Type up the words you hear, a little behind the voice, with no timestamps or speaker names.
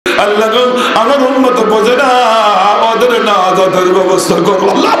আল্লাহ গো আমার উম্মত বোঝে না, ওদের নাজাতের ব্যবস্থা করো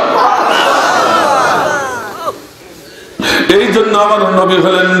আল্লাহ। এই জন্য আমার নবী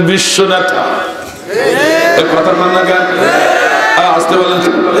হলেন বিশ্ব নেতা। এই কথা বল না কেন? আসতে বলেন।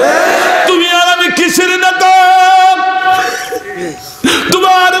 তুমি আর আমি কিসের নেতা?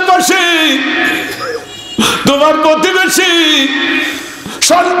 তোমার পাশে তোমার প্রতিবেশী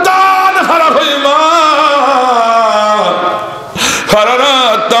সন্তান হারা হয়ে মা সারা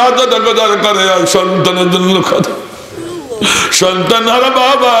রাত তাহাজ্জুদ আদায় করে আর সন্তানের জন্য কাঁদে। সন্তান হারা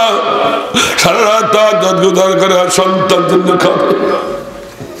বাবা সারা রাত তাহাজ্জুদ আদায় করে আর সন্তানের জন্য কাঁদে।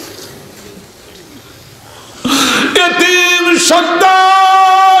 এতিম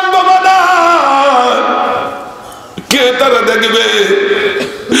সন্তান বাবা না, কে তারা দেখবে?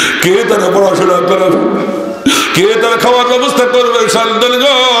 কে তারা পড়াশোনা করাবে? কে তারা খাওয়ার ব্যবস্থা করবে? সন্তান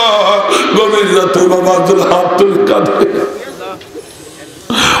গভীর রাতে বাবা হাত তুলে কাঁদে।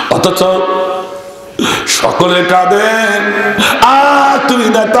 অথচ সকলে কাঁদে আর তুমি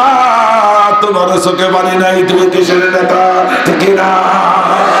নেতা, তোমার চোখে বাড়ি নাই, তুমি কিসের নেতা? ঠিক না?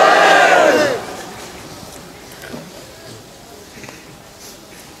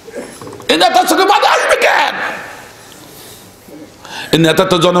 এই নেতা চোখে বাড়ি আসবে কেন? এই নেতা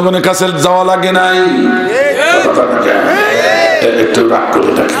তো জনগণের কাছে যাওয়া লাগে নাই। একটু রাগ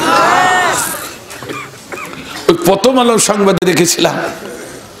করে থাকে। প্রথম আলো সংবাদে দেখেছিলাম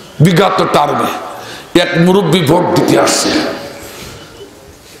বিগত টার্মে এক মুরব্বী ভোট দিতে আসছে।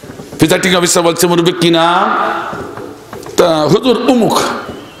 প্রিজাইডিং অফিসার বলছে মুরব্বী কি নাম? তা হুজুর উমুক।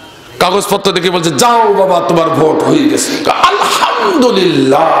 কাগজপত্র দেখে বলছে যাও বাবা তোমার ভোট হয়ে গেছে।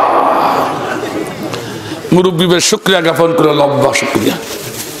 আলহামদুলিল্লাহ। মুরব্বী বেশ শুকরিয়া জ্ঞাপন করে লম্বা শুকরিয়া।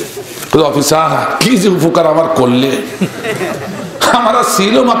 অফিসার কি যে উপকার আমার করলে, আমার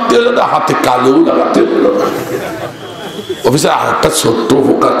ছিল মারতে হলো না, হাতে কালো লাগাতে হলো না। অফিসার আর একটা ছোট্ট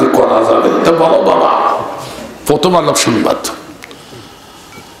উপকার করা যাবে? তা বলো বাবা। প্রথম আলোক সংবাদ।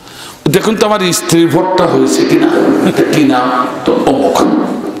 দেখুন তো আমার স্ত্রীর ভোটটা হয়েছে কিনা। কি নাম? তো অমুক।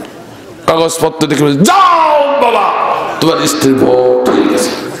 কাগজপত্র দেখে যাও বাবা তোমার স্ত্রীর ভোট হয়ে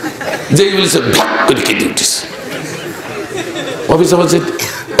গেছে। যেই বলেছে ভাগ করে কেটে উঠেছে। অফিসার বলছে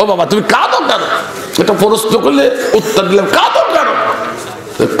ও বাবা তুমি কাঁদো কেন? এটা প্রশ্ন করলে উত্তর দিলাম কাঁদো কেন?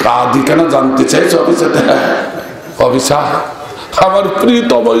 কাঁদি কেন জানতে চাইছো অফিসার? অফিসার আমার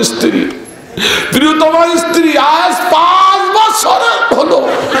প্রিয়তম স্ত্রী আজ 5 বছর হলো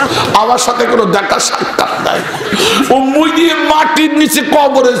আমার সাথে কোনো দেখা সাক্ষাৎ নাই। ও মুই দিয়ে মাটির নিচে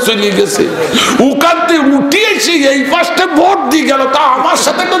কবরে চলে গেছে। ওখান থেকে উঠিয়েছি এই পাশে ভোট দিয়ে গেল, তা আমার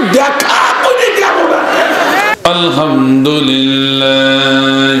সাথে কোনো দেখা করে গেল না। আলহামদুলিল্লাহ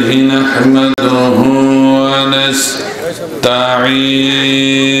নাহমাদুহু ওয়া নাস্তাঈনুহু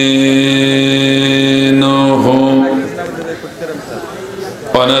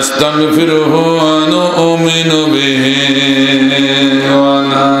ওয়া নাস্তাগফিরুহু ওয়া নু'মিনু বিহি ওয়া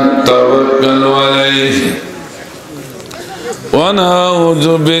নাতাওয়াক্কালু আলাইহি ওয়া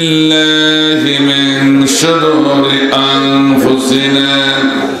নাউযু বিল্লাহি মিন শুরুরি আনফুসিনা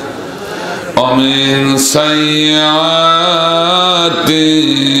ومن سيئات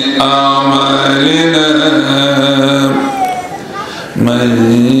أعمالنا من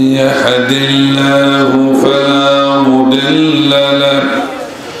يهد الله فلا مضل له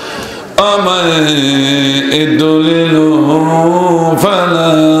ومن يضلله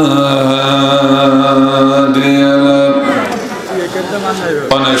فلا هادي له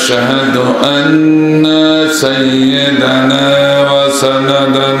ونشهد أن سيدنا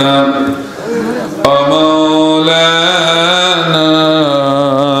وسندنا ومولانا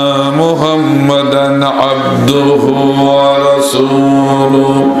محمدا عبده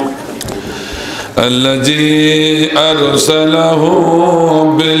ورسوله الذي أرسله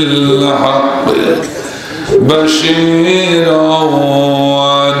بالحق بشيرا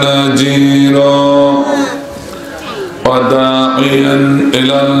ونذيرا وداعيا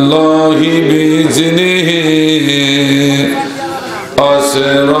إلى الله بإذنه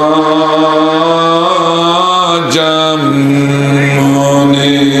وسراجا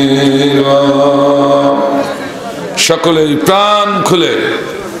منيرا। সকলেই প্রাণ খুলে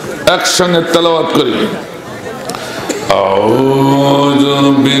একসঙ্গে তেলাওয়াত করি। আউযু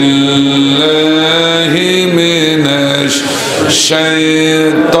বিল্লাহি মিনাশ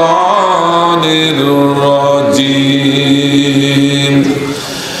শাইতানির রাজীম।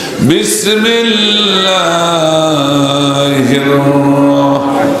 বিসমিল্লাহির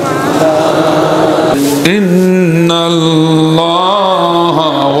ইন্নাল্লাহা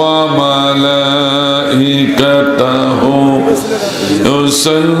ওয়া মালাইকাতাহু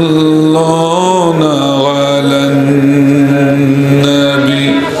ইউসাল্লুনা আলান নবী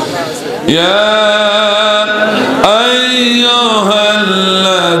يا أيها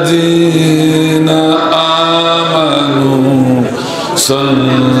الذين آمنوا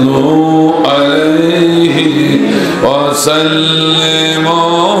صلوا عليه وسلموا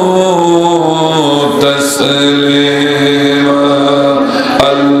تسليما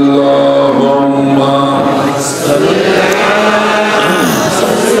اللهم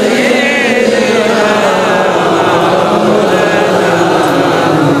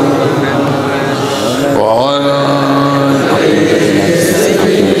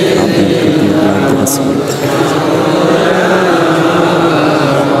صل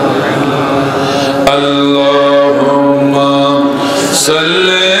اللهم صل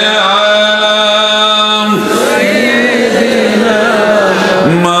على سيدنا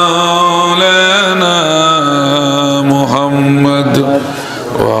مولانا محمد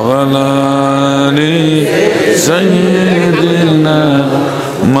وعلى آل سيدنا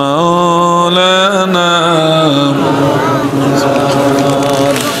مولانا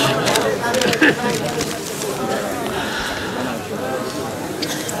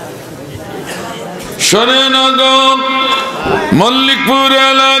শরণাগত মল্লিকপুর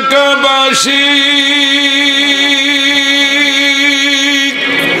এলাকাবাসী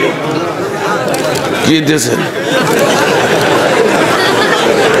কি দিয়েছেন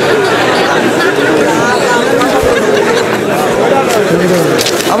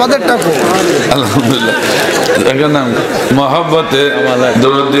আমাদের টাকো আলহামদুলিল্লাহ এর নাম মহব্বতে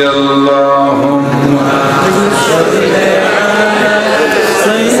দরুদ আল্লাহুম্মা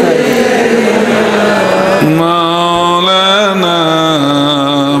মাওলানা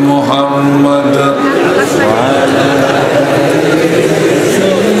মুহাম্মদ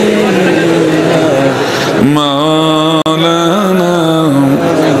মাওলানা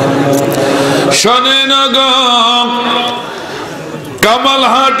শরণাগত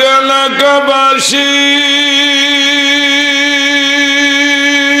কামালহাট এলাকাবাসী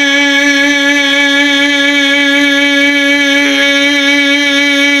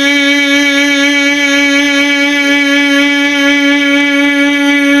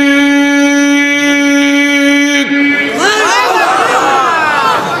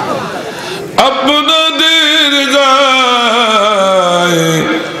আপনাদের যায়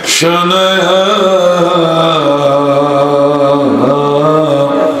শোনায়া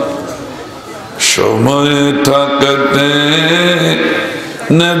সময় থাকতে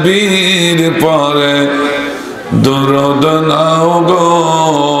নবীর পরে দরুদ নাও গো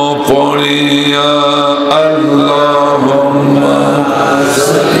পড়িয়া আল্লাহুম্মা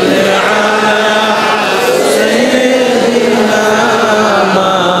সাল্লি আলা সাইয়্যিদিনা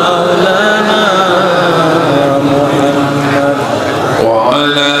মাওলানা মুহাম্মদ ওয়া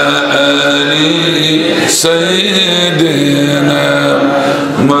আলা আলি সাইয়্যিদিনা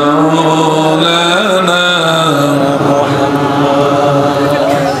মাওলানা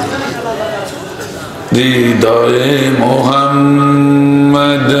হৃদয়ে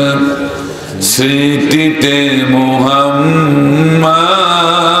মুহাম্মদ স্মৃতিতে মুহাম্মদ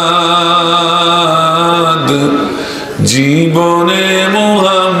জীবনে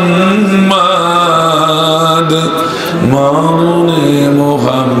মুহাম্মদ মরণে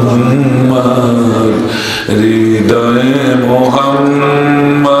মুহাম্মদ হৃদয়ে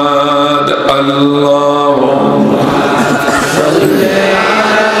মুহাম্মদ আল্লাহুম্মা সাল্লি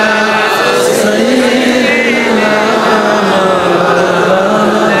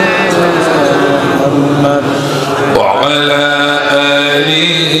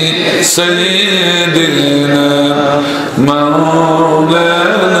سيدنا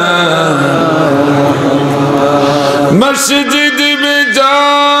مولانا مسجد में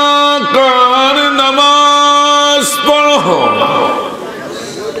जाकर नमाज पढ़ो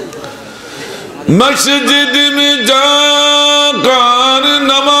मस्जिद में जाकर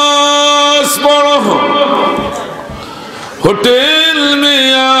नमाज पढ़ो होटल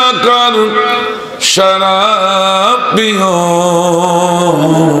में आकर शराब पियो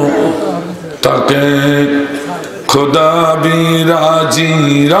ताके खुदा भी राजी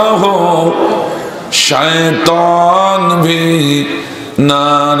रहो शैतान भी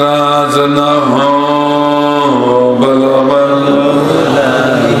नाराज न हो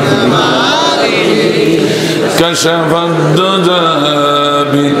कशफ दुजा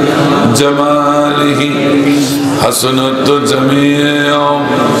बिजमालिही हसनत जमीअ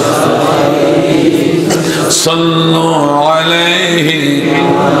सल्लु अलैहि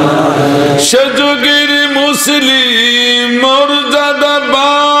शजुगिर मुस्लिम मर्यादा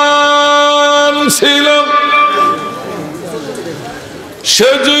बान ছিল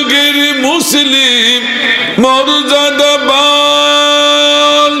शजुगिर मुस्लिम मर्यादा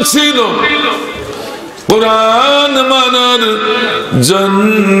बान ছিল কোরআন মানার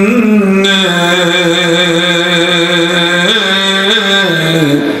জন্যে,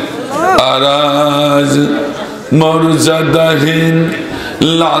 আর আজ মর্যাদাহীন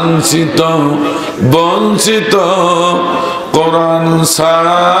লাঞ্ছিত বঞ্চিত কোরআন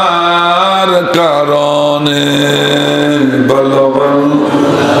ছাড়ার কারণে। বলো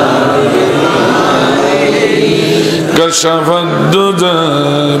কশফদ্দুজা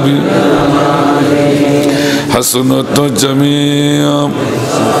হাসনাত জামিয়া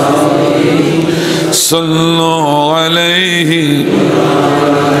সাল্লু আলাইহি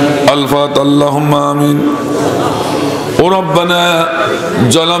আলফাত আল্লাহুম্মা আমিন। ربنا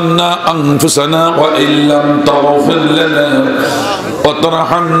ظلمنا أنفسنا وإن لم تغفر لنا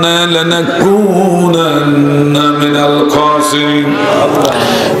وترحمنا لنكونن من الخاسرين।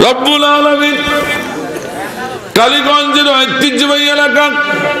 رب العالمين কালীগঞ্জের ঐতিহ্যবাহী এলাকা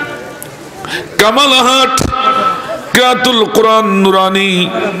কামালহাট কিরাতুল কোরআন নুরানি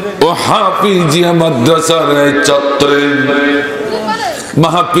ও হাফিজিয়া মাদ্রাসার চত্বরে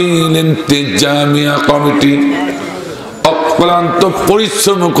মাহফিল ইন্তেজামিয়া কমিটি অক্লান্ত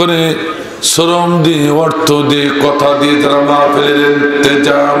পরিশ্রম করে শ্রম দিয়ে অর্থ দিয়ে কথা দিয়ে তারা মাহফিলের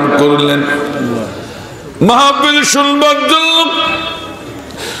ইন্তেজাম করলেন। মাহফিল শুনবার জন্য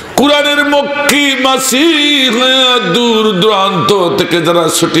কুরআনের মক্কি মাসিহ দূর দূরান্ত থেকে যারা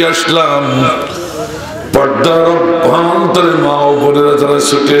ছুটে আসলাম, পর্দার অভ্যন্তরে মা ও বোনেরা যারা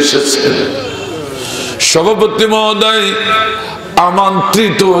ছুটে এসেছেন, সভাপতি মহোদয়,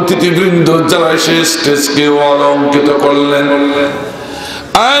 আমন্ত্রিত অতিথিবৃন্দ যারা এসে স্টেজকে অলঙ্কিত করলেন,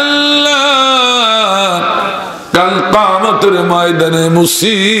 আল্লাহ কাল কিয়ামতের ময়দানে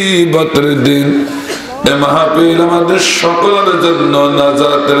মুসিবতের দিন এ মাহফিল আমাদের সকলের জন্য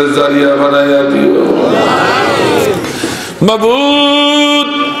নাজাতের জারিয়া বানায়া দিও। মাবুদ,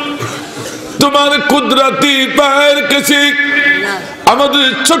 তোমার কুদরতি পায়ের কাছে আমাদের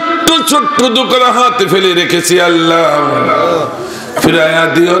ছোট্ট ছোট্ট দুকরা হাতে ফেলে রেখেছি, আল্লাহ ফিরাইয়া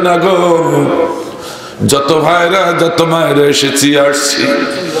দিও না গো। যত ভাইরা যত মায়েরা এসেছি আসছি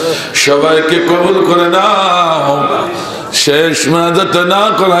সবাইকে কবুল করে নাও। শেষ মাজাত না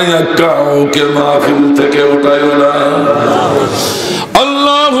করাইয়া কাউকে মাহফিল থেকে উঠাইও না।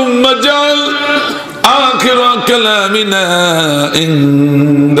 আল্লাহুম্মা জাল আখির কালামিনা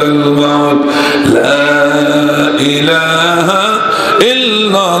ইনদাল মাউত লা ইলাহা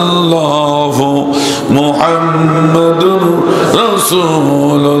ইল্লাল্লাহ মুহাম্মাদুর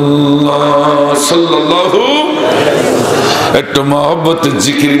রাসূলুল্লাহ সাল্লাল্লাহু। একটু মহব্বত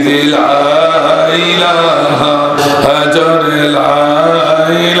জিকির দিয়ে লা ইলাহা হাজার লা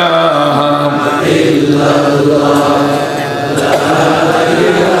ইলাহা ইল্লাল্লাহ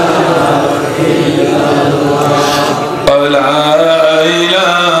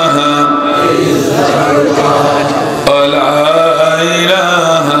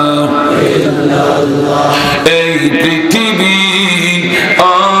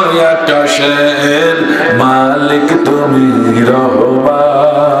মালিক তুমি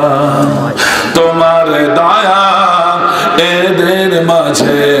রহমান, তোমার দয়া এদের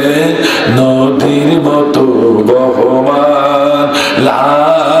মাঝে নদীর মতো বহমান। লা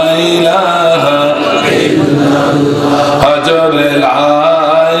ইলাহা ইল্লাল্লাহ হাজার লা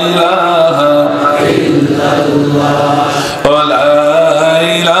ইলাহা ইল্লাল্লাহ লা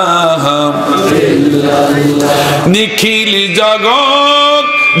ইলাহা ইল্লাল্লাহ। নিখিল জগৎ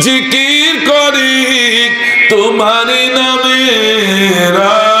জিকির করি তোমার নামে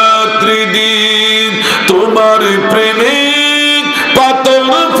রাত্রি দিন, তোমার প্রেমে পাতর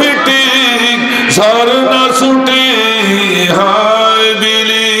ফেটে ঝরনা ছুটে হায়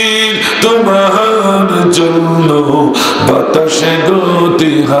বিলীন। তোমার জন্য বাতাসে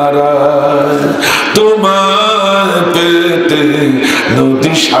গতি হারায়, তোমার পেতে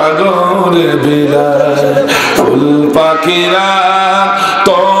নদী সাগরে বিলায়। ফুল পাখিরা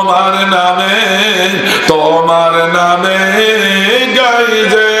তোমার নামে গাই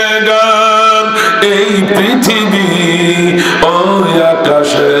যে গান। এই পৃথিবী ওই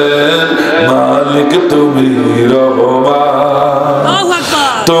আকাশের মালিক তুমি রহমান,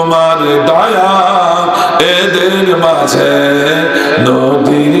 তোমার দয়া এদের মাঝে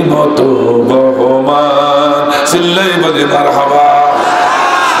নদীর মতো বহমান। চিল্লাই বলি মারহাবা।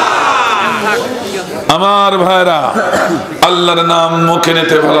 আমার ভাইরা, আল্লাহর নাম মুখে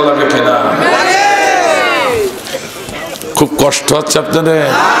নিতে ভালো লাগে কিনা? খুব কষ্ট হচ্ছে আপনাদের?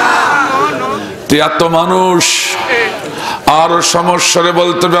 এত মানুষ আরো সমস্যারে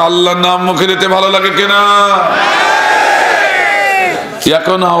বলতে হবে আল্লাহর নাম মুখে নিতে ভালো লাগে কিনা?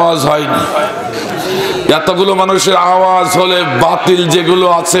 এখন আওয়াজ হয়নি। এতগুলো মানুষের আওয়াজ হলে বাতিল যেগুলো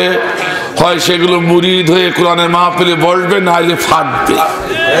আছে হয় সেগুলো মুরিদ হয়ে কোরআনের মাহফিলে বসবে, না হলে ফাটবে।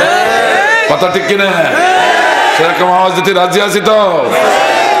 কথা ঠিক কিনা? সেরকম আওয়াজ দিতে রাজি আছি তো?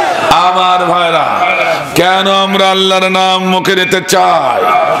 আমার ভাইরা, কেন আমরা আল্লাহর নাম মুখে নিতে চাই?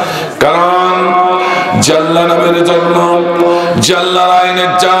 কারণ জাল্লা নামের জন্য, জাল্লার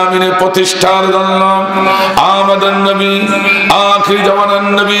আইনের জামিনে প্রতিষ্ঠার জন্য আমাদের নবী আখির জামানার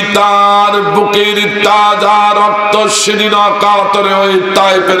নবী তার বুকের তাজা রক্ত সেদিন কাতরে ওই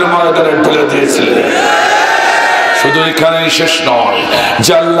তায়েফের ময়দানে ঢেলে দিয়েছিলেন। শুধু এখানেই শেষ নয়,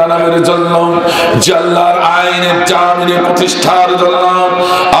 জাল্লা নামের জন্য, জাল্লার আইনের জামিনে প্রতিষ্ঠার জন্য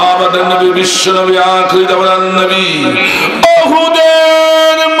আমাদের নবী বিশ্ব নবী আখির জামানার নবী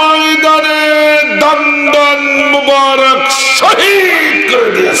উহুদের ময়দানে দন্দন মুবারক শহীদ করে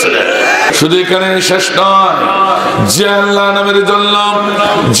দিয়েছিলেন। শুধু এখানে শেষ নয়, জাল্লা নামের জন্য,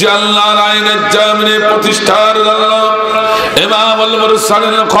 জাল্লার আইনের জামিনে প্রতিষ্ঠার জন্য ইমামুল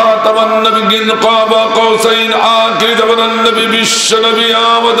মুরসালিন খাতামুন নবিয়্যিন কাবা কাউসাইন আখির জামানার নবী বিশ্ব নবী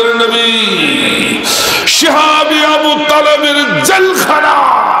আমাদের নবী শিহাবি আবু তালেবের জেলখানা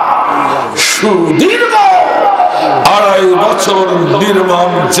সুদীর্ঘ 2.5 বছর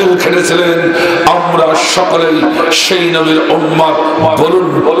নির্মম জেল খেটেছিলেন। আমরা সকলেই সেই নবীর উম্মত, বলুন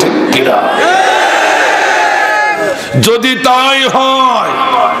ঠিক কিনা? যদি তাই হয়,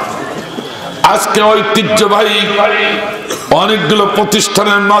 আজকে ঐতিহ্যবাহী অনেকগুলো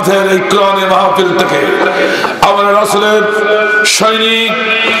প্রতিষ্ঠানের মাঝে এই কোরআনের মাহফিল থেকে আমরা রাসূলের সৈনিক,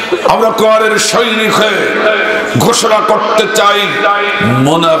 আমরা কোরআনের সৈনিক হয়ে ঘোষণা করতে চাই,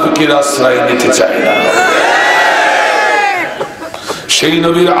 মুনাফিকের আশ্রয় নিতে চাই না। সেই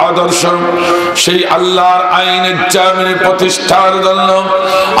নবীর আদর্শ, সেই আল্লাহর আইনের জামিনে প্রতিষ্ঠার জন্য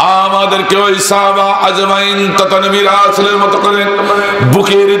আমাদেরকে ওই সাহাবা আজমাইন তথা নবী রাসূলের মতো করে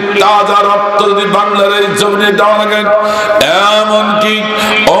বুকের তাজা রক্ত যদি বাংলার এই জমিনে দেওয়া লাগে, এমনকি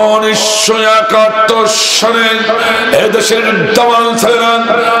 1971 সালে এদেশের দামাল ছেলেরা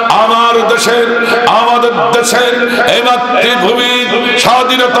আমার দেশের, আমাদের দেশের এই মাতৃভূমি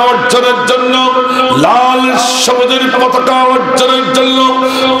স্বাধীনতা অর্জনের জন্য, লাল সবুজের পতাকা অর্জনের জন্য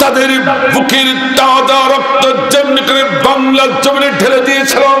তাদের বুকের তাজা রক্ত যেমনি করে বাংলার জমিনে ঢেলে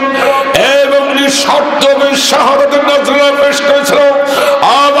দিয়েছিল এবং নিঃশর্তভাবে শাহাদাতের নজরানা পেশ করেছিল,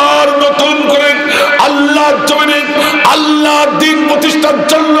 আবার নতুন করে আল্লাহর জমিনে আল্লাহর দ্বীন প্রতিষ্ঠার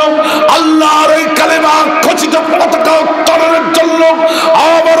জন্য, আল্লাহর এই কালেমা খচিত পতাকা উত্তোলনের জন্য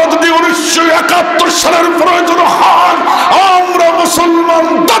আবারও যদি 1971 সালের প্রয়োজন হয়, আমরা মুসলমান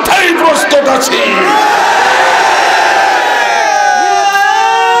তথাই প্রস্তুত আছি।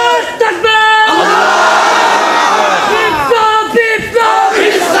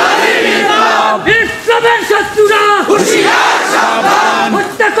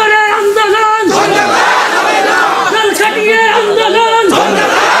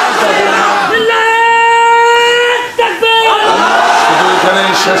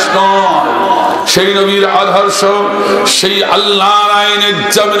 সেই নবীর আদর্শ, সেই আল্লাহর আইনের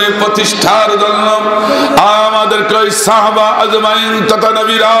জমিনে প্রতিষ্ঠার জন্য আমাদেরকে ওই সাহাবা আজমাইন তথা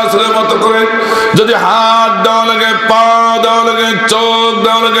নবী রাসূলের মতো করে যদি হাত দেওয়া লাগে, পা দেওয়া লাগে, চোখ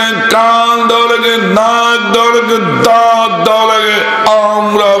দেওয়া লাগে, কান দেওয়া লাগে, নাক দেওয়া লাগে, দাঁত দেওয়া লাগে,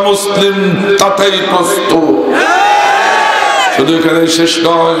 আমরা মুসলিম তাতেই প্রস্তুত। শুধু এখানে শেষ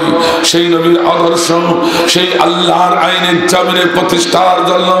নয়, সেই নবীর আদর্শ, সেই আল্লাহর আইনের জামিনে প্রতিষ্ঠার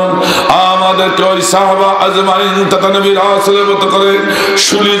জন্য আমাদেরকে ওই সাহাবা আজমাইন তথা নবী রাসূলের মতো করে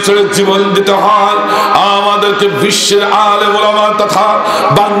শুলি ছেড়ে জীবন দিতে হয়। আমাদেরকে বিশ্বের আলেম উলামা তথা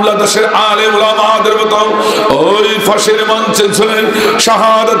বাংলাদেশের আলেম উলামাদের মতো ওই ফাঁসির মঞ্চে ঝুলে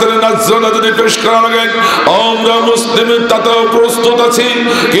শাহাদাতের নজরানা যদি পেশ করা লাগে, আমরা মুসলিমের তাতেও প্রস্তুত আছি।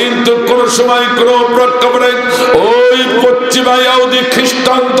 কিন্তু কোন সময় কোন প্রেক্ষাপটে ওই পশ্চিমা ইহুদি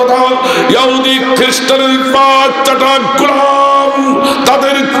খ্রিস্টান তথা ইহুদি খ্রিস্টানের বাচ্চাটা গোলাম,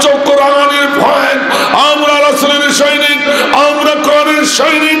 তাদের চোখ রাঙানির ভয় আমরা রাসূলের সৈনিক, আমরা কোরআনের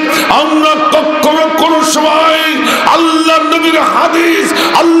সৈনিক, আমরা কখনো কোন সময় আল্লাহর নবীর হাদিস,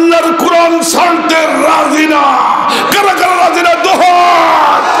 আল্লাহর কোরআন ছাড়তে রাজি না। কারা কারা রাজি না?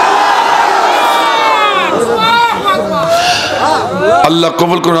 দোহাত। আল্লাহ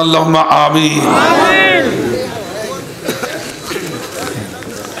কবুল করুন, আল্লাহুম্মা আমিন।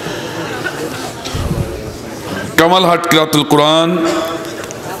 কামালহাট কিরাতুল কোরআন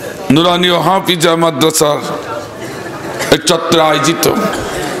নুরানি ও হাফিজা মাদ্রাসার চত্বরে আয়োজিত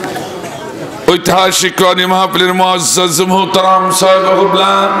ঐতিহাসিক কোরআনী মাহফিলের মুআজ্জাজ মুহতারাম সাহেব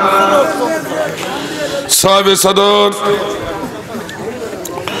হুবলা, সাহেব সদর,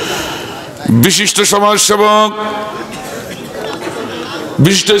 বিশিষ্ট সমাজসেবক,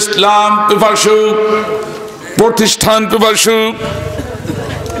 বিশিষ্ট ইসলাম পিপাসুক প্রতিষ্ঠান পিপাসুক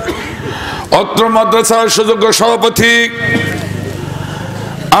অত্র মাদ্রাসার সুযোগ্য সভাপতি,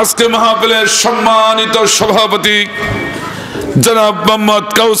 আজকে মাহফিলের সম্মানিত সভাপতি জনাব মোহাম্মদ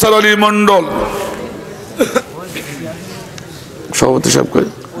কাউসার আলী মন্ডল সভাপতি সাহেব,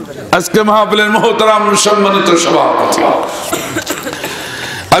 আজকে মাহফিলের মহতারাম সম্মানিত সভাপতি,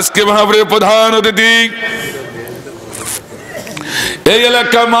 আজকে মাহফিলের প্রধান অতিথি, এই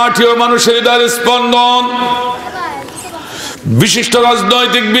এলাকা মাটি ও মানুষের হৃদয়ের স্পন্দন, বিশিষ্ট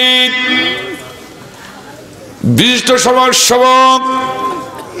রাজনৈতিকবিদ, বিশিষ্ট সমাজসেবক,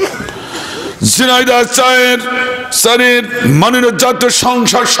 ঝিনাইদহ চারের মাননীয় জাতীয়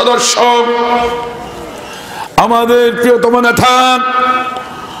সংসদ সদস্য, আমাদের প্রিয়তম নেতা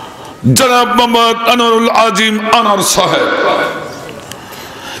জনাব মোহাম্মদ আনোয়ারুল আজিম আনোয়ার সাহেব।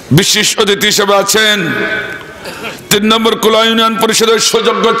 বিশেষ অতিথি হিসেবে আছেন 3 নম্বর কুলা ইউনিয়ন পরিষদের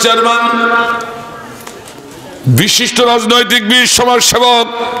সুযোগ্য চেয়ারম্যান, বিশিষ্ট রাজনৈতিকবিদ সমাজসেবক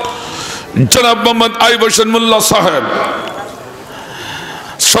জনাব মোহাম্মদ আইব হোসেন মোল্লা সাহেব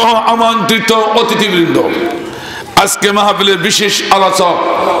সহ আমন্ত্রিত অতিথিবৃন্দ। আজকে মাহফিলের বিশেষ আলোচক,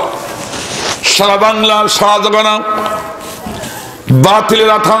 সারা বাংলার সারা জগনা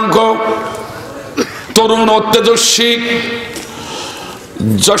বাতিলের আতঙ্ক, তরুণ ও তেজস্বী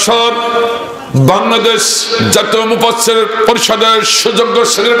যশোর বাংলাদেশ জাতীয় মুফাসসির পরিষদের সুযোগ্য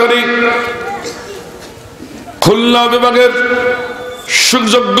সেক্রেটারি, খুলনা বিভাগের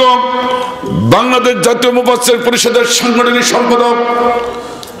সুযোগ্য বাংলাদেশ জাতীয় মুফাসসির পরিষদের সাংগঠনিক সম্পাদক।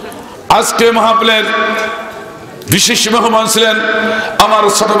 আজকে মাহফিলের বিশেষ মেহমান ছিলেন আমার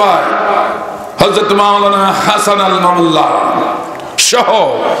ছোট ভাই হযরত মাওলানা হাসান আল মামুল্লাহ সহ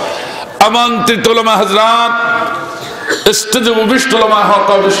আমন্ত্রিত উলামা হযরত, স্টেজে উপবিষ্ট উলামা হক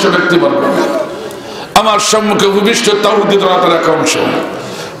বিশিষ্ট ব্যক্তিবর্গ, আমার সম্মুখে উপবিষ্ট তাওহীদের জনতার এক অংশ,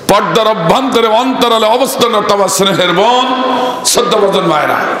 পর্দার অভ্যন্তরে অন্তরালে অবস্থানরত আমার স্নেহের বোন, শ্রদ্ধাভাজন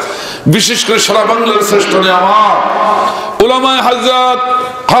মায়েরা, বিশেষ করে সারা বাংলার শ্রেষ্ঠ নিয়ামত উলামা হযরত,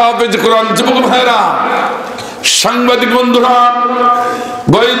 হাফেজ কোরআন যুবক ভাইরা, সাংবাদিক বন্ধুরা,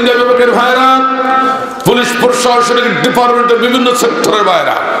 গোয়েন্দা বিভাগের ভাইরা, পুলিশ প্রশাসনিক ডিপার্টমেন্টের বিভিন্ন সেক্টরের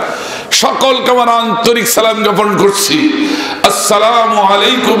ভাইরা, সকলকে আমার আন্তরিক সালাম জ্ঞাপন করছি। আসসালামু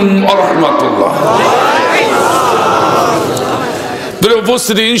আলাইকুম ওয়া রাহমাতুল্লাহ। প্রিয়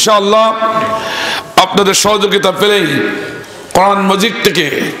উপস্থিতি, ইনশাআল্লাহ আপনাদের সহযোগিতা পেলেই কোরআন মাজিদ থেকে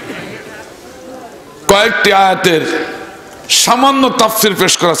কয়েকটি আয়াতের সামান্য তাফসীর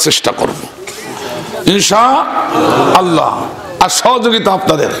পেশ করার চেষ্টা করব ইনশাআল্লাহ। আর সহযোগিতা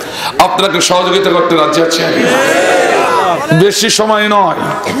আপনাকে সহযোগিতা করতে রাজি আছেন? বেশি সময় নয়,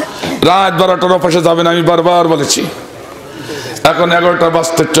 রাত 12টার অফিসে যাবেন, আমি বারবার বলেছি। এখন 11টা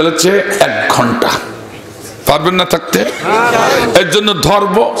বাজতে চলেছে, 1 ঘন্টা পারবেন না থাকতে? এর জন্য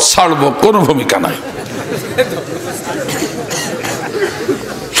ধরবো ছাড়বো কোনো ভূমিকা নাই,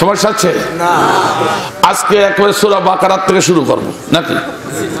 সমস্যা আছে? আজকে একবারে সূরা বাকারাত থেকে শুরু করব নাকি?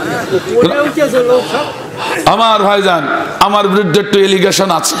 আমার ভাইজান, আমার বিরুদ্ধে একটু এলিগেশন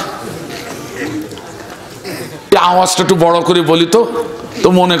আছে, আওয়াজটা একটু বড় করে বলি তো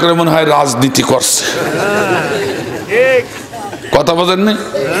মনে করে মনে হয় রাজনীতি করছে, কথা বোঝেননি?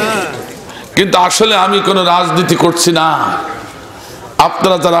 কিন্তু আসলে আমি কোনো রাজনীতি করছি না।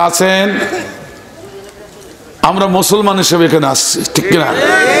 আপনারা যারা আছেন, আমরা মুসলমান হিসেবে এখানে আসছি, ঠিক কিনা?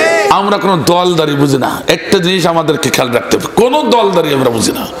 আমরা কোনো দলদারি বুঝি না। একটা জিনিস আমাদেরকে খেয়াল রাখতে হবে, কোনো দলদারি আমরা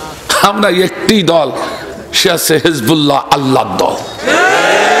বুঝি না। আমরা একটি দল, সে আছে হিজবুল্লাহ, আল্লাহর দল।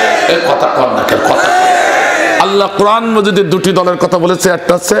 কথা কর না কেন? কথা আল্লাহ কোরআন মাজিদে 2টি দলের কথা বলেছে,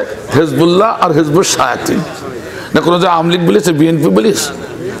 একটা হচ্ছে হিজবুল্লাহ আর হিজবুশ শায়াতিন। না কোনো যে আওয়ামী লীগ বলেছে, বিএনপি বলিস,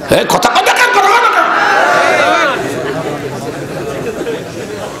 কথা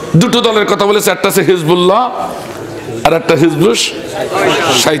দুটো দলের কথা বলেছে, একটা আছে হিজবুল্লাহ আর একটা হিজবুশ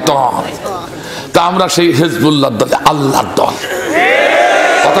শয়তান। তা আমরা সেই হিজবুল্লাহ দল, আল্লাহর দল।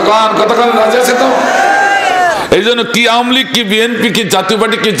 কথা রাজি আছে তো? এই জন্য কি আওয়ামী লীগ, কি বিএনপি, কি জাতীয়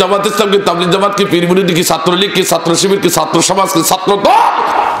পার্টি, কি জামাত ইসলাম, কি তাবলীগ জামাত, কি পীর মুরিদি, কি ছাত্রলীগ, কি ছাত্র শিবির, কি ছাত্র সমাজ, কি ছাত্র দল,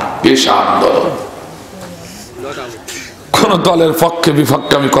 কি আন্দোলন, কোন দলের পক্ষে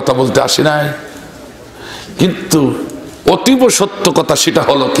বিপক্ষে আমি কথা বলতে আসি নাই। কিন্তু অতীব সত্য কথা সেটা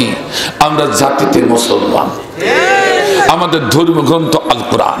হলো কি, আমরা জাতিতে মুসলমান, আমাদের ধর্মগ্রন্থ আল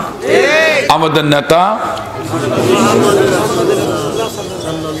কোরআন, আমাদের নেতা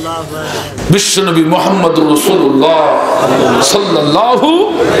বিশ্বনবী মুহাম্মদুর রাসূলুল্লাহ সাল্লাল্লাহু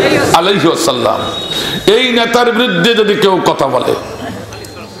আলাইহি ওয়াসাল্লাম। এই নেতার বিরুদ্ধে যদি কেউ কথা বলে,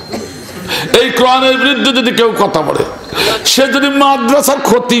 এই কোরআনের বিরুদ্ধে যদি কেউ কথা বলে, সে যদি মাদ্রাসার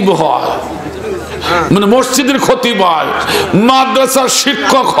খতিব হয়, মানে মসজিদের খতিব হয়, মাদ্রাসার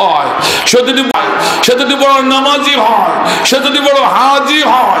শিক্ষক হয়, সে যদি বড় নামাজি হয়, সে যদি বড় হাজি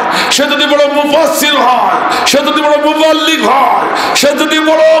হয়, সে যদি বড় মুফাসসির হয়, সে যদি বড় মুবাল্লিগ হয়, সে যদি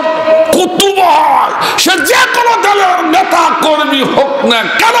বড় কুতুব হয়, সে যে কোনো দলের নেতা কর্মী হোক না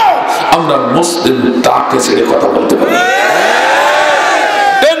কেন, আমরা মুসলিম তাকে ছেড়ে কথা বলতে পারি।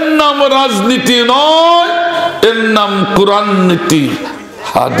 এর নাম রাজনীতি নয়, এর নাম কোরআন নীতি,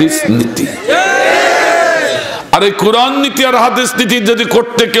 হাদিস নীতি। আর এই কোরআন নীতি আর হাদিস নীতি যদি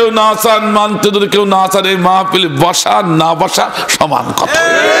করতে কেউ না চান, মানতে যদি কেউ না চান, এই মাহফিলে বসা না বসা সমান কথা।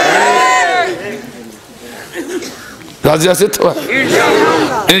 রাজি আছে তো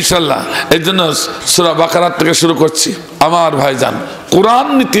ইনশাল্লাহ? এই জন্য সূরা বাকারা থেকে শুরু করছি। আমার ভাইজান, কোরআন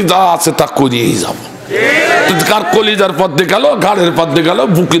নীতি যা আছে তা করিয়েই যাব। কার কলিজার পথে গেল, ঘাড়ের পথে গেল,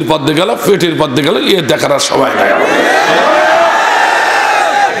 বুকের পথে গেল, পেটের পথে গেল, এ দেখার সবাই নাই।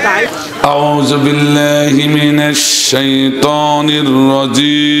 আউযু বিল্লাহি মিনাশ শাইতানির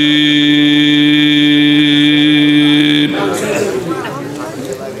রাজীম।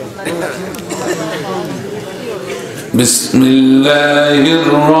 বিসমিল্লাহির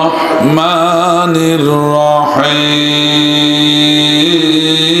রহমানির রহিম।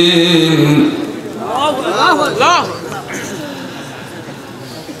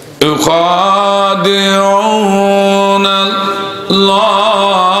 يخادعون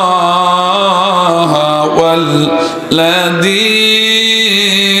الله والذين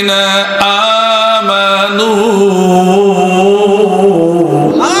آمنوا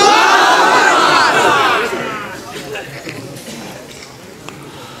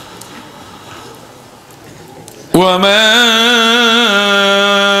وما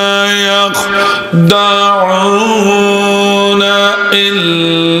يخدعون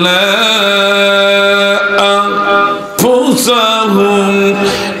إلا أنفسهم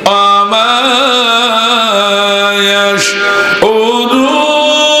وما يشعرون.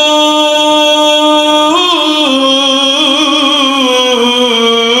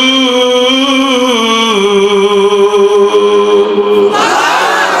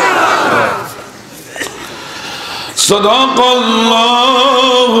 صدق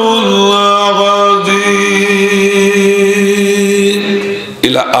الله العظيم.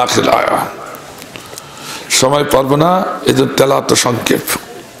 إلى آخر الآية. সময় পারবো না, এদের তেলাওয়াত সংক্ষেপ।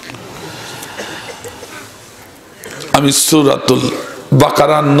 আমি সূরাতুল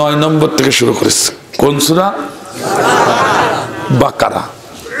বাকারা 9 নম্বর থেকে শুরু করেছি। কোন সূরা? বাকারা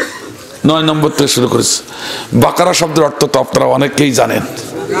 9 নম্বর থেকে শুরু করেছি। বাকারা শব্দের অর্থ তো আপনারা অনেকেই জানেন,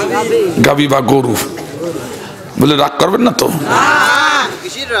 গাবি বা গরু। বলে রাগ করবেন না তো?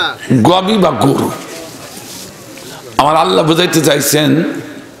 গাবি বা গরু। আমার আল্লাহ বুঝাইতে চাইছেন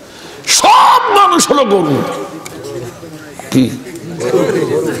সব মানুষ হলো গরু। কি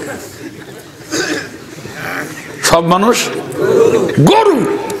সব মানুষ গরু?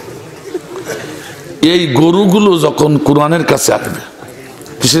 এই গরুগুলো যখন কোরআনের কাছে আসবে,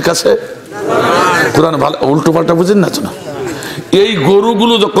 কিসের কাছে? কোরআন। ভালো উল্টো পাল্টা বুঝেন না তো? এই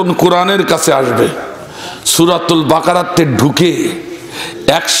গরুগুলো যখন কোরআনের কাছে আসবে, সূরাতুল বাকারাতে ঢুকে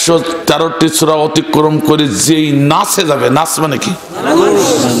 113টি সূরা অতিক্রম করে যেই নাচে যাবে, নাচ মানে কি?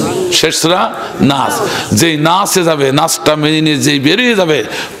 শেষ সূরা নাচ। যেই নাচে যাবে, নাচটা মেনে নিয়ে যেই বেরিয়ে যাবে,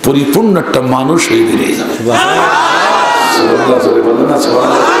 পরিপূর্ণ একটা মানুষ হয়ে বেরিয়ে যাবে।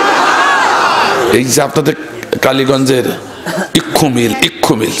 এই যে আপনাদের কালীগঞ্জের ইক্ষু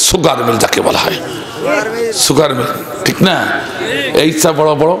মিল, সুগার মিল যাকে বলা হয়, সুগার মিল, ঠিক না? এইটা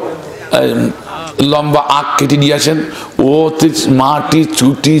বড় বড় লম্বা আখ কেটে নিয়ে আসেন, ও মাটি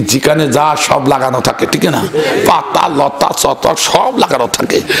চুটি যেখানে যা সব লাগানো থাকে, ঠিক না? পাতা লতা চতা সব লাগানো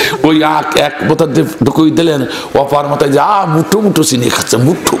থাকে। ওই আখ এক বোতল ঢুকিয়ে দিলেন, অপার মাথায় যা মুঠো মুঠো চিনি খাচ্ছে,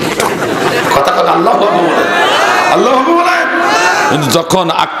 মুঠো মুঠো। কথা কথা আল্লাহ আল্লাহ বলে। যখন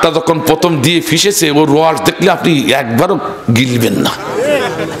আখটা যখন প্রথম দিয়ে ফিসেছে, ওর রস দেখলে আপনি একবারও গিলবেন না।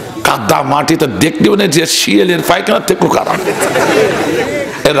 কাদা মাটিতে দেখলে মানে যে শিয়ালের পায়খানা থেকে কারণ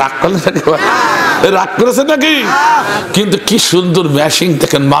রাগ করেছে নাকি? কিন্তু কি সুন্দর ম্যাশিং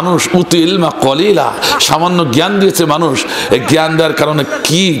দেখেন। মানুষ উতু ইলমা কলিলা, সামান্য জ্ঞান দিয়েছে মানুষ। এই জ্ঞান দেওয়ার কারণে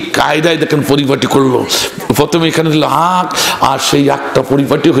কি কায়দায় দেখেন পরিপাটি করলো। প্রথমে এখানে দিল আখ, আর সেই আখটা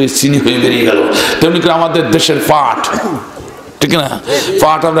পরিপাটি হয়ে চিনি হয়ে বেরিয়ে গেল। তেমনি করে আমাদের দেশের পাট, ঠিক না?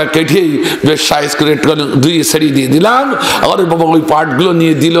 পাট আমরা কেটেই বেশ সাইজ করে দুই সারি দিয়ে দিলাম। আবার বাবা ওই পাটগুলো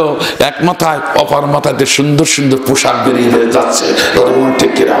নিয়ে দিল এক মাথায়, অপর মাথাতে সুন্দর সুন্দর পোশাক বেরিয়ে যাচ্ছে।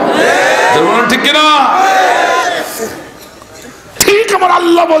 ঠিক কিনা? ঠিক কিনা? ঠিক আমার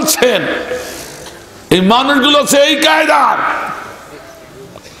আল্লাহ বলছেন এই মানুষগুলো সেই কায়দার।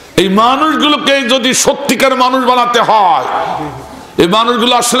 এই মানুষগুলোকে যদি সত্যিকার মানুষ বানাতে হয়, এই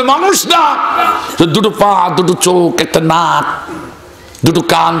মানুষগুলো আসলে মানুষ না। দুটো পা, দুটো চোখ, একটা নাক, দুটো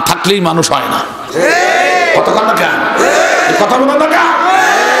কান থাকলেই মানুষ হয় না। কথা বল না কেন? কথা বল না কেন?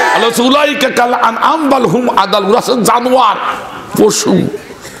 আল্লাহ উলাইকা কাল আনআম বাল হুম আদাল, ওরা জানোয়ার, পশু,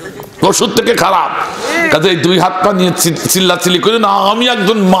 পশুর থেকে খারাপ। কাজে এই দুই হাত পা নিয়ে চিল্লাচিল্লি করে না আমি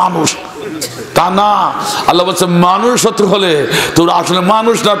একজন মানুষ, তা না। আল্লাহ বলছে মানুষ শত্রু হলে তোরা আসলে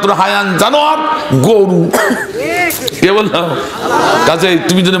মানুষ না, তোরা হায়ান জানোয়ার, গরু। কে বললো? কাজে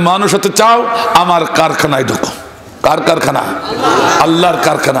তুমি যদি মানুষ হতে চাও আমার কারখানায় ঢোকো। কার কারখানা? আল্লাহর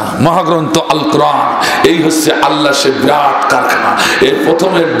কারখানা, মহাগ্রন্থ আল কোরআন। এই হচ্ছে আল্লাহ সে বিরাট কারখানা। এর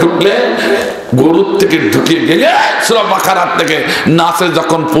প্রথমে ঢুকলে গরুর থেকে ঢুকে গেলে সূরা বাকারা থেকে নাসে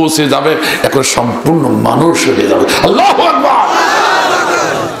যখন পৌঁছে যাবে এখন সম্পূর্ণ মানুষ হয়ে যাবে। আল্লাহু আকবার।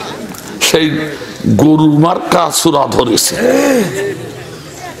 সেই গরু মার্কা সূরা ধরেছে।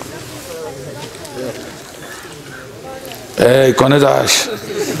 এই কোনে যাস?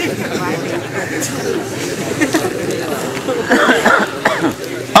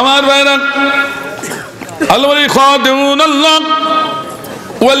 আমার ভাইরা, আল্লাহ খাদিউন আল্লাহ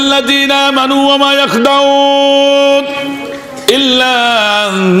ওয়াল্লাযীনা আমানু ওয়া মা ইয়াখদাউন ইল্লা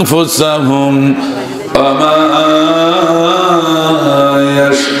আনফুসাহুম ওয়া মা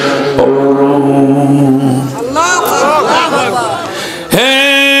ইয়াশউরুন। হে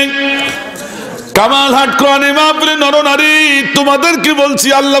কামাল হাট কোরআনে মাহফিলে নরনারী, তোমাদেরকে বলছি,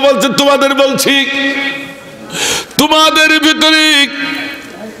 আল্লাহ বলছে তোমাদের বলছি, তোমাদের ভিতরে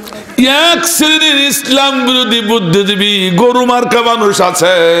এক শ্রেণীর ইসলাম বিরোধী বুদ্ধিজীবী গরু মার্কা মানুষ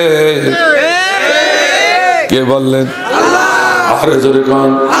আছে। কে বললেন? আরে জোরে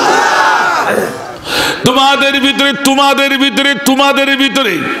কোন? তোমাদের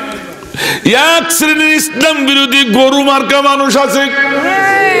ভিতরে এক শ্রেণীর ইসলাম বিরোধী গরু মার্কা মানুষ আছে,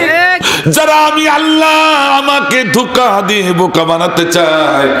 যারা আমি আল্লাহ আমাকে ধোঁকা দিয়ে বোকা বানাতে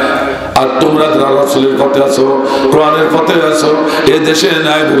চায়। আর তোমরা যারা রাসূলের পথে আছো, কোরআনের পথে আছো, এ দেশে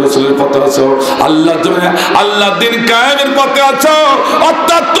নাই রাসূলের পথে আছো, আল্লাহ দ্বীন কায়েমের পথে আছো,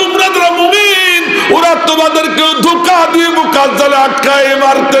 অর্থাৎ তোমরা যারা মুমিন, ওরা তোমাদেরকে ধোঁকা দিয়ে বোকা জালে আটকায়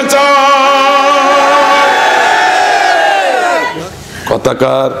মারতে চায়।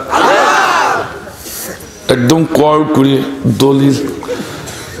 কথাকার একদম কড় করে দলিল।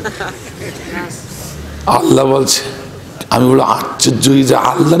 আল্লাহ বলছে, আমি বলো আশ্চর্য যে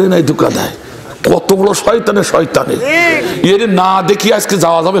আল্লাহরে নাই ধোঁকা দেয়, কত বড় শয়তানের শয়তানের। এর না দেখি আজকে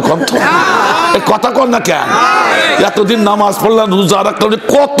যাওয়া যাবে কত? কথা কর না কেন? এতদিন নামাজ পড়লাম, রোজা রাখলাম,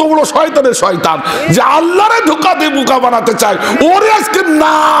 কত বড় শয়তানের শয়তান যে আল্লাহরে ধোঁকা দিয়ে বোকা বানাতে চায়। ওরে আজকে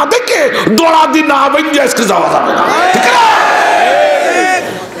না দেখে দড়া দি না ভেঙে আজকে যাওয়া যাবে না। ঠিক আছে?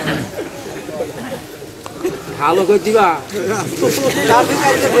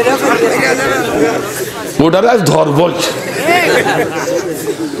 ওটার আজ ধরবই।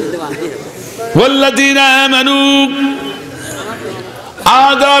 ওয়াল্লাযীনা আমানু,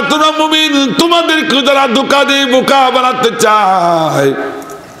 আযা তোমরা মুমিন, তোমাদেরকে যারা ধোঁকা দিয়ে বোকা বানাতে চায়,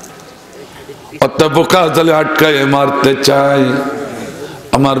 অর্থাৎ বোকা জালে আটকায় মারতে চায়।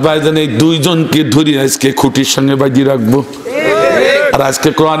 আমার ভাইজান এই দুইজনকে ধরে আজকে খুঁটির সঙ্গে বাজিয়ে রাখবো। আর আজকে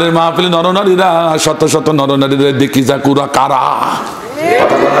কোরআনের মাহফিলে নরনারীরা, শত শত নরনারীরা দেখি যা কুরা কারা।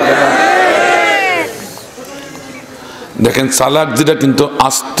 দেখেন চালাক যেটা কিন্তু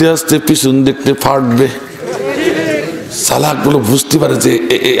আস্তে আস্তে পিছন দেখতে ফাটবে। চালাক গুলো বুঝতে পারে যে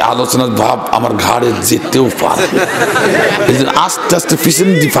এই আলোচনার ভাব আমার ঘাড়ে যেতেও পারে, এই জন্য আস্তে আস্তে পিছন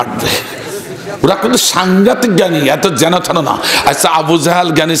দিয়ে ফাটবে। ওরা কিন্তু সাংঘাতিক জ্ঞানী, এত জ্ঞান থানো না। আচ্ছা আবু জাহাল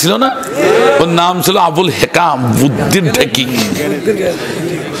জ্ঞানী ছিল না? ওর নাম ছিল আবুল হেকাম, বুদ্ধির ঢেকি।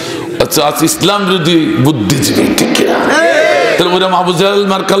 আচ্ছা আচ্ছা, ইসলাম বিরোধী বুদ্ধিজীবী, ঠিক কিনা? তাহলে ওরকম আবু জাহাল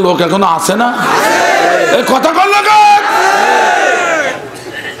মার্কা লোক এখনো আছে না? এই কথা কর না।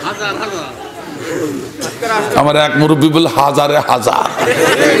 আমার এক মুরব্বী বলে হাজারে হাজার।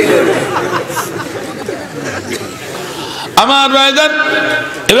 আমার ভাইজান,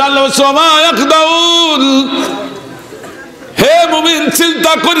 হে মুমিন,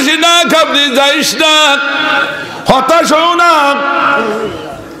 চিন্তা করিস না, ঘাবড়ে যাইস না, হতাশ হও না,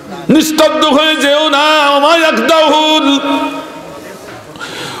 নিস্তব্ধ হয়ে যেও না।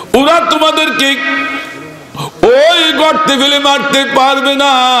 ওরা তোমাদেরকে ওই গর্তে ফেলে মারতে পারবে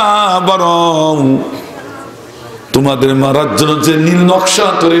না, বরং তোমাদের মারার জন্য যে নীল নকশা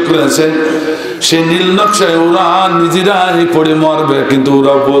তৈরি করেছে, সেই নীল নকশায় ওরা নিজেরাই পড়ে মরবে, কিন্তু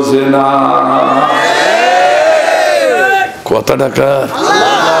ওরা বোঝে না। কথাটা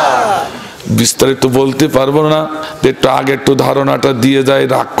বিস্তারিত বলতে পারবো না, একটু আগে একটু ধারণাটা দিয়ে যায়,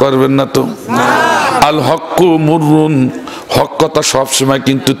 রাগ করবেন না তো। আল হক্কু মুররুন, হক কথা সবসময়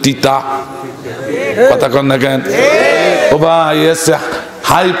কিন্তু তিতা। কথা কন না কেন? ও ভাই এসে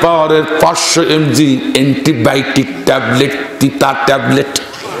হাই পাওয়ারের 500 mg অ্যান্টিবায়োটিক ট্যাবলেট, তিতা ট্যাবলেট,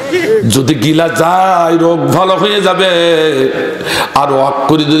 যদি গিলা যায় রোগ ভালো হয়ে যাবে। আর ওয়াক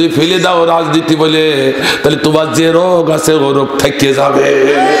করে যদি ফেলে দাও রাজনীতি বলে, তাহলে তোমার যে রোগ আছে ও রোগ থেকে যাবে।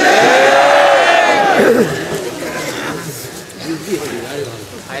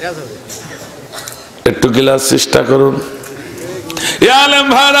 একটু গিলার চেষ্টা করুন।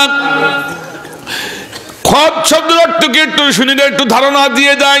 খদ শব্দের অর্থকে একটু শুনিলে একটু ধারণা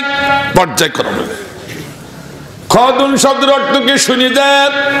দিয়ে যায় পর্যায়ক্রমে। খদুন শব্দের অর্থকে শুনি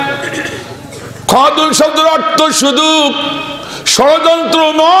দেন। খদুন শব্দের অর্থ শুধু ষড়যন্ত্র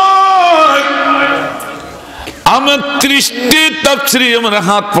নয়। আমার 30টি তাফসীরে আমার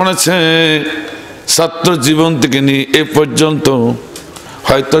হাত পড়েছে ছাত্র জীবন থেকে নিয়ে এ পর্যন্ত,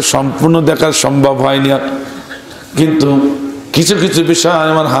 হয়তো সম্পূর্ণ দেখা সম্ভব হয়নি, কিন্তু কিছু কিছু বিষয়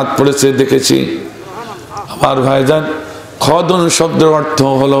আমার হাত পড়েছে, দেখেছি। আমার ভাইজান, খদুন শব্দের অর্থ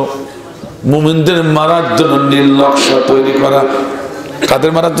হলো মুমিনদের মারার জন্য নীল নকশা তৈরি করা।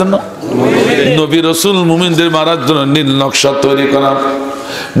 কাদের মারার জন্য? নবী রাসূল মুমিনদের মারার জন্য নীল নকশা তৈরি করা,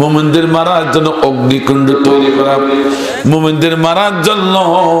 মুমিনদের মারার জন্য অগ্নিকুণ্ড তৈরি করা, মুমিনদের মারার জন্য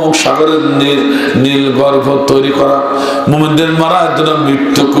সাগরের নীল গর্ভ তৈরি করা, মুমিনদের মারার জন্য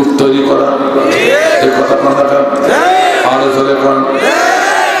মৃত্যুকূপ তৈরি করা। এই কথা আরো জোরে কোন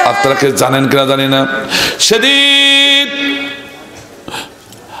আপনারা কে জানেন কিনা জানি না। সেদিন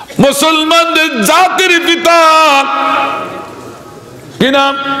মুসলমানদের জাতির পিতা কি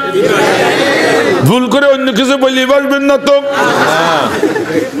নাম? ভুল করে অন্য কিছু বলি বলবেন না তো।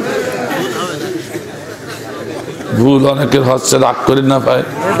 ভুল অনেকের হচ্ছে, রাগ করে না পায়।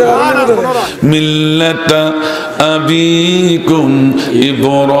 মিল্লাতা আবিকুম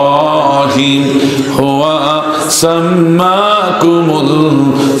ইব্রাহিম হুয়া সাম্মাকুমুল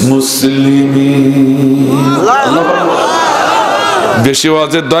মুসলিমিন। বেশি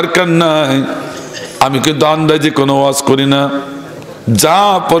ওয়াজের দরকার নাই। আমি কিন্তু আন্দাজে কোনো ওয়াজ করি না, যা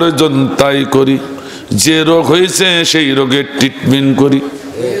প্রয়োজন তাই করি। যে রোগ হয়েছে সেই রোগের ট্রিটমেন্ট করি।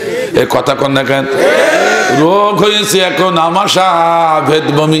 এ কথা কন না কেন? রোগ হয়েছে এখন আমাশা, ভেদ,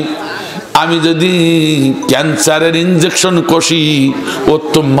 বমি। আমি যদি ক্যান্সারের ইনজেকশন কষি, ওর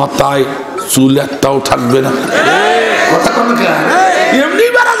তো মাথায় চুল একটাও থাকবে না। কথা কন না কেন? এমনি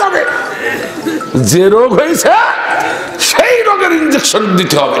মারা যাবে। যে রোগ হয়েছে সেই রোগের ইনজেকশন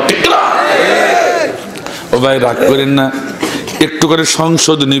দিতে হবে, ঠিক না? ও ভাই রাগ করেন না, একটু করে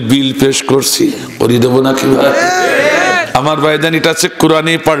সংশোধনী বিল পেশ করছি, করি দেবো নাকি ভাই? আমার ভাইজান, এটা আছে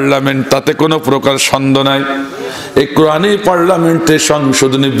কোরআনী পার্লামেন্ট, তাতে কোনো প্রকার সন্দেহ নাই। এই কোরআনী পার্লামেন্টে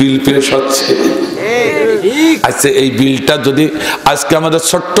সংশোধনী বিল পেশ হচ্ছে। আচ্ছা, এই বিলটা যদি আজকে আমাদের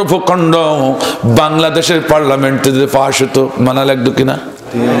ছোট্ট ভূখণ্ড বাংলাদেশের পার্লামেন্টে যদি পাশ হতো, মানা লাগতো কিনা?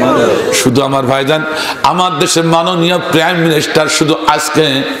 শুধু আমার ভাইজান, আমার দেশের মাননীয় প্রাইম মিনিস্টার শুধু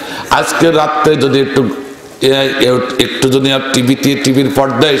আজকে রাত্রে যদি একটু যদি টিভির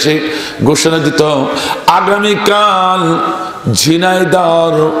পর্দায় এসে ঘোষণা দিত, আগামীকাল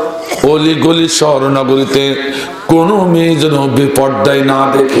ঝিনাইদহ অলিগলি শহরনগরীতে কোনো মেয়ে যেন বেপর্দায় না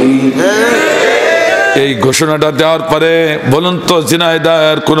দেখি। এই ঘোষণাটা দেওয়ার পরে বলুন তো,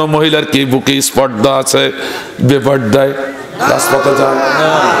 ঝিনাইদহের কোন মহিলার কি বুকে স্পর্ধা আছে বেপর্দায় রাজপথে যায়?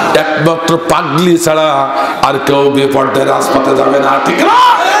 একমাত্র পাগলি ছাড়া আর কেউ বেপর্দায় রাজপথে যাবে না, ঠিক না?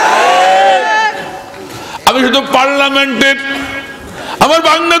 আমি শুধু পার্লামেন্টের, আমার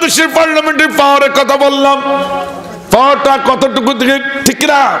বাংলাদেশের পার্লামেন্টের পাওয়ারের কথা বললাম। পাওয়ারটা কতটুকু থেকে, ঠিক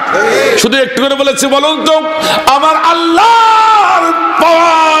না? শুধু একটু করে বলেছি। বলুন তো, আমার আল্লাহর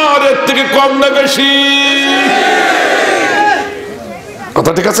পাওয়ারের থেকে কম না বেশি?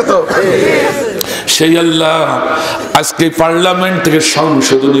 কথা ঠিক আছে তো? সেই আল্লাহ আজকে পার্লামেন্ট থেকে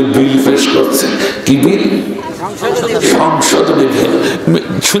সংশোধনী বিল পেশ করছে। কি বিল? সংশোধনী বিল।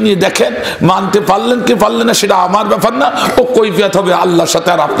 শুনিয়ে দেখেন, মানতে পারলেন কি পারলেন না সেটা আমার ব্যাপার না, ও কৈফিয়ত হবে আল্লাহর সাথে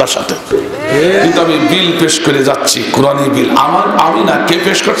আর আপনার সাথে। কিন্তু আমি বিল পেশ করে যাচ্ছি, কোরআনী বিল। আমি না, কে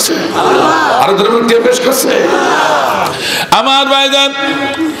পেশ করছে? আরো ধরুন, কে পেশ করছে? আমার ভাইজান,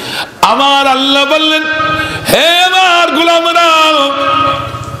 আমার আল্লাহ বললেন, হে আমার গোলামরা,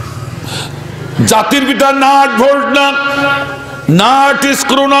 জাতির পিতা নাট ভোট না, নাট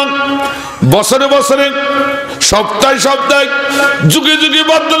স্ক্রু না, বছরে বছরে, সপ্তাহে সপ্তাহে, যুগে যুগে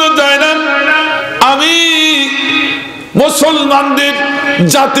বদলে যায় না। আমি মুসলমানদের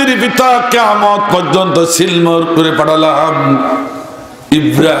জাতির পিতা কিয়ামত পর্যন্ত সিলমোহর করে পাঠালাম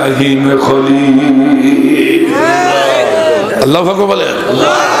ইব্রাহিম খলিল। আল্লাহু আকবার বলে।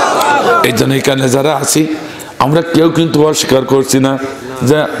 এই জন্য এখানে যারা আছি আমরা কেউ কিন্তু অস্বীকার করছি না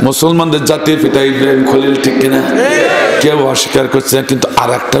যে মুসলমানদের জাতির পিতা ইব্রাহিম খলিল, ঠিক কিনা? কেউ অস্বীকার করছে না। কিন্তু আর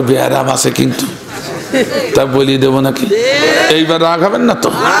একটা ব্যারাম আছে, কিন্তু তা বলি দেবো নাকি? এইবার রাগ হবেন না তো?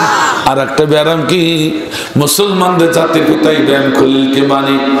 আর একটা ব্যারাম কি, মুসলমানদের জাতির পিতা ইব্রাহিম খলিলকে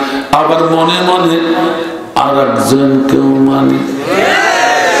মানে, আবার মনে মনে আর একজনকেও মানে।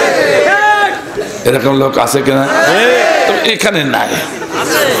 এরকম লোক আছে কিনা? এখানে নাই।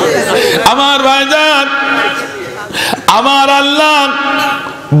 আমার ভাইজান, আমার আল্লাহ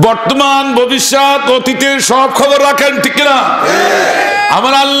বর্তমান ভবিষ্যৎ অতীতের সব খবর রাখেন, ঠিক না?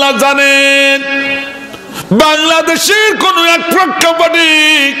 আমার আল্লাহ জানেন বাংলাদেশের কোন এক প্রেক্ষাপটে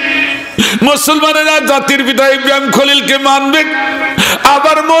মুসলমানেরা জাতির পিতা ইব্রাহিম খলিলকে মানবে,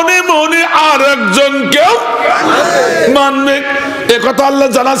 আবার মনে মনে আর একজনকেও মানবে। এ কথা আল্লাহ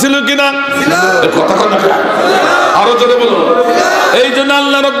জানা ছিল কিনা? আরো জোরে বলো। এই জন্য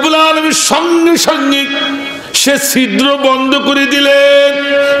আল্লাহ রাব্বুল আলামিন সঙ্গে সঙ্গে সে ছিদ্র বন্ধ করে দিলেন।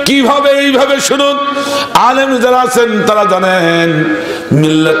 কিভাবে? এইভাবে শুনুন, আলেম যারা আছেন তারা জানেন।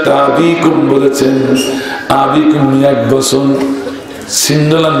 মিল্লাত আবিকুম বলেছেন, আবিকুম এক বছর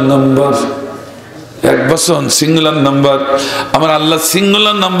সিঙ্গুলার নাম্বার, এক বছর সিঙ্গুলার নাম্বার। আমার আল্লাহ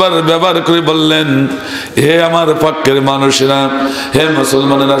সিঙ্গুলার নাম্বার ব্যবহার করে বললেন, হে আমার পক্ষের মানুষেরা, হে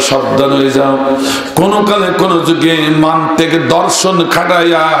মুসলমানেরা, সাবধান হয়ে যাও। কোন কালে কোন যুগে মান থেকে দর্শন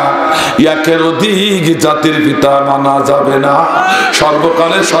খাটাইয়া একের অধিক জাতির পিতা মানা যাবে না।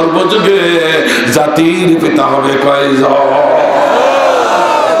 সর্বকালে সর্বযুগে জাতির পিতা হবে কয়জন?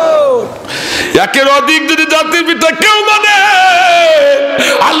 একের অধিক যদি জাতির পিতা কেউ মানে,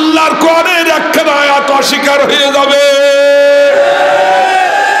 আল্লাহর কোরআনের একখানা আয়াত অস্বীকার হয়ে যাবে।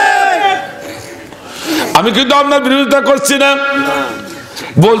 আমি কিন্তু আপনার বিরোধিতা করছি না,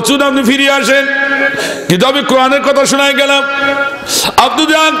 বলছুন আপনি ফিরে আসেন, কিন্তু আমি কোরআনের কথা শোনাই গেলাম। আপনি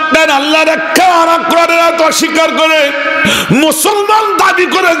যদি আল্লাহর একখানা কোরআনের আয়াত অস্বীকার করে মুসলমান দাবি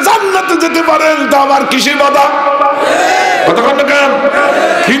করে জান্নাতে যেতে পারেন, তা আবার কিসের বাধা?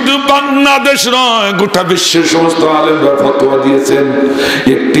 কিন্তু বাংলাদেশ নয়, গোটা বিশ্বের সমস্ত আলেমরা ফতোয়া দিয়েছেন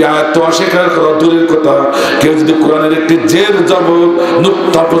একটি আয়াত অস্বীকার করা দূরের কথা, কেউ যদি কোরআনের একটি জের জবর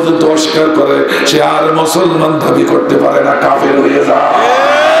নুক্তা পর্যন্ত অস্বীকার করে, সে আর মুসলমান দাবি করতে পারে না, কাফের হয়ে যায়।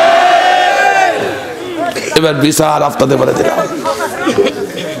 এবার বিচার আপনাদের বলে দিলাম।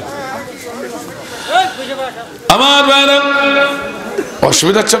 আমার ভাইরা,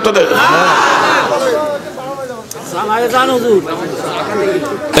 অসুবিধা হচ্ছে আপনাদের?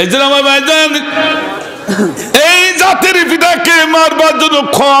 এই যে আমার ভাইজান, এই জাতির পিতাকে মারবার জন্য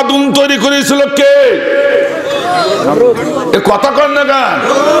খাদুম তৈরি করেছিল কে? কথা কর না গান।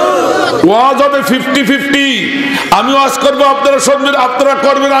 ওয়াজ হবে 50-50, আমি ওয়াজ করবো, আপনারা শুনবেন, আপনারা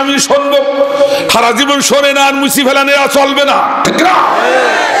করবেন, আমি শুনবো। সারা জীবন শোনে না আর মুছি ফেলা নেওয়া চলবে না, ঠিক না?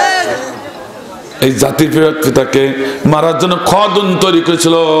 এই জাতির পিতাকে মারার জন্য খাদুম তৈরি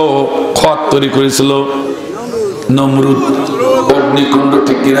করেছিল, খত তৈরি করেছিল নমরুদ, অগ্নিকুণ্ড,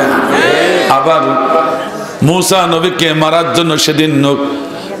 ঠিক কিনা? আবার মূসা নবীকে মারার জন্য সেদিন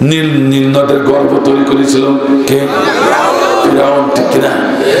নীল নদের গর্ভ তৈরি করেছিল কে? ফিরাউন, ঠিক কিনা?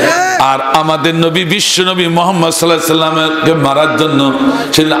 আর আমাদের নবী, বিশ্ব নবী মুহাম্মদ সাল্লাল্লাহু আলাইহি সাল্লামকে মারার জন্য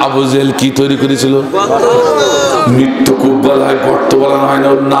সেদিন আবু জেহেল কি তৈরি করেছিল? মৃত্যু কূপ বলা হয়, গর্ত বলা হয় না,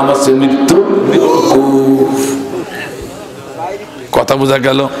 ওর নাম আছে মৃত্যু কূপ। কথা বোঝা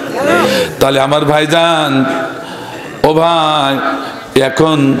গেল? তাহলে আমার ভাইজান, ও ভাই,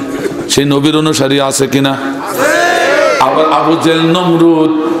 এখন সেই নবীর অনুসারী আছে কিনা? আবার আবু জেহেল,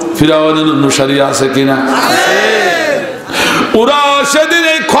 নমরুদ, ফিরাউনের অনুসারী আছে কিনা? ওরা সেদিন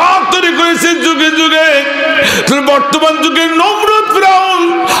এই খত তৈরি করেছে যুগে যুগে। বর্তমান যুগে নমরুদ, ফিরাউন,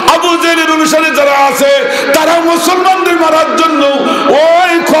 আবু জেহেলের অনুসারী যারা আছে, তারা মুসলমানদের মারার জন্য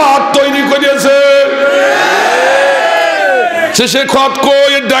ওই খত তৈরি করেছে। সে খত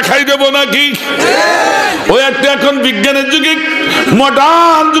কই দেখাই দেব নাকি? ওই একটা এখন বিজ্ঞানের যুগে,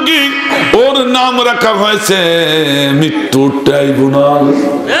 মডার্ন যুগে, ওর নাম রাখা হয়েছে মৃত্যুর ট্রাইব্যুনাল।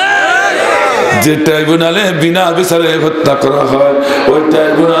 যে ট্রাইব্যুনালে বিনা বিচারে হত্যা করা হয়, ওই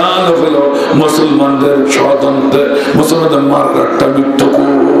ট্রাইব্যুনাল হলো মুসলমানদের ষড়যন্ত্রে মুসলমানদের মারার একটা মৃত্যু।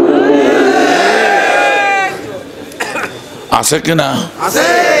 আছে কিনা?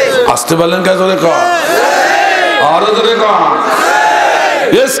 আসতে পারলেন কাজ? আরো ধরে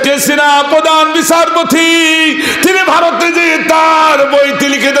প্রধান বিচারপতি, তিনি ভারতে যে তার বইতে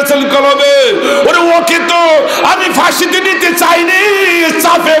লিখে দিয়েছেন কলমে, ওকে তো আমি ফাঁসিতে নিতে চাইনি,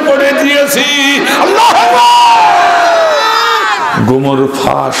 চাপে পড়ে দিয়েছি। আল্লাহু আকবার। গুমর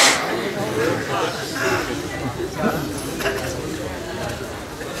ফাঁস।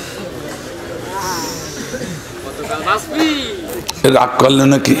 রাগ করলে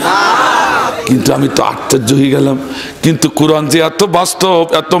নাকি? কিন্তু আমি তো আশ্চর্য হয়ে গেলাম। কিন্তু কোরআন যে এত বাস্তব,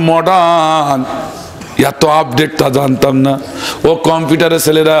 এত মডার্ন, এত আপডেট, তা জানতাম না। ও কম্পিউটারের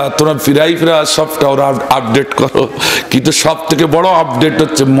ছেলেরা তোমরা ফিরাই ফিরা সবটা ওরা আপডেট করো, কিন্তু সব থেকে বড় আপডেট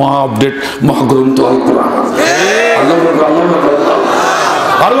হচ্ছে মহা আপডেট মহাগ্রন্থ আল কোরআন।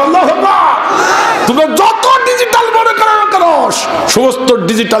 তোমরা যত ডিজিটাল মনে করো না কেন, সমস্ত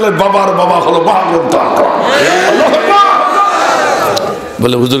ডিজিটালের বাবার বাবা হলো মহাগ্রন্থ আল কোরআন।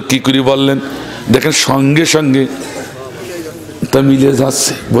 বলে হুজুর কি করি বললেন? দেখেন সঙ্গে সঙ্গে তা মিলে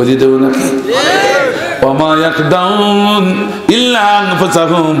যাচ্ছে, বুঝিয়ে দেবো নাকি?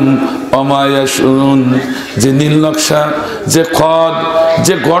 যে নীল নকশা, যে খদ,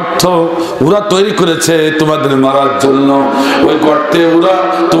 যে গর্ত ওরা তৈরি করেছে তোমাদের মারার জন্য, ওই গর্তে ওরা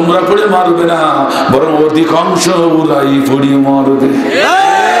তোমরা পড়ে মারবে না, বরং অধিকাংশ ওরাই পড়ে মরবে।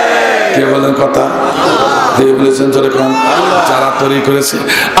 কে বলেন কথা? বলেছেন যারা তৈরি করেছে।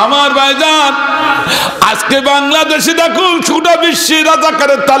 আমার ভাইজান আজকে বাংলাদেশে দেখুন গোটা বিশ্বের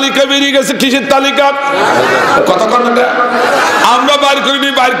রাজাকারের তালিকা বেরিয়ে গেছে। কিসের তালিকা? কথা কন না, আমরা বাইর করিনি,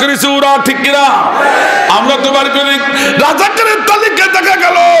 বাইর করেছি ওরা, ঠিক কিনা? আমরা তো বাইর করি। রাজাকারের তালিকা দেখা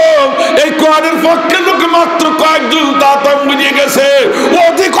গেল এই কোরআনের পক্ষে লোক মাত্র কয়েকজন দাতাম বেরিয়ে গেছে,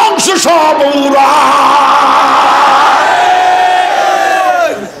 অধিকাংশ সব ওরা।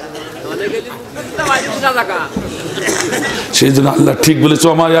 সেই জন্য আল্লাহ ঠিক বলেছে,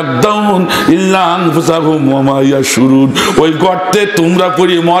 ওই গর্তে তোমরা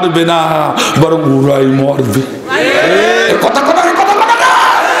পড়ে মরবে না, বরং ওরাই মরবে।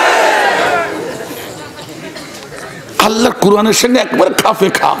 আল্লাহর কোরআনের সঙ্গে একবারে খাপে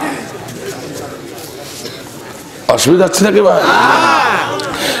খাপ। অসুবিধা আছে নাকি ভাই?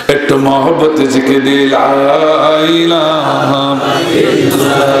 একটু মহব্বত জিকে দিল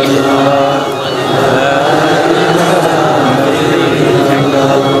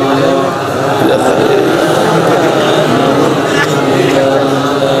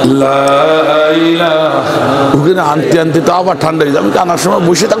ওখানে আনতে আনতে তো আবার ঠান্ডা হয়ে যাবে, আমি আনার সময়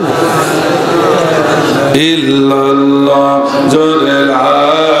বসে থাকবো। ইল্লাল্লাহ জোরে লা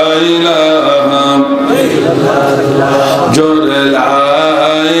ইলাহা জোরে লা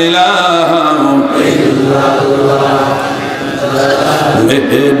ইলাহা ইল্লাল্লাহ।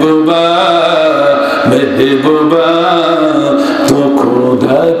 মেহবুবা মেহবুবা তো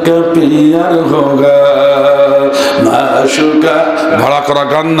খোদা কা পিয়ার হোগা মাশুকা। ভাড়া করা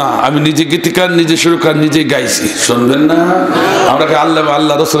গান না, আমি নিজে গীতিকার, নিজে সুরকার, নিজে গাইছি, শুনবেন না? আমরা আল্লাহ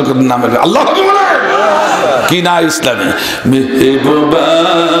আল্লাহ রসুল নামে আল্লাহ কি না ইসলামী। মেহবুবা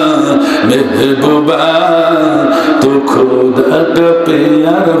মেহবুবা তো খোদা কা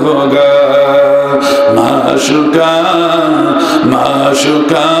পিয়ার হোগা মাশুকা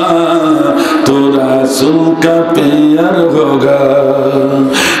माशुका तो रसूल का प्यार होगा।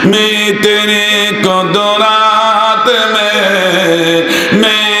 मैं तेरी कुदरत में,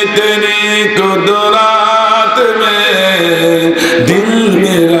 मैं तेरी कुदरत में दिल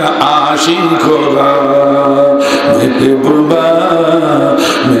मेरा आशिक होगा। महबूबा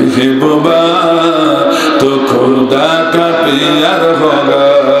महबूबा तो खुदा का प्यार होगा।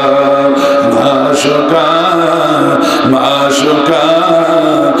 माशुका माशुका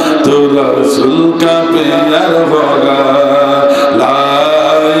तो रसूल का प्यार होगा। ला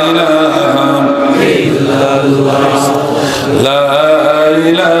इलाहा इल्लल्लाह ला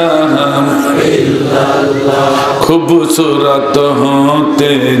इलाहा इल्लल्लाह। खूबसूरत हो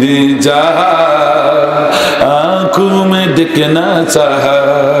तेरी जहाँ आँखों में दिखना चाहा,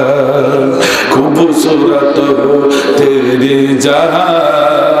 खूबसूरत हो तेरी जहाँ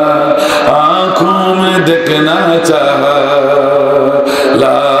आँखों में देखना चाहा।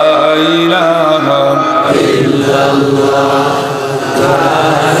 ला इलाहा इल्लल्लाह ला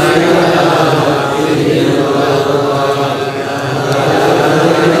इलाहा इल्लल्लाह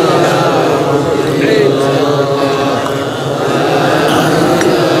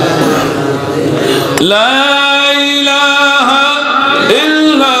ला इलाहा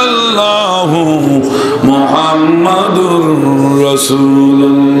इल्लल्लाह मुहम्मदुर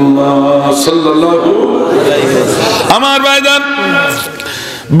রাসূলুল্লাহ সাল্লাল্লাহু আলাইহি ওয়াসাল্লাম। আমার ভাইজান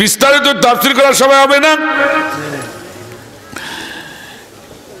বিস্তারিত তাফসীর করার সময় হবে না,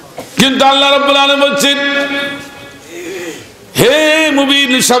 কিন্তু আল্লাহ রাব্বুল আলামিন বলছেন, হে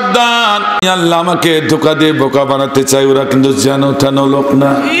মুমিন সাবধান, আল্লাহ আমাকে ধোঁকা দিয়ে বোকা বানাতে চাই, ওরা কিন্তু জানো থানো লোক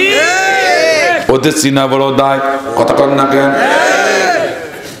না, ওদের চিনা বড় দায়। কথা কর না কেন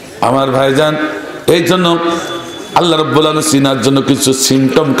আমার ভাইজান? এই জন্য আল্লাহ রাব্বুল আলামিন চিনার জন্য কিছু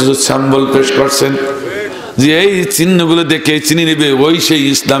সিমটম, কিছু স্যাম্পল পেশ করছেন, যে এই চিহ্নগুলো দেখে চিনি নেবে ওই সেই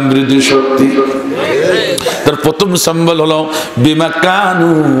ইসলাম বিরোধী শক্তি। তার প্রথম স্যাম্পল হলো বিমা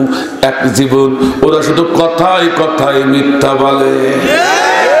কানু, এক জীবন ওরা শুধু কথায় কথায় মিথ্যা বলে।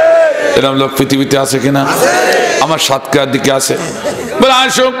 এরকম লোক পৃথিবীতে আছে কিনা? আমার সাতকার দিকে আছে, বলে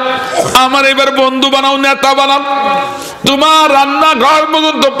আসো আমার এবার বন্ধু বানাও, নেতা বানাও, তোমার রান্না ঘর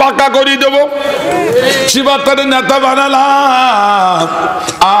পর্যন্ত পাকা করে দেবো। শিবাতারে নেতা বানালাম,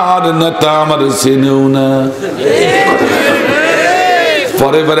 আর নেতা আমার চেনেও না।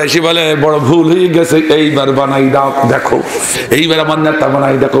 পরের বার এসে বলে বড় ভুল হয়ে গেছে, এইবার বানাই দাও, দেখো এইবার আমার নেতা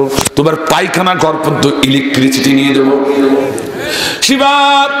বানাই দেখো, তোমার পায়খানা ঘর পর্যন্ত ইলেকট্রিসিটি নিয়ে দেবো।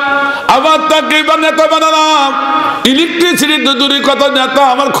 শিবার আবার তাকে এবার নেতা বানালাম, ইলেকট্রিসিটি তো দূরের কথা, নেতা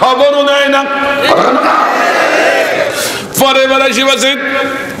আমার খবরও নেয় না। পরের বার এসে বলছে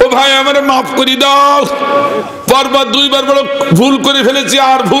ও ভাই আমার মাফ করে দাও, পরবার দুইবার বড় ভুল করে ফেলেছি,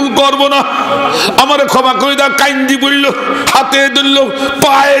 আর ভুল করবো না, আমার ক্ষমা করে দাও। কাইন্দি বলল, হাতে ধরল,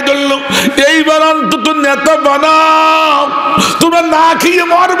 পায়ে ধরল, এইবার অন্তত নেতা বানাও, তোমরা না খেয়ে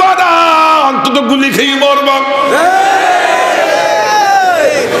মরবা না, অন্তত গুলি খেয়ে মরবা।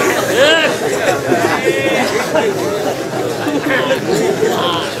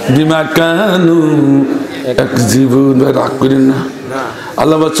 বিমা কানু এক জীবন রাগ করেন না।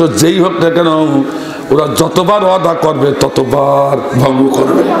 আল্লাহ বলছো যেই হোক না কেন, ওরা যতবার ওয়াদা করবে ততবার ভঙ্গ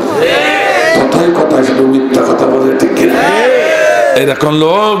করবে। কথায় কথায় শুধু মিথ্যা কথা বলে, ঠিক কিনা? এরকম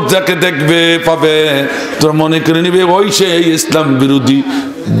লোক যাকে দেখবে পাবে, তোরা মনে করে নিবে ওই সেই ইসলাম বিরোধী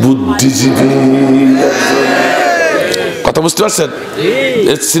বুদ্ধিজীবী। কথা বুঝতে পারছেন?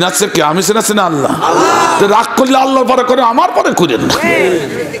 সিনাচ্ছে কি আমি সিনাচ্ছি না আল্লাহ? রাগ করলে আল্লাহর পরে করে, আমার পরে করেন না।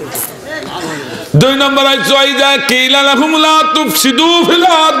 দুই নম্বর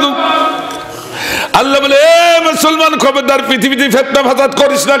আল্লাহ বলে মুসলমান খবরদার পৃথিবীতে ফিতনা ফাসাদ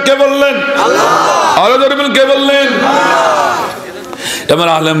করিস না। কে বললেন? আল্লাহ। কে বললেন? আমার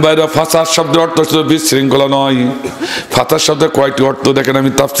আলেম ভাইরা ফাসাদ শব্দের অর্থ শুধু বিশৃঙ্খলা নয়। ফাসাদ শব্দের কয়টি অর্থ দেখেন,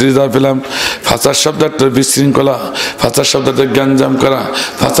 আমি তাফসীরে যা পেলাম। ফাসাদ শব্দের অর্থ বিশৃঙ্খলা, ফাসাদ শব্দের অর্থ গ্যাঞ্জাম করা,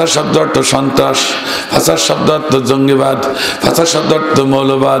 ফাসাদ শব্দের অর্থ সন্ত্রাস, ফাসাদ শব্দের অর্থ জঙ্গিবাদ, ফাসাদ শব্দের অর্থ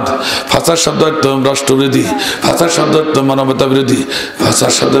মৌলবাদ, ফাসাদ শব্দের অর্থ রাষ্ট্রবিরোধী, ফাসাদ শব্দের অর্থ মানবতা বিরোধী,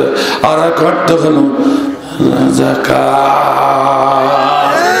 ফাসাদ শব্দের আর এক অর্থ হলো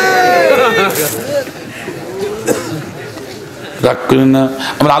রাগ করি না।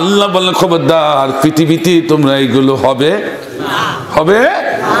 আমরা আল্লাহ বললেন খবরদার পৃথিবীতে তোমরা এইগুলো হবে হবে।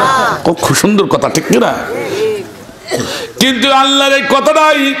 খুব সুন্দর কথা, ঠিক না? কিন্তু আল্লাহর এই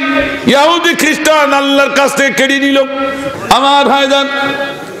কথাটাই ইহুদি খ্রিস্টান আল্লাহর কাছ থেকে কেড়ে নিল। আমার ভাইজান,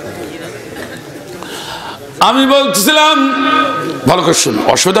 আমি বলছিলাম, ভালো করে শুনুন,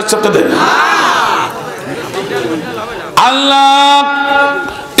 অসুবিধা হচ্ছে আপনাদের? আল্লাহ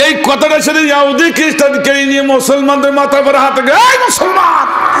এই কথাটা শুনে ইহুদি খ্রিস্টান কেড়ে নিয়ে মুসলমানদের মাথার পরে হাতে এই মুসলমান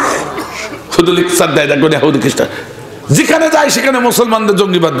শুধু লিখসার দেয়। দেখো ইহুদি খ্রিস্টান যেখানে যায় সেখানে মুসলমানদের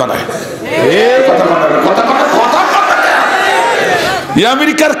জঙ্গিবাদ বানায়।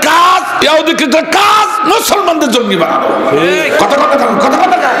 আমেরিকার কাজ, ইহুদি খ্রিস্টান কাজ মুসলমানদের জঙ্গি বানানো। কথা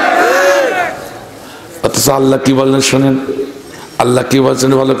অথচ আল্লাহ কি বললেন শোনেন, আল্লাহ কি বলছেন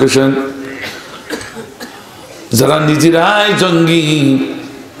ভালো করে শোনেন। যারা নিজেরাই জঙ্গি,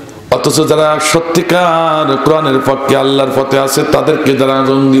 অথচ যারা সত্যিকার কোরআনের পক্ষে আল্লাহর পথে আছে তাদেরকে যারা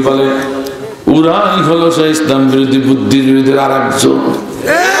জঙ্গি বলে, ওরাই হলো সে ইসলাম বিরোধী বুদ্ধিজীবীদের আর একজন।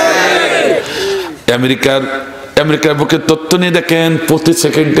 আমেরিকার বুকে তথ্য নিয়ে দেখেন, প্রতি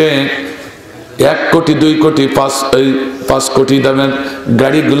সেকেন্ডে 1 কোটি 2 কোটি 5 কোটি দামের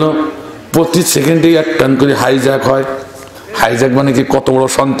গাড়িগুলো প্রতি সেকেন্ডে 1 টান করে হাইজ্যাক হয়। হাইজ্যাক মানে কি কত বড়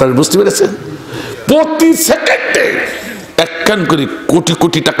সন্ত্রাস, বুঝতে পেরেছেন? প্রতি সেকেন্ডে 1 টান করে কোটি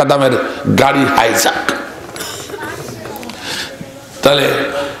কোটি টাকা দামের গাড়ি হাইজ্যাক। তাহলে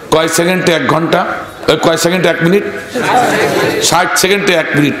কয় সেকেন্ডে 1 ঘন্টা, কয় সেকেন্ডে 1 মিনিট, 60 সেকেন্ডে 1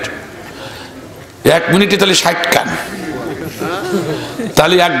 মিনিট, 1 মিনিটে তাহলে 60 কান,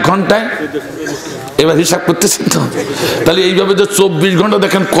 তাহলে 1 ঘন্টায়, এবার হিসাব করতেছেন তো? তাহলে এইভাবে যে 24 ঘন্টা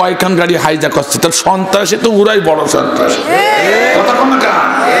দেখেন কয় কান গাড়ি হাইজ্যাক হচ্ছে। তার সন্ত্রাসী তো উড়াই বড় সন্ত্রাস,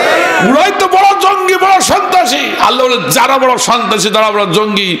 উড়াই তো বড় জঙ্গি, বড় সন্ত্রাসী। আল্লাহ বলে যারা বড় সন্ত্রাসী, যারা বড়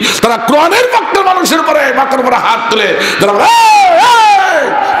জঙ্গি, তারা কোরআনের পক্ষের মানুষের পরে মাথার পরে হাত তুলে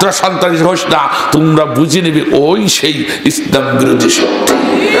তোরা সন্ত্রাসী হোস না, তোমরা বুঝে নেবে ওই সেই ইসলাম বিরোধী শক্তি।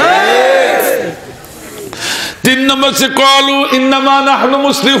 3 নম্বর সে ক্বালু ইন্নামা নাহনু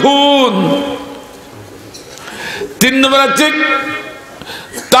মুসলিহুন। 3 নম্বর আছে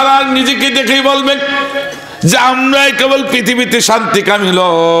তারা নিজেকে দেখেই বলবে যে আমরাই কেবল পৃথিবীতে শান্তিকামী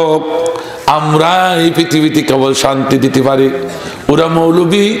লোক, আমরা এই পৃথিবীতে কেবল শান্তি দিতে পারি। ওরা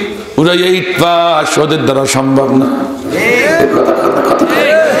মৌলবী, ওরা 8 পাস, ওদের দ্বারা সম্ভব না।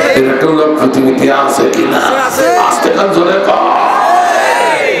 এরকম লোক পৃথিবীতে আছে কিনা? আস্তে কান জোরে কর।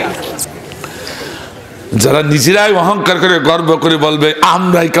 যারা নিজেরাই অহংকার করে গর্ব করে বলবে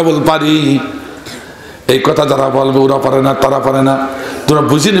আমরাই কেবল পারি, এই কথা যারা বলবে ওরা পারে না, তারা পারে না, তোরা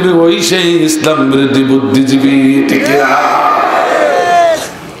বুঝে নেবে ওই সেই ইসলাম বিরোধী বুদ্ধিজীবী। ঠিক না?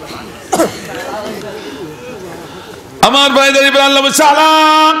 আমার ভাইদের আল্লাহ বলছে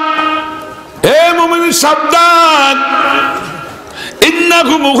আলাম, হে মুমিন সাবধান,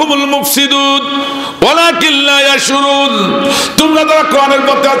 ইন্নাকুম হুমুল মুফসিদুন ওয়ালাকিন লা ইয়াশউরুন। তোমরা যারা কোরআনের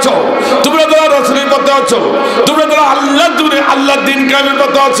পথে আছো, তোমরা যারা রাসূলের পথে আছো, তোমরা যারা আল্লাহর দ্বীন কায়েমের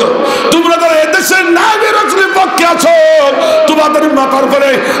পথে আছো, তোমরা যারা এদেশের নবী রাসূলের পক্ষে আছো, তোমাদের মাথার উপরে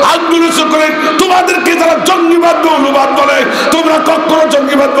আঙ্গুল উঁচু করে তোমাদেরকে যারা জঙ্গিবাদ মৌলবাদ বলে, তোমরা কখনো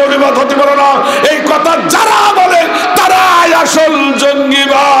জঙ্গিবাদ মৌলবাদ হতে পারো না। এই কথা যারা বলে তারাই আসল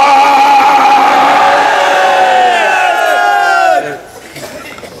জঙ্গিবাদ।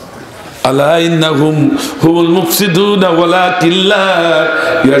 আলা ইন্নাহুম হুমুল মুফসিদুন ওয়ালাকিন লা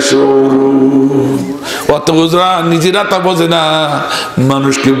ইয়াশউরুন। অত বুঝরা নিজেরা তা বোঝে না,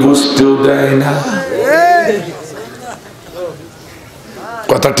 মানুষকে বুঝতেও দেয় না।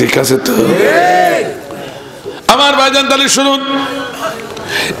 কথা ঠিক আছে তো? আমার ভাইজান তাহলে শুনুন,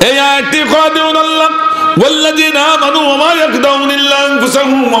 এই আয়াতটি খাদিউন আল্লাহ ওয়াল্লাযিনা আমানু ওয়া মা ইয়াকদাউন ইল্লা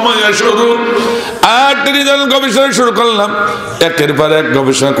আনফুসাহুম ওয়া মা ইয়াশউরুন। আয়াতটি যখন গবেষণা শুরু করলাম, একের পর এক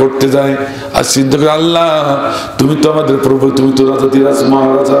গবেষণা করতে যাই আর চিন্তা করি, আল্লাহ তুমি তো আমাদের প্রভু, তুমি তো রাজা দিরাজ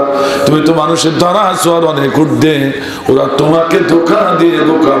মহারাজা, তুমি তো মানুষের ধরা আছো আর অনেক ঊর্ধ্বে, ওরা তোমাকে ধোঁকা দিয়ে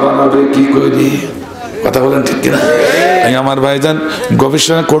বোকা বানাবে কি করে? কথা বলেন ঠিক কিনা? আমার ভাইজান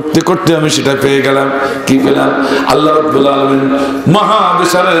গবেষণা করতে করতে আমি সেটা পেয়ে গেলাম। কি পেলাম? আল্লাহ রাব্বুল আলামিন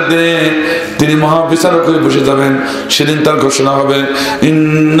মহাবিচারের দিনে তিনি মহাবিচারক হয়ে বসে যাবেন। সেদিন তার ঘোষণা হবে,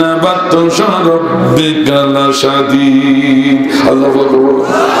 ইন্না বাতশা রাব্বিকা লাশাদীদ। আল্লাহু আকবার।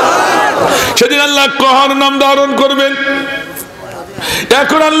 সেদিন আল্লাহ কহার নাম ধারণ করবেন।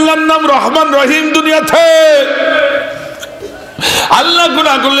 এখন আল্লাহর নাম রহমান রহিম দুনিয়াতে। আল্লাহ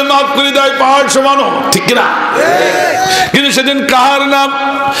গুনাহ করলে মাফ করে দেয় পাহাড় সমানো, ঠিক না? কিন্তু সেদিন কাহার নাম?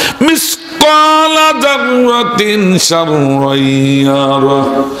 মিসকালা যাররাতিন শাররান ইয়ারা,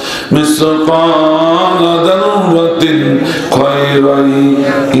 মিসকালা যাররাতিন খায়রান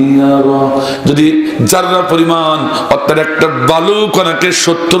ইয়ারা। যদি যাররা পরিমাণ, অর্থাৎ একটা বালু কণাকে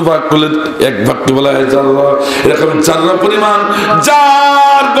 70 ভাগ করলে 1 ভাগকে বলা হয় যাররা, এরকম যাররা পরিমাণ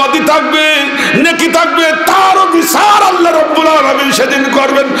যার গতি থাকবে, নেকি থাকবে, তারও বিচার আল্লাহ রাব্বুল আলামিন সেদিন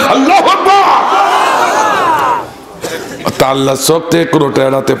করবেন। আল্লাহু আকবার। আল্লাহ সব থেকে কোনোটা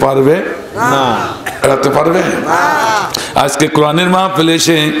এড়াতে পারবে না, এড়াতে পারবে না। আজকে কোরআনের মাহফিলে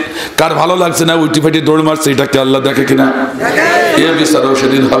এসে কার ভালো লাগছে না উল্টি ফাটি দৌড় মারছে, এটাকে আল্লাহ দেখে কিনা? এ বিচারও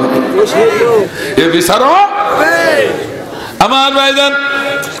সেদিন হবে, এ বিচারও। আমার ভাইজান,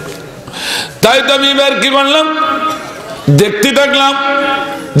 তাই তো আমি এবার কি করলাম, দেখতে থাকলাম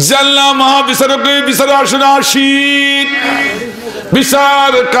যে আল্লাহ মহাবিচারক বিচারে আসনে আসীন,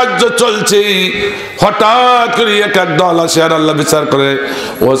 বিচার কার্য চলছে। হঠাৎ করে এক দল আসে আর আল্লাহ বিচার করে,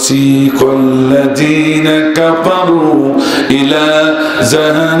 ওয়াসিকাল্লাযীনা কাফারু ইলা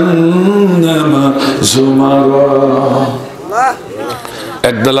জাহান্নাম যুমারা।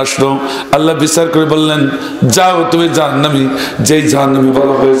 একদল আসলো, আল্লাহ বিচার করে বললেন, যাও তুমি জাহান্নামী। যেই জাহান্নামী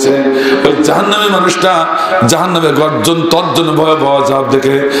বলা হয়েছে, ওই জাহান্নামী মানুষটা জাহান্নামে গর্জন তর্জন ভয়াবহ আযাব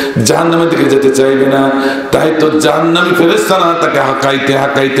দেখে জাহান্নামের দিকে যেতে চাইবে না। তাই তো জাহান্নামী ফেরেশতারা তাকে হাঁকাইতে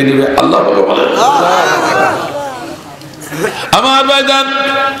হাঁকাইতে নিবে। আল্লাহ বলেন। আমার ভাইজান,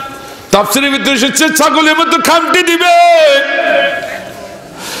 তাফসীরের ভিতরে এসেছে ছাগলের মতো খামটি দিবে,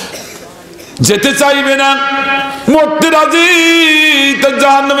 যেতে চাইবে না, মরতে রাজি, তা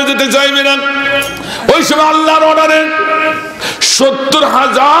জাহান্নামে যেতে চাইবে না। ওই সময় আল্লাহর অর্ডারে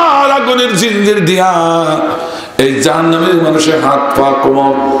 70,000 আগুনের জিঞ্জির দিয়া এই জাহান্নামের মানুষের হাত পা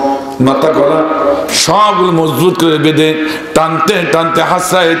কোমর মাথা গলা সবগুলো মজবুত করে বেঁধে টানতে টানতে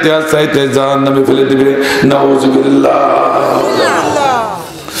হাসাইতে হাসাইতে জাহান্নামে ফেলে দিবে। নাউযুবিল্লাহ।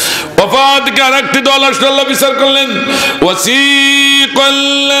 ওয়াফাতকে আরেকটি দল আসলে আল্লাহ বিচার করলেন,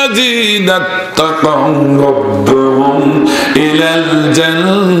 ওয়াসিকাল্লাযীনা তাকাউ রাব্বাহুম ইলাল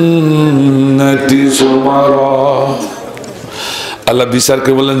জান্নাতি যুমারা। আল্লাহ বিচার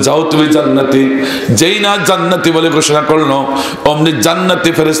করে বললেন, যাও তুমি জান্নাতি। যেই না জান্নাতি বলে ঘোষণা করলো, অমনি জান্নাতি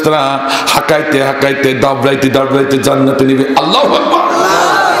ফেরেশতারা হাঁকাইতে হাঁকাইতে দাবড়াইতে দাবড়াইতে জান্নাতে নিবে। আল্লাহু আকবার।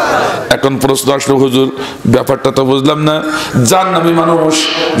 এখন প্রশ্ন আসলো, হুজুর ব্যাপারটা তো বুঝলাম না, জাহান্নামী মানুষ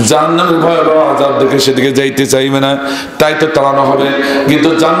জাহান্নামের ভয়াবহ আযাব দেখে সেদিকে যাইতে চাইবে না, তাই তো তাড়ানো হবে। কিন্তু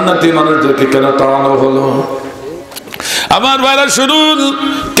জান্নাতি মানুষদেরকে কেন তাড়ানো হলো? আমার ভাইরা শুনুন,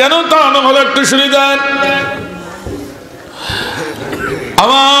 কেন তাড়ানো হলো একটু শুনে যান।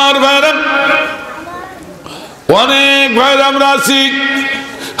 আমার ভাইরা, অনেক ভাইরা আমরা আছি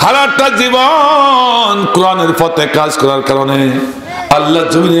সারাটা জীবন কোরআনের পথে কাজ করার কারণে আল্লাহ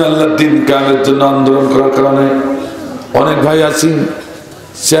জমিনে আল্লাহর দিন কায়েমের জন্য আন্দোলন করার কারণে অনেক ভাই আছি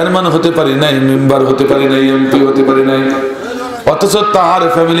চেয়ারম্যান হতে পারি নাই, মেম্বার হতে পারি নাই, এমপি হতে পারি নাই, অথচ তার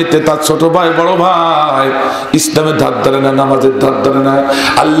ফ্যামিলিতে তার ছোট ভাই বড় ভাই ইসলামের ধার ধরে না, নামাজের ধার ধরে না।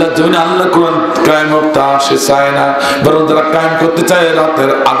 আল্লাহ জমিনে আল্লাহ কোরআন কায়েম হোক তা সে চায় না, বরং যারা কায়েম করতে চায়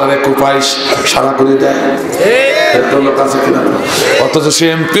রাতের আধারে কোপায় সারা করে দেয়। অথচ সে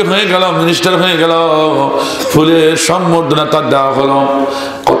এমপি হয়ে গেল, মিনিস্টার হয়ে গেল, ফুলের সম্বর্ধনা তার দেওয়া হলো,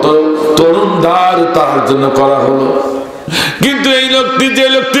 কত তরুণ দ্বার তার জন্য করা হলো। কিন্তু এই লোকটি, যে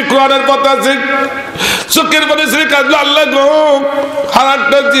লোকটি কোরআনের পথে আছে, চোখের পানি ছেড়ে কাঁদলো, আল্লাহ গো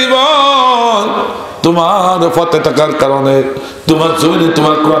হারাটা জীবন তোমার পথে থাকার কারণে, তোমার জমিনে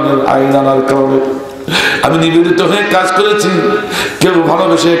তোমার কোরআনের আইন আনার কারণে আমি নিবেদিত হয়ে কাজ করেছি। কেউ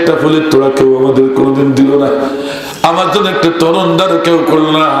ভালোবেসে একটা ফুলের তোড়া কেউ আমাদের কোনোদিন দিল না, আমার জন্য একটা তরুণ দ্বার কেউ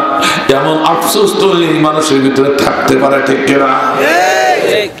করলো না। এমন আফসোস তো এই মানুষের ভিতরে থাকতে পারে, ঠিক কিনা?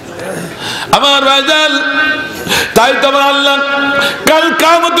 আমার ভাইজান, তাই তো আমার আল্লাহ কাল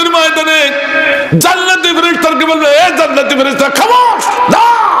কিয়ামতের ময়দানে জান্নাতি ফেরেশতাকে বলবে, এ জান্নাতি ফেরেশতা খামোশ, না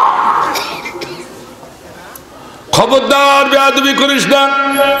খবরদার বেয়াদবি করিস না,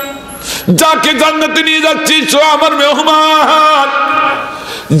 যাকে জান্নাতে নিয়ে যাচ্ছিস ও আমার মেহমান,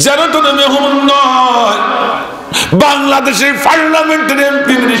 যেন তোর মেহমান নয়, বাংলাদেশের পার্লামেন্টের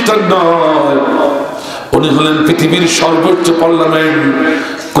এমপি মিনিস্টার নয়, উনি হলেন পৃথিবীর সর্বোচ্চ পার্লামেন্ট,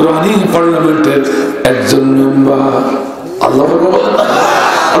 কোরআনী পার্লামেন্টের একজন মেম্বার। আল্লাহ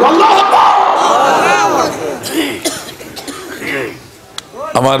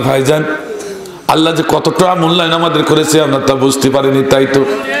আমার ভাইজান, আল্লাহ যে কতটা মূল্যায়ন আমাদের করেছে আমরা তা বুঝতে পারিনি, তাই তো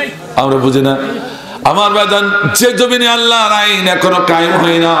আমরা বুঝি না। আমার ভাইজান, যে জমিনে আল্লাহর আইন এখনো কায়েম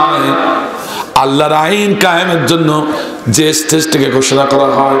হয় নাই, আল্লাহর আইন কায়েমের জন্য যে স্টেজ থেকে ঘোষণা করা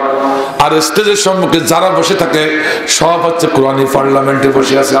হয়, আর স্টেজের সম্মুখে যারা বসে থাকে সব হচ্ছে কোরআনী পার্লামেন্টে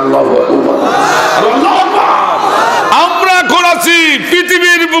বসে আছে। আল্লাহু আকবার, আল্লাহু আকবার। আমরা এখন আছি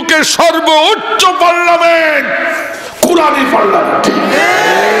পৃথিবীর বুকে সর্বোচ্চ পার্লামেন্ট, কোরআনী পার্লামেন্ট।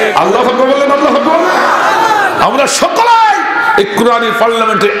 আল্লাহু আকবার বলেন, আল্লাহু আকবার। আমরা সকলেই এই কোরআনী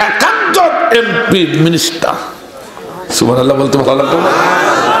পার্লামেন্টের একাধিক এমপি মিনিস্টার। সুবহানাল্লাহ বলতে ভালো লাগলো না?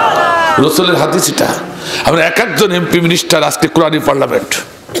 রাসূলের হাদিস এটা, আমরা এক একজন এমপি মিনিস্টার আজকে কোরআনী পার্লামেন্ট।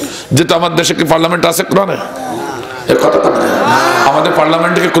 যেটা আমার দেশে কি পার্লামেন্ট আছে কোরআনে? এর কথা আমাদের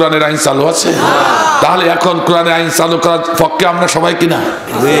পার্লামেন্টে কি কোরআনের আইন চালু আছে? তাহলে এখন কোরআনের আইন চালু করার পক্ষে আমরা সবাই কিনা?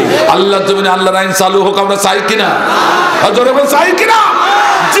 আল্লাহ জমিনে আল্লাহর আইন চালু হোক আমরা চাই কিনা? জোরে বল, চাই কিনা?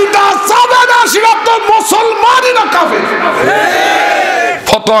 যেটা চাবে না সেটা তো মুসলমানই না, কাফের।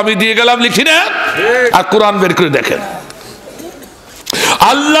 ফতোয়া আমি দিয়ে গেলাম, লিখি না, আর কোরআন বের করে দেখেন।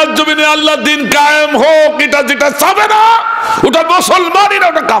 আল্লাহর জমিনে আল্লাহ দিন কায়েম হোক, এটা যেটা চাবে না ওটা মুসলমানই না,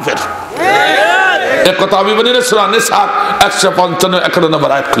 ওটা কাফের। এক কথা আমি বলি না, সূরা নিসা 155 11 নম্বর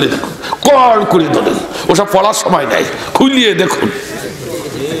আয়াত খুলে দেখুন, কোরআন করে ধরেন, ওসব পড়ার সময় নাই, খুলিয়ে দেখুন।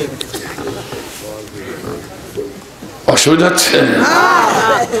 অসুবিধা হচ্ছে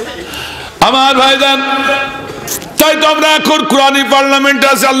আমার ভাইজান? তাই তো আমরা এখন কোরআনী পার্লামেন্টে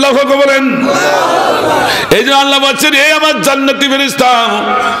আছি। আল্লাহ বলেন, এই যে আল্লাহ বলছেন, এই আমার জান্নাতি ফেরেশতা,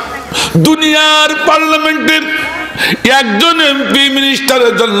 দুনিয়ার পার্লামেন্টের একজন এমপি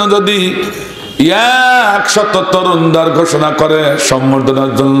মিনিস্টারের জন্য যদি 100 তরুণদার ঘোষণা করে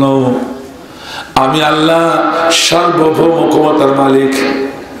সম্বর্ধনার জন্য, আমি আল্লাহ সার্বভৌম ক্ষমতার মালিক,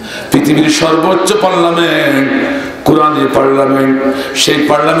 পৃথিবীর সর্বোচ্চ পার্লামেন্ট কোরআনী পার্লামেন্ট, সেই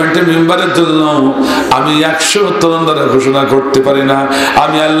পার্লামেন্টের মেম্বারের জন্য আমি 100 তরুণদার ঘোষণা করতে পারি না,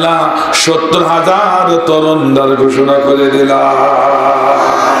 আমি আল্লাহ 70,000 তরুণদার ঘোষণা করে দিলাম।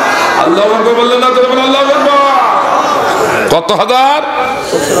 আল্লাহু আকবার বললেন না? আল্লাহু আকবার। কত হাজার?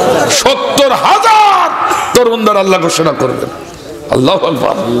 70,000 তরুণদার আল্লাহ ঘোষণা করবেন। আল্লাহু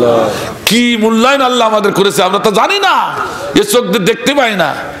আকবার। কি মূল্যায়ন আল্লাহ আমাদের করেছে আমরা তো জানি না, এ চোখ দিয়ে দেখতে পাই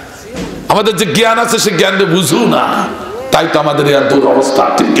না, আমাদের যে জ্ঞান আছে সে জ্ঞান দিয়ে বুঝু না, তাই তো আমাদের এই দুরবস্থা,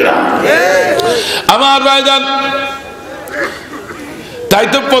 ঠিক না? আমার ভাইজান, তাই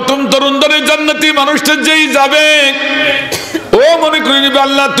তো প্রথম তরুণদের জান্নাতি মানুষটা যেই যাবে, ও মনে করে নিবে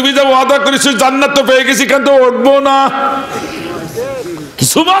আল্লাহ তুমি যা ওয়াদা করেছো জান্নাত তো পেয়ে গেছি, কিন্তু উঠবো না।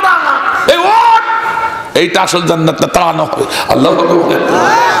 সুবহানাল্লাহ, এই ওঠ, এইটা আসল জান্নাত না, তা না হবে। আল্লাহু আকবার।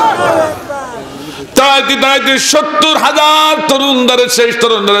 তাই 70,000 তরুণদের শেষ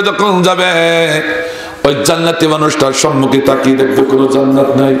তরুণরা যখন যাবে, ওই জান্নাতি মানুষটার সম্মুখে তাকিয়ে দেখবে কোনো জান্নাত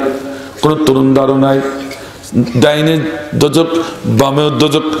নাই, কোনো তরুণদারও নাই, ডাইনে দোজক, বামেও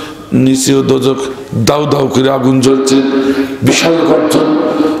দোজক, নিচেও দোজক, দাউ দাউ করে আগুন জ্বলছে, বিশাল গর্জন।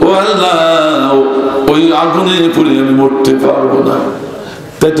 ও আল্লাহ, ওই আগুনে পুড়ে আমি মরতে পারবো না,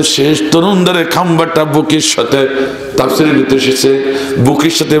 তাই তো শেষ তরুণদের খাম্বাটা বুকের সাথে তাফসীরের ভিতরে এসেছে,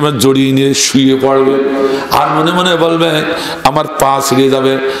 বুকের সাথে আমার জড়িয়ে নিয়ে শুয়ে পড়বে আর মনে মনে বলবে আমার পা ছিঁড়ে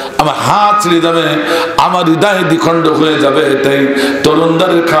যাবে, আমার হাত ছিঁড়ে যাবে, আমার হৃদয় দ্বিখণ্ড হয়ে যাবে, তাই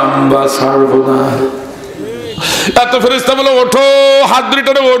তরুণদের খাম্বা ছাড়বো না। এত ফেরেশতা বলে ওঠো, হাত ধরে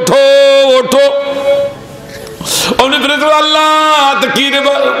টানে ওঠো ওঠো। অমনি ফেরেশতা আল্লাহ তা কি রে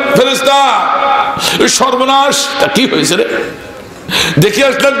ফেরেশতা, সর্বনাশ, তা কি হয়েছে রে? দেখি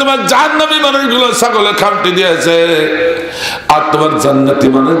আসলাম তোমার জাহান্নামী মানুষগুলো ছাগলের খামটি দিয়েছে আর তোমার জান্নাতি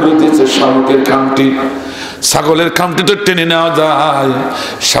মানুষগুলো দিয়েছে শামুকের খামটি। ছাগলের খামটি তো টেনে নেওয়া যায়,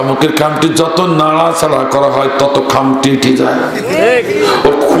 শামুকের খামটি যত নাড়াচাড়া করা হয় তত খামটি উঠে যায়। ও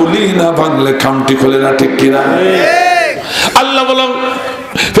খুলি না ভাঙলে খামটি খোলে না, ঠিক কিনা? আল্লাহ বলো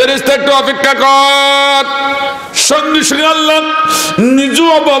ফেরেশতা একটু অপেক্ষা কর। সঙ্গে সঙ্গে আল্লাহ নিজু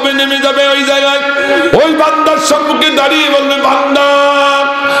অভাবে নেমে যাবে ওই জায়গায়, ওই বান্দার সম্মুখে দাঁড়িয়ে বলবে বান্দা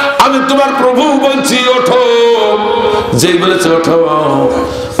আমি তোমার প্রভু বলছি ওঠো। যেই বলেছে ওঠো,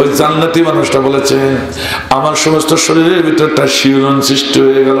 ওই জান্নাতি মানুষটা বলেছে আমার সমস্ত শরীরের ভিতরে একটা শিহরণ সৃষ্টি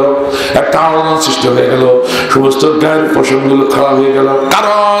হয়ে গেল, একটা আলোড়ন সৃষ্টি হয়ে গেল, সমস্ত গায়ের পশমগুলো খারাপ হয়ে গেল।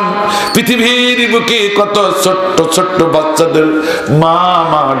 কারণ পৃথিবীর বুকে কত ছোট্ট ছোট্ট বাচ্চাদের মা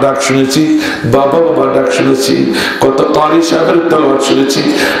মা ডাক শুনেছি, বাবা বাবা ডাক শুনেছি, কত কারি সাহেবের তেলাওয়াত শুনেছি,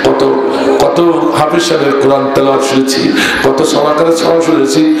 কত কত হাফিজ সাহেবের কোরআন তেলাওয়াত শুনেছি, কত সলাকারের ছড়া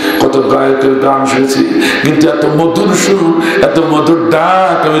শুনেছি, কত গায়কের গান শুনেছি, কিন্তু এত মধুর সুর, এত মধুর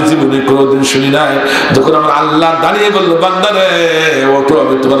ডাক আমি জীবনে কোনোদিন শুনি নাই। যখন আমার আল্লাহ দাঁড়িয়ে বললো বান্দা রে ওঠো,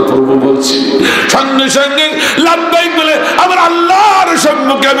 আমি তোমার প্রভু বলছি, সঙ্গে সঙ্গে লাব্বাইক বলে আমার আল্লাহর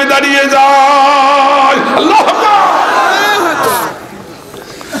সম্মুখে আমি দাঁড়িয়ে যাই। আল্লাহু আকবার।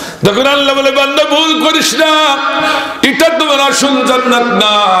 দেখুন আল্লাহ বলে বান্দা ভুল করিস না, এটা তোমার আসল জান্নাত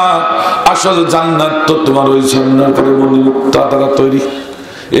না, আসল জান্নাত তো তোমার ওই ঝর্ণার পরে মণিমুক্তা দ্বারা তৈরি।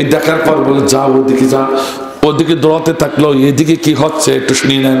 এই দেখার পর বলে যা ওদিকে যা, ওদিকে দৌড়াতে থাকলো, এদিকে কি হচ্ছে একটু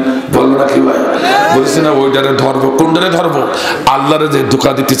শুনিয়ে নেন। বললো না কি ভাই, বলছি না ওইটারে ধরবো, কোনটারে ধরবো? আল্লাহরে যে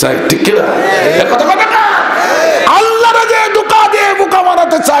ধোঁকা দিতে চাই, ঠিক কিনা? কথা কথা না, আল্লাহরে যে ধোঁকা দিয়ে বোকা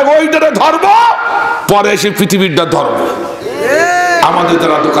মারাতে চাই ওইটারে ধরবো, পরে এসে পৃথিবীরটা ধরবো। আমাদের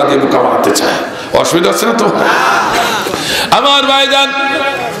যারা ধোঁকা দিয়ে বোকা মারাতে চায়, অসুবিধা আছে না তো? আমার ভাইজান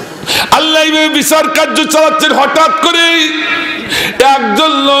আল্লাহ বিচার কার্য চালাচ্ছেন, হঠাৎ করে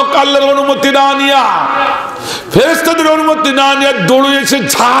একজন লোক আল্লাহর অনুমতি না নিয়া, ফেরেশতাদের অনুমতি না নিয়ে দৌড়ে এসে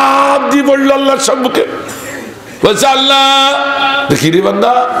ঝাঁপ দিয়ে পড়লো আল্লাহর সম্মুখে। বলছে আল্লাহ দেখি রে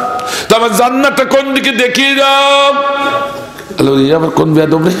বান্দা, তো আমার জান্নাতটা কোন দিকে দেখিয়ে দাও। আল্লাহ আবার কোন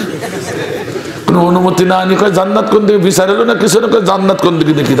বেয়াদব রে, কোন অনুমতি না নিয়ে কয় জান্নাত কোন দিকে, বিচার এলো না কিছু না, জান্নাত কোন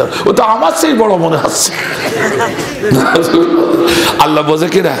দিকে দেখিয়ে দাও। ও তো আমার সেই বড় মনে হচ্ছে। আল্লাহ বোঝে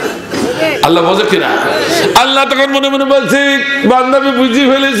কিনা, আল্লাহ বোঝে কিনা? আল্লাহ তখন মনে মনে বলছে বান্দা আমি বুঝে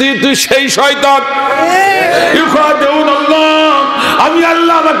ফেলেছি তুই সেই শয়তান, আমি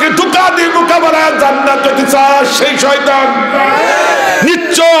আল্লাহ আমাকে ধোঁকা দিয়ে বোকা বানায় জান্নাত পেতে চাস, সেই শয়তান।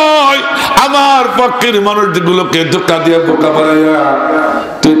 নিশ্চয় আমার পক্ষের মানুষগুলোকে ধোঁকা দিয়ে বোকা বানাইয়া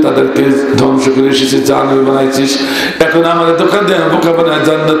তুই তাদেরকে ধ্বংস করে এসেছিস, জানোয়ার বানাইছিস, এখন আমাদের ধোঁকা দিয়ে বোকা বানায়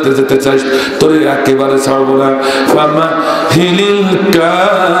জান্নাতে যেতে চাইস, তোর একেবারে ছাড়বো না। ফামাহিলিল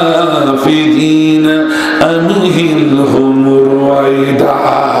কাফিরিনা আমহিলহুম রুয়াইদা।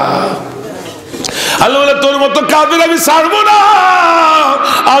 আল্লাহ বলে তোর মতো কাফির আমি ছাড়বো না,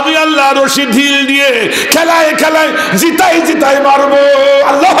 আমি আল্লাহ রশি ঢিল দিয়ে খেলায় খেলায় জিতাই জিতাই মারবো।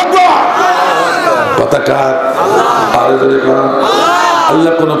 আল্লাহু আকবার। কথা কার?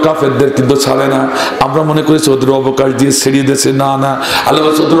 আল্লাহ কোন কাফেরদের কিন্তু ছাড়ে না। আমরা মনে করেছি ওদের অবকাশ দিয়ে ছেড়িয়ে দিয়েছে, না না, আল্লাহ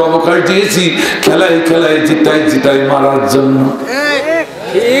ওদের অবকাশ দিয়েছি খেলায় খেলায় জিতাই জিতাই মারার জন্য।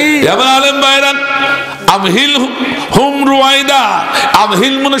 এবার আলেম ভাইরা আমহিল হুম রুয়াইদা,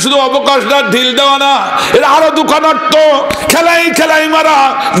 আমহিল মানে শুধু অবকাশ না, ঢিল দেওয়া না, এর আরো দুখান অর্থ, খেলাই খেলাই মারা,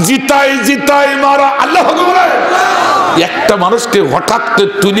 জিতাই জিতাই মারা। আল্লাহ বলে একটা মানুষকে হঠাৎ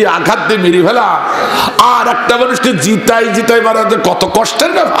তুলি আঘাত দিয়ে মেরে ফেলা আর একটা মানুষকে জিতাই জিতাই মারা কত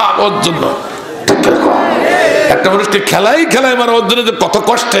কষ্টের ব্যাপার ওর জন্য। একটা মানুষকে খেলাই খেলাই মারা ওর জন্য যে কত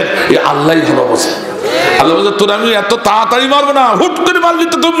কষ্টের, এই আল্লাহ ভালো বোঝে। আল্লাহ বলছে তোর আমি এত তাড়াতাড়ি মারবো না, হুট করে মারবি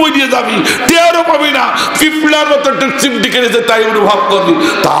তো তুই মরিয়ে যাবি, টেরও পাবি না, পিপলার মতো একটা চিমটি কেড়েছে তাই অনুভব করবি,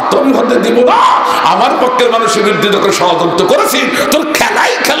 তা তো আমি হতে দিব না। আমার পক্ষের মানুষের বিরুদ্ধে যখন ষড়যন্ত্র করেছি তোর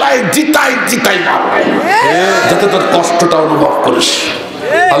খেলাই খেলাই জিতাই জিতাই মারবো, যাতে তোর কষ্টটা অনুভব করিস।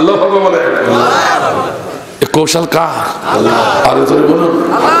 আল্লাহ বলে কৌশল কার? আরো জোরে বলুন,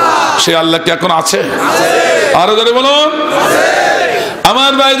 সে আল্লাহ কি এখন আছে? আরো জোরে বলুন।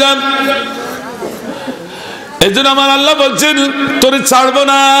 আমার ভাইজান এই জন্য আমার আল্লাহ বলছেন তোর ছাড়বো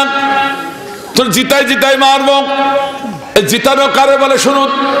না, তোর জিতাই জিতাই মারবো। জিতানো কারে বলে শুনুন।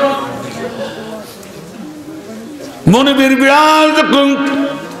 মনিবের বিড়াল যখন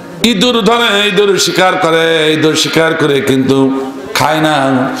ইঁদুর ধরে, ইঁদুর শিকার করে কিন্তু খায় না,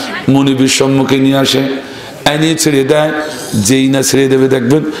 মনিবের সম্মুখে নিয়ে আসে, এনে ছেড়ে দেয়। যেই না ছেড়ে দেবে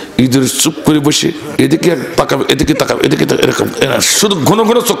দেখবেন ইঁদুর চুপ করে বসে এদিকে তাকাবে, এদিকে তাকাবে, এদিকে এরকম শুধু ঘন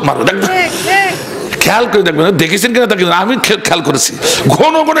ঘন চোখ মারবে, দেখবেন খেয়াল করে দেখবেন, দেখেছেন কিনা দেখেন, আমি খেয়াল করেছি,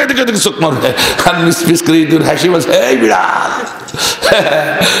 ঘন ঘন এদিকে এদিকে চোখ মারবে। আর মিস করে ইঁদুর হাসি বলছে, এই বিড়াল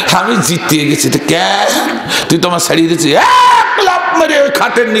আমি জিতিয়ে গেছি, তুই তো আমার ছাড়িয়ে দিচ্ছি,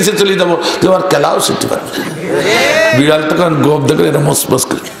 খাটের নিচে চলে যাবো, তোমার খেলাও শিখতে পারবে। বিড়াল তখন গোপ দেখে এটা মস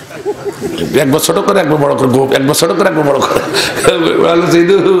করে, একবার ছোট করে একবার বড় করে, গোপ একবার ছোট করে একবার বড় করে।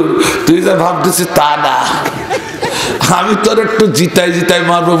 তুই যা ভাবতেছিস তা না, আমি তোর একটু জিতাই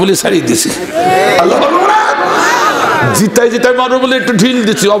মারবো বলে ছাড়িয়ে দিছি, জিতাই মারবো বলে একটু ঢিল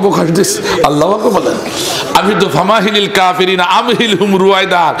দিচ্ছি, অবকাশ দিচ্ছি। আল্লাহ বলেন, আমি তো ফামাহিল কাফিরিনা আমহিল হুম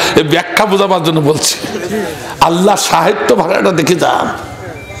রুয়াইদার, এই ব্যাখ্যা বোঝাবার জন্য বলছি। আল্লাহ সাহিত্য ভাষাটা দেখে যান।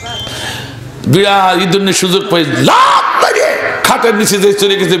 বিড়াল ইঁদুর সুযোগ পাই লাভ লাগে খাটের নিচে যে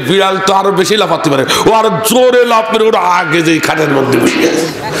চলে গেছে, বিড়াল তো আরো বেশি লাফাতে পারে, ও আরো জোরে লাফ মেরে ওরা আগে যে খাটের মধ্যে বসে গেছে।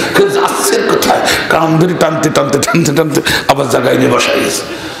 যাচ্ছে কোথায়, কান ধরে টানতে আবার জায়গায় নিয়ে বসাই গেছে।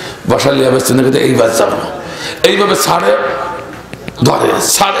 বসালে আবার চিনে গেছে এইবার যাবো, এইভাবে ছাড়ে ধরে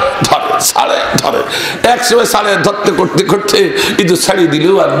এক সময় ছাড়ে ধরতে করতে ইঁদুর ছাড়িয়ে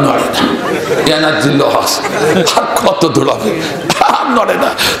দিলেও আর নড়ে না, এনার্জি লস, আর কত দৌড়াবে, আর নড়ে না।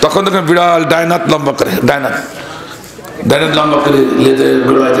 তখন দেখেন বিড়াল ডাইনাত লম্বা করে, ডাইনাত লম্বা করে লেজের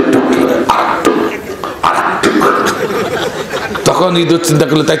গোড়ায় টুক করে আর তখন ইঁদুর চিন্তা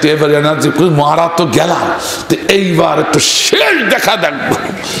করলে তাই তো এবার এনার্জি মারা তো গেলাম, তো এইবার একটু শেষ দেখা দেখবো।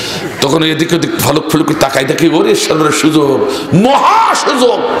 তখন এদিকে ওদিক ফলক তাকাই দেখি, ওরে সামনে সুযোগ, মহা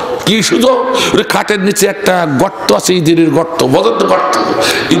সুযোগ। কি সুযোগ? ওই খাটের নিচে একটা গর্ত আছে, ইঁদুরের গর্ত, বদন্ত গর্ত,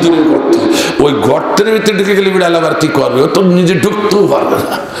 ইঁদুরের গর্ত। ওই গর্তের ভিতরে ঢুকে গেলে বিড়াল আবার কি করবে, ও তো নিজে ঢুকতেও পারবে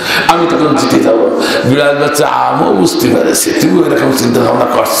না। আমি তখন জিতে যাবো। বিড়াল বাচ্চা আমিও বুঝতে পেরেছি তুই এরকম চিন্তা ভাবনা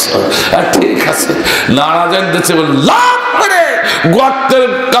করছো, আর ঠিক আছে নাড়া জানতেছে বল লাভ করে গর্তের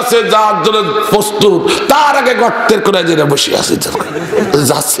কাছে যাওয়ার জন্য প্রস্তুত, তার আগে গর্তের কোনায় যেটা বসে আছে,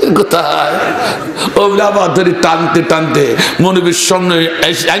 যাচ্ছে কোথায়? ও ধরে টানতে মনিবের সামনে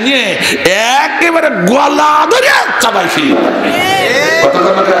নিয়ে একেবারে গলা ধরে চাবাইছি।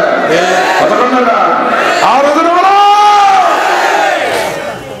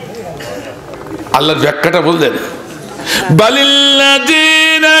 আল্লাহর ব্যাখ্যাটা বললেন,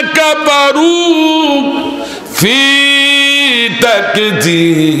 বালিল্লাযীনা কাফারু ফি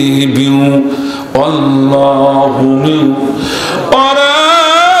তাকযীবিন আল্লাহু মিন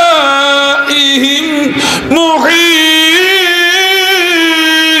ওয়ারাইহিম মুহীত।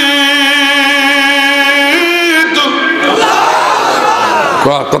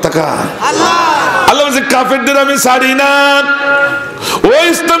 কথা আল্লাহ বলছে কাফেরদের আমি ছাড়ি না, ওই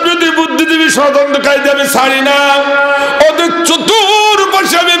ইসলামী বুদ্ধিজীবী স্বতন্ত্র কায়দা আমি ছাড়ি না, ওদের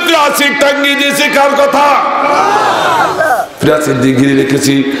চতুর্পাশে আমি প্রাচীর টাঙ্গিয়ে দিয়েছি। কার কথা? প্রাচীর দিয়ে ঘিরে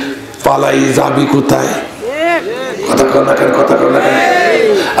রেখেছি, পালাই যাবি কোথায়? কথা কর না কেন?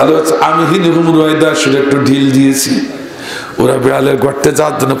 আমি হিন্দু রুয়াইদার শুধু একটু ঢিল দিয়েছি, ওরা বিড়ালের গর্তে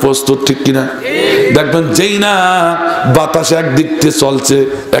যাওয়ার জন্য প্রস্তুত, ঠিক কিনা? দেখবেন যেই না বাতাস একদিক দিয়ে চলছে,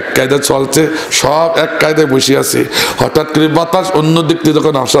 এক কায়দায় চলছে, সব এক কায়দায় বসে আছে, হঠাৎ করে বাতাস অন্য দিক দিয়ে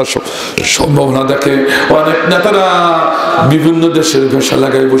যখন আসার সম্ভাবনা দেখে, অনেক নেতারা বিভিন্ন দেশের ভাষা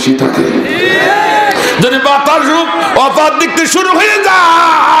লাগায় বসে থাকে। যদি বাতাস রূপ অপার দিক থেকে শুরু হয়ে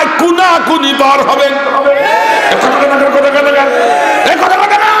যায়, কুনাকুনি বার হবে।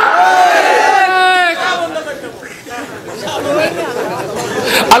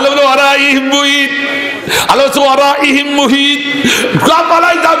 আল্লাহ বলে ওয়ারাইহিম মুহিত, আল্লাহ বলে ওয়ারাইহিম মুহিত,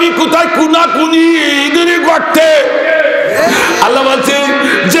 পালাই যাবি কোথায়? কুনাকুনি ইঁদুরের গর্তে। আল্লাহ বলছে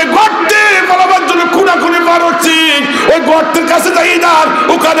যে গর্তে পালাবার জন্য কুনাকুনি পার হচ্ছে, ওই গর্তের কাছে যাই না,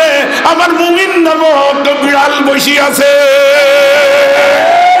 ওখানে আমার মুমিন নামক বিড়াল বসে আছে।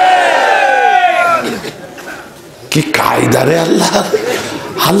 কি কায়দা রে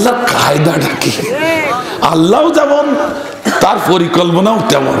আল্লাহ কায়দাটা কি? আল্লাহ যেমন তার পরিকল্পনাও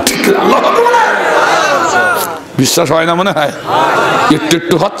তেমন, ঠিক? আল্লাহ বিশ্বাস হয় না মনে হয়?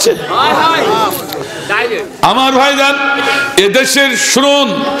 একটু হচ্ছে। আমার ভাইজান, এদেশের শুনুন,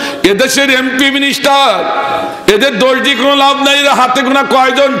 এদেশের এমপি মিনিস্টার, এদের দোষ দিয়ে কোনো লাভ নাই, এরা হাতে গোনা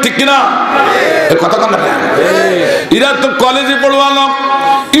কয়জন, ঠিক কিনা? কথা কন না, এরা তো কলেজে পড়ুয়ালো,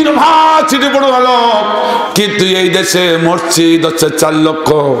 ইউনিভার্সিটি পড়ে ভালো, কিন্তু এই দেশে মসজিদ হচ্ছে 4 লক্ষ।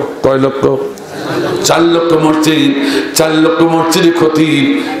 কয় লক্ষ? 4 লক্ষ মসজিদ। 4 লক্ষ মসজিদের খতিব,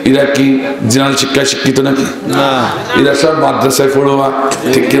 এরা কি জেনারেল শিক্ষায় শিক্ষিত নাকি? না, এরা সব মাদ্রাসায় পড়ুয়া,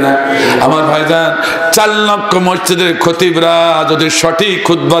 ঠিক কিনা? আমার ভাইজান, 4 লক্ষ মসজিদের খতিবরা যদি সঠিক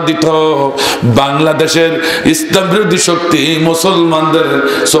খুতবা দিত, বাংলাদেশের ইসলাম বিরোধী শক্তি মুসলমানদের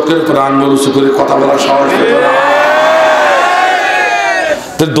চোখের উপর আঙ্গুল উঁচু করে কথা বলার সাহস পেত না।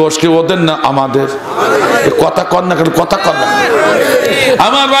 দোষ কি ওদের না আমাদের? কথা কর না, কথা কর না।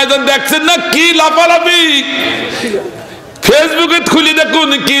 আমার ভাইজান দেখছেন না কি লাফালাফি? ফেসবুকে খুলি দেখুন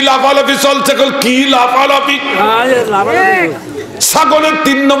কি লাফালাফি চলছে, কি লাফালাফি। ছাগলের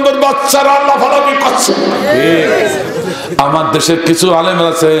 3 নম্বর বাচ্চারা লাফালাফি করছে। আমার দেশের কিছু আলেম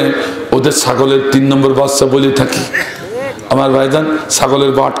আছে, ওদের ছাগলের 3 নম্বর বাচ্চা বলে থাকি। আমার ভাইজান,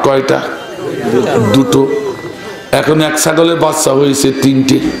 ছাগলের বাট কয়টা? 2টো। এখন এক ছাগলের বাচ্চা হয়েছে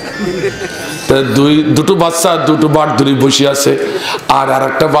 3টে। দুটো বাচ্চা 2টো বাট ধরে বসে আছে, আর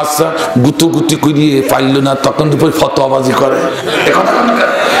একটা বাচ্চা গুতু গুতি করিয়ে পাইল না, তখন ফতোয়াবাজি করে।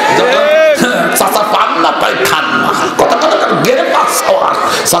 চাচা পান না তাই খান না, কথা গেলে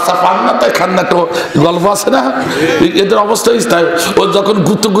চাচা পান না তাই খান না, তো গল্প আছে না? এদের অবস্থাই তাই। ও যখন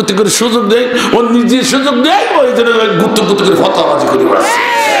গুতু গুতি করে সুযোগ দেয়, ও নিজে সুযোগ দেয়, ওই জন্য গুতু গুতি করে ফতোয়াবাজি করে বেড়াচ্ছে।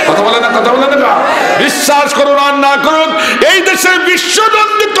 কথা বলে না, কথা বলে না। বিশ্বাস করুন আর না করুন, এই দেশে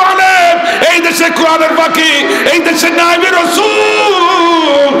বিশ্বনন্দিত আলেম, এই দেশে কোরআনের পাখি, এই দেশে নায়েবে রাসূল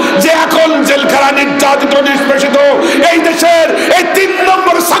যে এখন জেলখানা নির্যাতিত নিষ্পেষিত, এই দেশের এই 3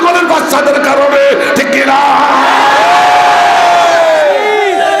 নম্বর ছাগলের বাচ্চাদের কারণে, ঠিক কিনা?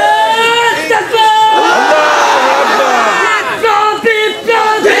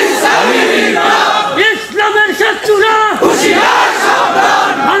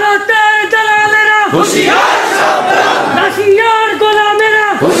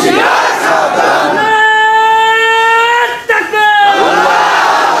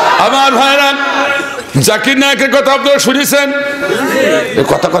 আমার ভাইরা, জাকির নায়কের কথা আপনারা শুনেছেন?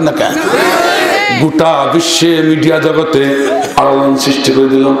 কথা কন না কেন? গোটা বিশ্বে মিডিয়া জগতে আলোড়ন সৃষ্টি করে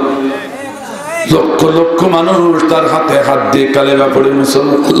দিল। লক্ষ লক্ষ মানুষ তার হাতে হাত দিয়ে কালেমা পড়ে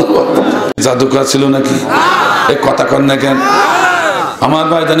মুসলমান। জাদুকর ছিল নাকি? এই কথা কন না কেন? আমার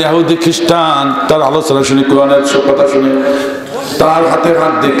ভাইজান, ইহুদি খ্রিস্টান তার আলোচনা শুনে, কোরআনের কথা শুনে তার হাতে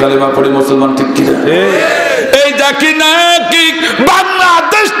হাত দিয়ে কালেমা পড়ে মুসলমান, ঠিক কিনা? এই জাকির নায়ক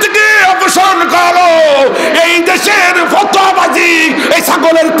বাংলাদেশ থেকে অপসারণ করো, এই দেশের ফতোয়াবাজি, এই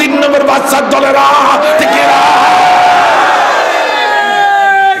ছাগলের 3 নম্বর বাচ্চার দলেরা, ঠিক কিনা?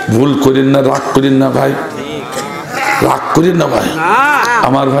 ভুল করেন না, রাগ করেন না ভাই, রাগ করেন না ভাই।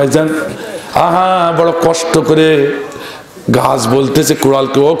 আমার ভাইজান, আহা বড় কষ্ট করে গাছ বলতেছে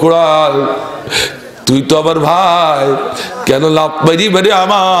কোড়ালকে, ও কোড়াল তুই তো আবার ভাই কেন লাভ মারি মানে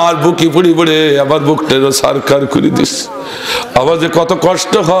আমার বুকি পড়ি পড়ে আমার বুকটারও সারকার করে দিস, আমার যে কত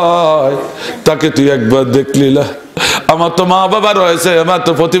কষ্ট হয় তাকে তুই একবার দেখলি না? আমার তো মা বাবা রয়েছে, আমার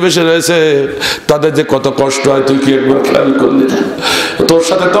তো প্রতিবেশী রয়েছে, তাদের যে কত কষ্ট হয় তুই কি একবার খেয়াল করলি না? তোর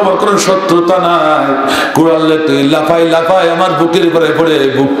সাথে তো আমার কোনো শত্রুতা নাই, কুড়ালে তুই লাফাই লাফাই আমার বুকের উপরে পড়ে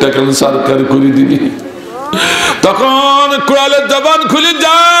বুকটা কেন সারকার করে দিবি? তখন কুড়ালের জবান খুলে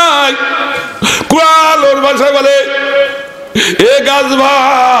যায়, কুড়াল ওর ভাষায় বলে, এ গাছ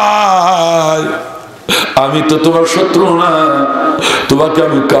ভাই আমি তো তোমার শত্রু না, তোমাকে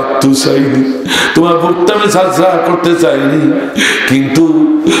আমি কাটতে চাইনি, তোমার বুকটা আমি ঝাঁঝরা করতে চাইনি, কিন্তু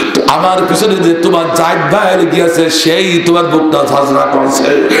আমার পিছনে যে তোমার জায়েদ ভাই গিয়েছে সেই তোমার বুকটা ঝাঁঝরা করছে,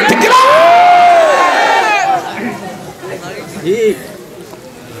 ঠিক না?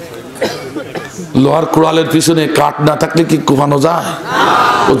 লোহার কুড়ালের পিছনে কাঠ না থাকলে কি কুমানো যায়?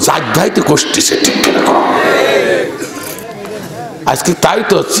 ও জায়েদ ভাই তো কষ্টছে, ঠিক না? আজকে তাই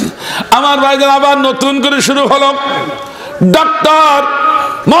তো হচ্ছে। আমার ভাইদের আবার নতুন করে শুরু হলো ডক্টর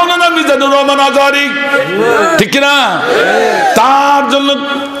মাওলানা মিজানুর রহমান আজহারি, ঠিক না? তার জন্য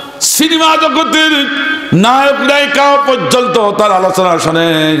সিনেমা জগতের নায়ক নায়িকা পর্যন্ত তার আলোচনা শোনে।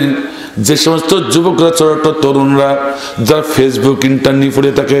 যে সমস্ত যুবকরা, ছোট তরুণরা যারা ফেসবুক ইন্টারনেট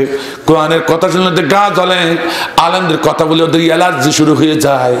পড়ে থাকে, কোরআনের কথা শুনলে গা জ্বলে, আলেমদের কথা বলে ওদের অ্যালার্জি শুরু হয়ে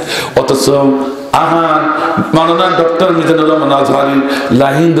যায়, অথচ মাওলানা ডক্টর মিজানুর রহমান আজহারি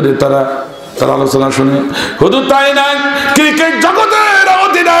লাইন ধরে তারা আলোচনা শুনে। শুধু তাই না, ক্রিকেট জগতের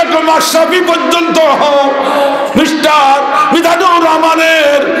অধিনায়ক মাশরাফি পর্যন্ত মিস্টার মিজানুর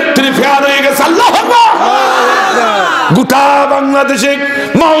রহমানের তিনি ফেয়ার হয়ে গেছে। আল্লাহু আকবার। গোটা বাংলাদেশে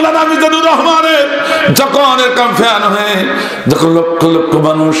মাওলানা মিজানুর রহমানের যখন এরকম ফ্যান হয়ে, যখন লক্ষ লক্ষ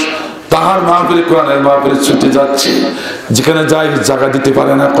মানুষ তাহার মাহফিলে, কোরআনের মাহফিলে ছুটে যাচ্ছে, যেখানে যাই জায়গা দিতে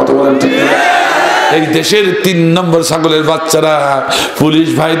পারে না, কত বলেন ঠিক না? এই দেশের 3 নম্বর ছাগলের বাচ্চারা পুলিশ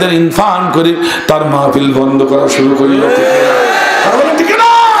ভাইদের ইনফার্ম করে তার মাহফিল বন্ধ করা শুরু করলো।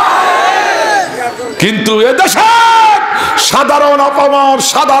 কিন্তু এদেশে সাধারণ আপামর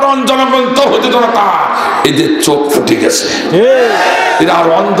সাধারণ জনগণ তৌহিদি জনতা এদের চোখ ফুটে গেছে, এরা আর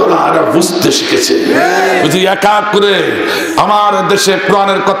অন্ধ না, এরা বুঝতে শিখেছে। বুঝি এক এক করে আমার দেশে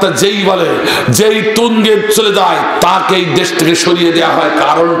কোরআনের কথা যেই বলে, যেই তুঙ্গে চলে যায় তাকে এই দেশ থেকে সরিয়ে দেওয়া হয়।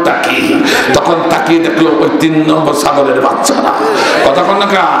 কারণটা কি? তখন তাকিয়ে দেখলো ওই 3 নম্বর ছাগলের বাচ্চারা। কতক্ষণ না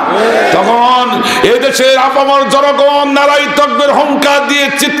তখন এদেশের আপামর জনগণ নারাই তকবীর হুঙ্কার দিয়ে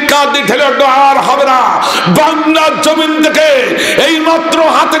চিৎকার দিয়ে ঠেলে আর হবে না। বাংলার জমিন থেকে এই মাত্র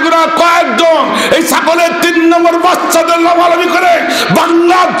হাতে গোনা কয়েকজন এই ছাগলের 3 নম্বর বাচ্চাদের লাভালাভি করে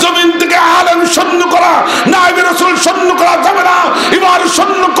বাংলার জমিন থেকে আলেম শূন্য করা, নায়েবে রাসূল শূন্য করা যাবে না। এবার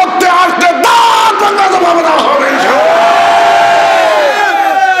শূন্য করতে আসলে দাঁত ভাঙা যাবে না, হবে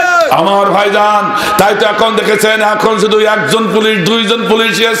আমার ভাইজান। তাই তো এখন দেখেছেন, এখন শুধু একজন পুলিশ 2 জন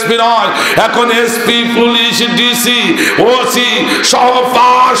পুলিশ এসপি নয়, এখন এসপি পুলিশ ডিসি ওসি সহ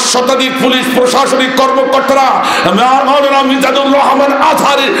 5 শতাধিক পুলিশ প্রশাসনিক কর্মকর্তারা মাওলানা মিজানুর রহমান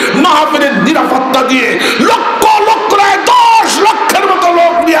আজহারের মাহফিলের নিরাপত্তা দিয়ে লক্ষ লক্ষ 10 লক্ষের মতো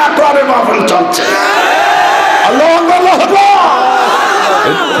লোক নিয়ে কোরআনের মাহফিল চলছে। আল্লাহু আকবার।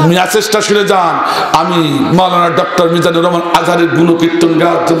 মেসেজটা শুনে যান। আমি মাওলানা ডক্টর মিজানুর রহমান আজহারের গুণকীর্তন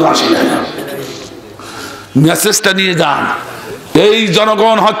গাওয়ার জন্য আসি না, মেসেজটা নিয়ে যান। এই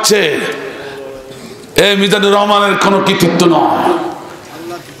জনগণ হচ্ছে এই মিজানুর রহমানের কোনো কৃতিত্ব নয়।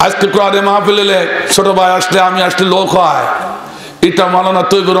 আজকে কোরআনে মাহফিল এলে ছোট ভাই আসলে আমি আসলে লোক হয়, এটা মাওলানা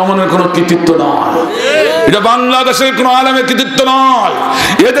তাইবুর রহমানের কোনো কৃতিত্ব নয়, এটা বাংলাদেশের কোনো আলেমের কৃতিত্ব নয়।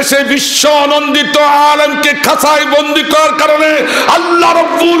 এদেশে বিশ্ব আনন্দিত আলেমকে খাঁচায় বন্দী করার কারণে আল্লাহ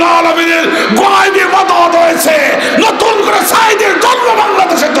রাব্বুল আলামিনের গায়বী মদদ হয়েছে, নতুন করে সাইদের জন্ম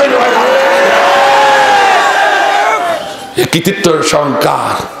বাংলাদেশে তৈরি হয় না। এই কৃতিত্বের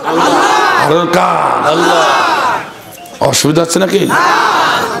সংকার আল্লাহ। অসুবিধা হচ্ছে নাকি?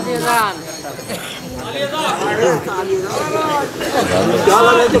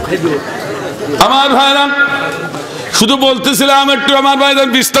 আমার ভাইরা শুধু বলতেছিলাম একটু, আমার ভাইদের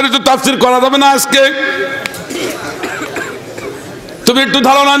বিস্তারিত তাফসীর করা যাবে না আজকে, তুমি একটু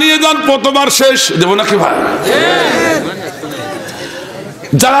ধারণা নিয়ে যান। প্রথমবার শেষ দেবো নাকি ভাই?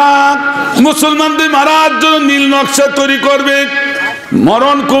 যারা মুসলমানদের মারার জন্য নীল নকশা তৈরি করবে,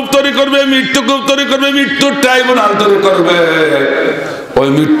 মরণ কূপ তৈরি করবে, মৃত্যু কূপ তৈরি করবে, মৃত্যুর ট্রাইব্যুনাল তৈরি করবে, ওই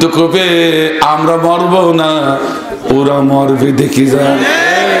মৃত্যু কূপে আমরা মরবো না, ওরা মরবে। দেখি যায়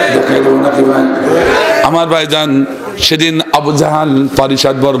দেখাই দেবো নাকি ভাই? আমার ভাইজান সেদিন আবু জাহাল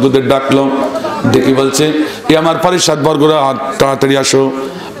পারিষদ বর্গদের ডাকলো, ডেকে বলছে এ আমার পারিষদ বর্গরা তাড়াতাড়ি আসো,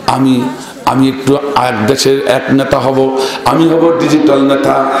 আমি একটু এক দেশের এক নেতা হব, আমি হব ডিজিটাল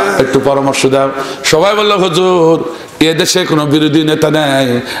নেতা, একটু পরামর্শ দাও। সবাই বললো হুজুর এ দেশে কোনো বিরোধী নেতা নেই,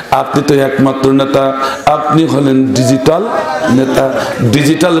 আপনি তো একমাত্র নেতা, আপনি হলেন ডিজিটাল নেতা।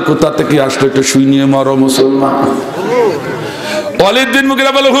 ডিজিটাল কোথা থেকে আসলো একটু শুনিয়ে মরো মুসলমান। ওয়ালিদ বিন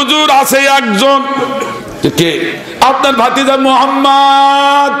মুগিরা বলে হুজুর আছে একজন, কে? আপনার ভাতিজা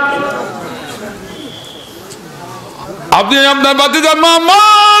মুহাম্মদ। আপনি আপনার ভাতিজা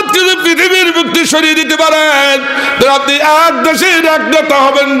মুহাম্মদ যদি পৃথিবীর মুক্তি সরিয়ে দিতে পারেন তাহলে আপনি এক দেশের এক নেতা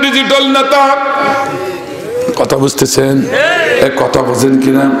হবেন, ডিজিটাল নেতা। কথা বুঝতেছেন? কথা বোঝেন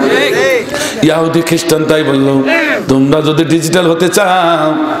কিনা? ইহুদি খ্রিস্টান তাই বললো, তোমরা যদি ডিজিটাল হতে চাও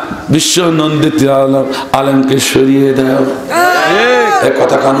বিশ্ব নন্দিত আলেমকে সরিয়ে দাও।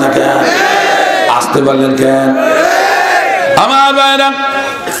 কথা কান না কেন? আসতে পারলেন কেন? আমার ভাইরা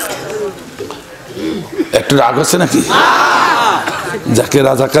একটু রাগ হচ্ছে নাকি? যাকে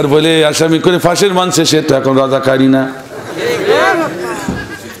রাজাকার বলে আসামি করে ফাঁসির মানছে সে তো এখন রাজাকারই না।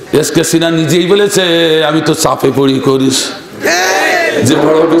 এসকে সিনা নিজেই বলেছে আমি তো চাপে পড়ি করিস, যে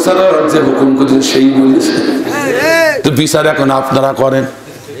বড় বিচারক যে হুকুম করেছে সেই বলেছে, তো বিচার এখন আপনারা করেন।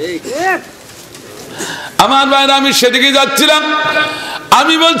 আমার ভাইরা আমি সেদিকে যাচ্ছিলাম,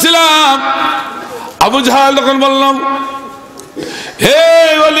 আমি বলছিলাম আবু জাহাল তখন বললাম হে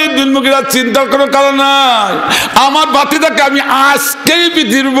ওয়ালিদ বিন মুগিরা চিন্তার কোনো কারণ নাই, আমার ভাতিজাকে আমি আজকেই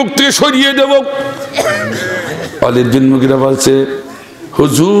পৃথিবীর মুখ থেকে সরিয়ে দেব। ওয়ালিদ বিন মুগিরা বলছে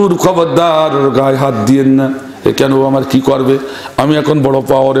হুজুর খবরদার গায়ে হাত দিয়েন না, কেন ও আমার কি করবে? আমি এখন বড়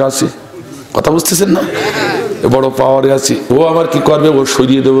পাওয়ারে আছি। কথা বুঝতেছেন না? বড় পাওয়ারে আছি, ও আবার কি করবে? ও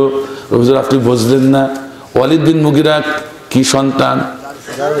সরিয়ে দেবো। হুজুর আপনি বুঝলেন না, ওয়ালিদ বিন মুগিরা কি সন্তান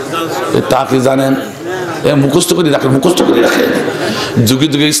তা কি জানেন? মুখস্থ করে রাখেন, মুখস্থ করে রাখেন। যুগে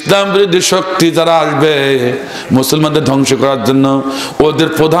যুগে ইসলাম বিরোধী শক্তি যারা আসবে মুসলমানদের ধ্বংস করার জন্য, ওদের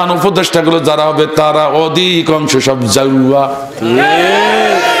প্রধান উপদেষ্টাগুলো যারা হবে তারা অধিকাংশ সব জাউয়া।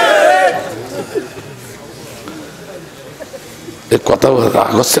 এ কথা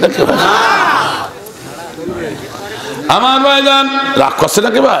রাগ হচ্ছে নাকি ভাই? আমার ভাইজান রাগ করছে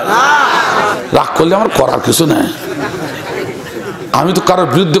নাকি ভাই? রাগ করলে আমার করার কিছু নাই। আমি তো কারোর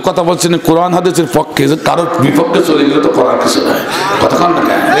বিরুদ্ধে কথা বলছি না, কোরআন হাদিসের পক্ষে। কারোর বিপক্ষে চলে গেলে তো করার কিছু নাই। কথা কন না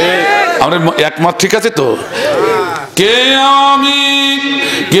কেন? আমরা একমত, ঠিক আছে তো? কে আমি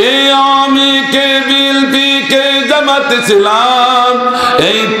কে বিলপি কে জামাত ইসলাম,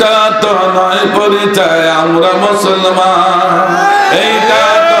 এইটা তো নয় পরিচয় আমরা মুসলমান, এইটা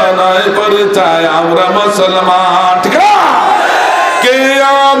তো নয় পরিচয় আমরা মুসলমান, ঠিক না? কে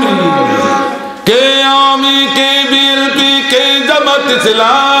আমি কে বিলপি কে জামাত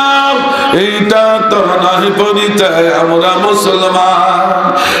ইসলাম, এইটা তো নয় পরিচয় আমরা মুসলমান,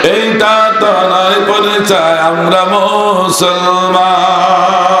 এইটা তো নয় পরিচয় আমরা মুসলমান।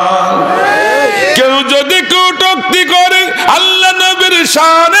 কেউ যদি কটূক্তি করে আল্লাহ নবীর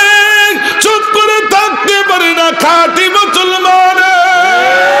শানে, চুপ করে থাকতে পারে না খাঁটি মুসলমান।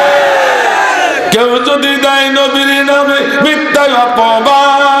 কেউ যদি দেয় নবীর নামে মিথ্যা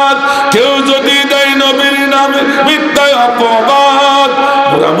অপবাদ, কেউ যদি দেয় নবীর নামে মিথ্যা অপবাদ,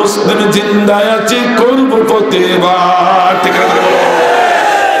 ওরা মুসলিম জিন্দা আছি করবো প্রতিবাদ, ঠিক আছে?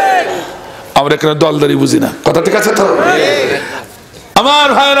 আমরা এখানে দলদারি বুঝি না, কথা ঠিক আছে তো? আমার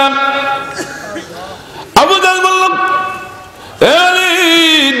ভাইরা, আবু জাহল বলল,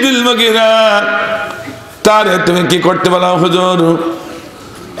 দিল মগিরা, তারে তুমি কি করতে বলো হুজুর?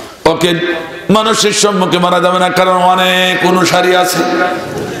 ওকে মানুষের সম্মুখে মারা যাবে না, কারণ অনেক অনুসারী আছে।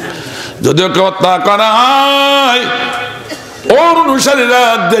 যদি ওকে হত্যা করা হয়, ওর অনুসারীরা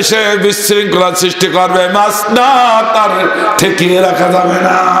দেশে বিশৃঙ্খলা সৃষ্টি করবে, মাস না তার ঠেকিয়ে রাখা যাবে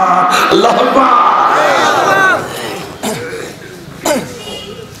না। আল্লাহু আকবার।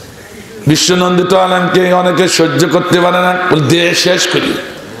 বিশ্বনন্দিত আলেমকে অনেকে সহ্য করতে পারে না, দেশ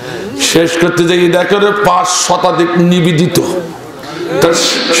শেষ করতে যাই দেখে 5 শতাধিক নিবেদিত তার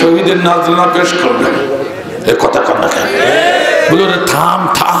শহীদের নাজরানা পেশ করবে। এ কথা কর না কেন? বলো রে থাম,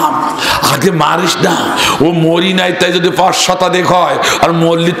 আগে মারিস না, ও মরি নাই তাই যদি 5 শতাধিক হয়, আর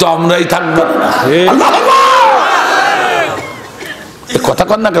মরলি তো আমরাই থাকবো না। আল্লাহু আকবার। এ কথা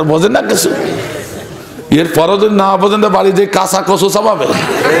কর না কেন? বোঝেন না কিছু? এর পরও যদি না বোঝেন, বাড়ি যে কাঁচা কচু চাপাবে।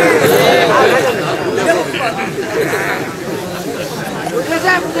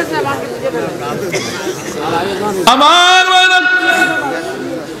 আমার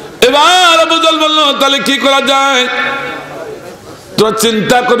এবার আবু জাহল বলল, তাহলে কি করা যায়? তোরা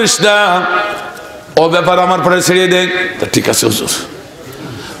চিন্তা করিস না, ও ব্যাপার আমার পরে ছেড়ে দে। ঠিক আছে হুজুর,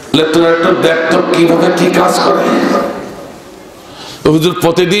 তোরা একটু দেখ তো কিভাবে কি কাজ করে। হুজুর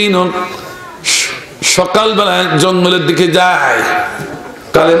প্রতিদিন সকালবেলায় জঙ্গলের দিকে যায়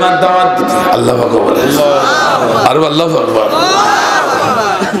কালেমার দাওয়াত দিতে। আল্লাহু আকবার, আর আল্লাহু আকবার।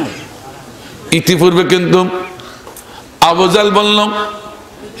 ইতিপূর্বে কিন্তু আবু জাহল বলল,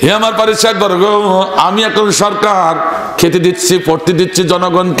 হে আমার পরিচয় বর্গ, আমি এখন সরকার, খেতে দিচ্ছি, পড়তে দিচ্ছি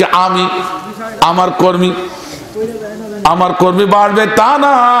জনগণকে, আমি আমার কর্মী বাড়বে তা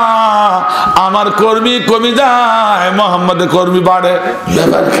না, আমার কর্মী কমে যায়, মোহাম্মদের কর্মী বাড়ে।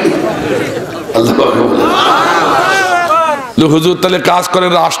 হুজুর তাহলে কাজ করে,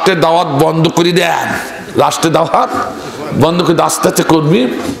 রাষ্ট্রের দাওয়াত বন্ধ করে দেন, রাষ্ট্রের দাওয়াত বন্ধ করে আস্তে আস্তে কর্মী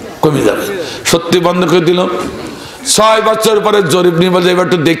কমে যাবে। সত্যি বন্ধ করে দিল। 6 বছর পরে জরিপ নিয়ে বলছে, এবার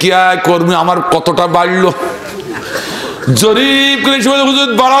একটু দেখি আয় কর্মী আমার কতটা বাড়লো। জরিপ করে হুজুর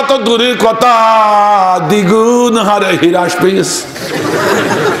বাড়া তো দূরের কথা, দ্বিগুণ হারে হ্রাস পেয়েছে।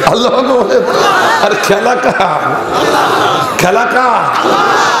 আল্লাহ বলেন, আর খেলা কা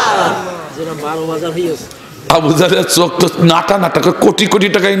আবু জাহলের চোখ তো নাটা করে কোটি কোটি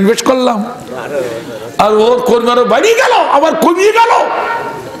টাকা ইনভেস্ট করলাম, আর ওর কর্মী আরো বাড়িয়ে গেল, আবার কমিয়ে গেল।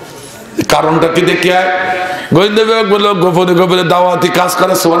 কারণটা কি দেখি গোয়েন্দা বিভাগ বললো, গোপনে দাওয়াতি কাজ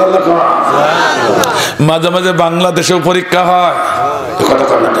করে। সুবহানাল্লাহ। মাঝে মাঝে বাংলাদেশেও পরীক্ষা হয়।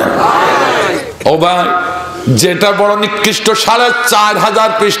 ও ভাই, যেটা বড় নিকৃষ্ট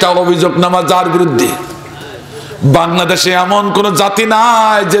 4,500 পৃষ্ঠা অভিযোগনামা যার বিরুদ্ধে, বাংলাদেশে এমন কোন জাতি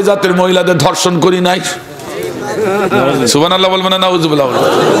নাই যে জাতির মহিলাদের ধর্ষণ করি নাই। সুবহানাল্লাহ বলবেন না নাউজুবিল্লাহ?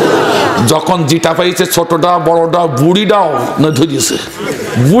 যখন জিটা পাইছে, ছোটটা বড়টা বুড়িটাও না ধরিয়েছে,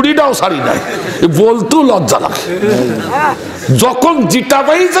 বুড়িটাও ছাড়ি নাই, বলতেও লজ্জা লাগে। যখন জিটা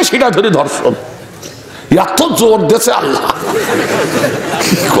পাইছে সেটা ধরে ধর্ষণ, এত জোর দিয়েছে আল্লাহ,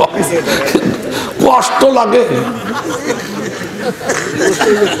 কষ্ট লাগে।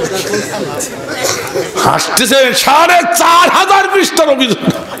 হাসতেছে, 4,500 পৃষ্ঠার অভিযোগ,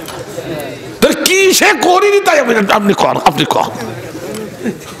 কি সে করিনি তাই আপনি কর।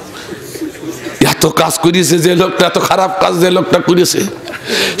 এত কাজ করিয়েছে যে লোকটা, এত খারাপ কাজ যে লোকটা করেছে,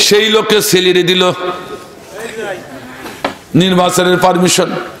 সেই লোককে সেলিয়ে দিল। নির্বাচনের পারমিশন,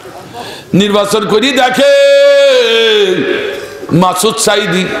 নির্বাচন করি দেখে মাসুদ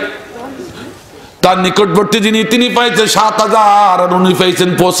সাইদি তার নিকটবর্তী যিনি তিনি পাইছেন 7,000 আর উনি পাইছেন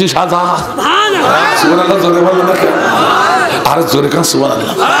 25,000। আর জোরে কান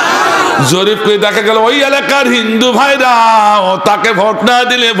সুবহানাল্লাহ। জরিপ করে দেখা গেল ওই এলাকার হিন্দু ভাইরা তাকে ভোট না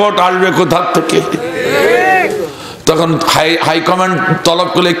দিলে ভোট আসবে কোথা থেকে। তখন হাইকমান্ড তলব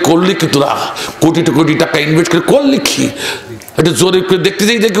করলে করলি কি তোরা কোটি কোটি টাকা ইনভেস্ট করে করলি কি, এটা জরিপ করে দেখতে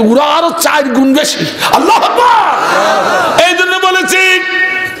যাই দেখি ওরা আরো 4 গুণ বেশি। আল্লাহু আকবার। এই জন্য বলেছি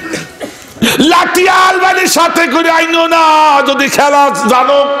লাঠি আলবানির সাথে করে আইনো না, যদি খেলা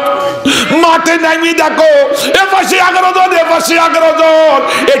জানো মাঠে নামি দেখো এপাশে 11 জন এপাশে 11 জন,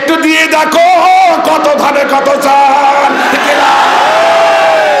 একটু দিয়ে দেখো কত ধানে কত চাল।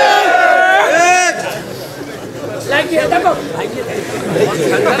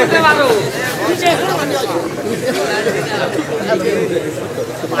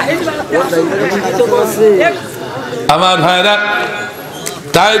 আমার ভাইরা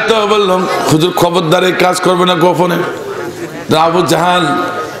তাই তো বললাম হুজুর খবরদার এই কাজ করবে না গোপনে। আবু জাহাল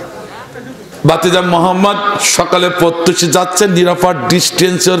বাতিজা মোহাম্মদ সকালে প্রত্যুষে যাচ্ছে নিরাপদ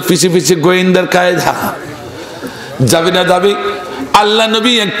ডিস্টেন্স, ওর পিছিয়ে পিছিয়ে গোয়েন্দার কায়দা যাবি না যাবি। আল্লাহ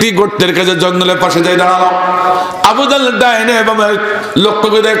নবী একটি গর্তের কাছে জঙ্গলের পাশে যাই দাঁড়ালো। আবু জাহাল ডাইনে বাবা লক্ষ্য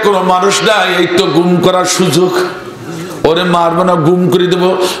করে দেখ কোনো মানুষ নাই, এই তো গুম করার সুযোগ, ওরে মারবো না গুম করে দেবো।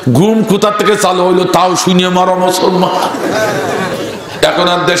 গুম কোথা থেকে চালু হইলো তাও শুনিয়ে মারো মুসলমান। এখন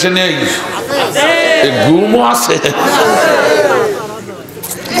আর দেশে নেই, গুমও আছে।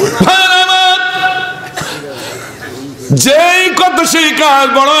 যেই কত সেই কাজ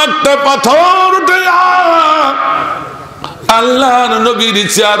বড় একটা পাথর উঠে আল্লাহর নবীর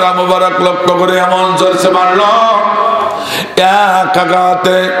চেহারা মোবারক লক্ষ্য করে এমন জোরসে মারল এক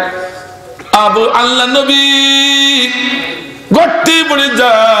আঘাতে আবু আল্লাহ নবী গর্তে পড়ে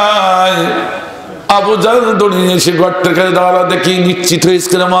যায়। আবু জাহল দৌড়িয়ে এসে গর্তের কাছে দাঁড়ালো, দেখি নিশ্চিত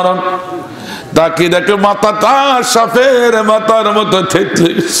হয়েছে মারণ। তাকে দেখে মাথাটা সাপের মাথার মতো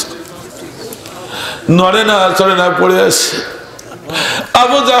থেতলে গেছে, নড়ে না চড়ে না পড়ে আসে।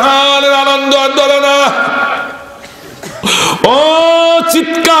 আবু জাহালের আনন্দ ধরে না, ও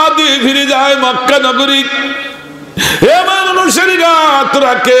চিৎকার দিয়ে ফিরে যায় মক্কা নগরী। হে মানুষেরা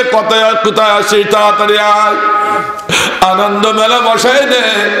তোরা কে কোথায় কোথায় আসে তাড়াতাড়ি আয়, আনন্দ মেলা বসাই দে,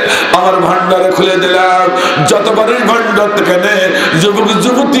 আমার ভান্ডারে খুলে দিলাম। যত মানুষ ভান্ডার থেকে নে, যুবক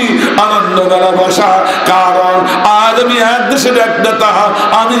যুবতী আনন্দ মেলা বসা। কারণ আজ আমি এক দেশের এক নেতা,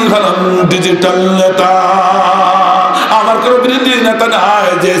 আমি হলাম ডিজিটাল নেতা। আমার কোনো বিরোধী নেতা নাই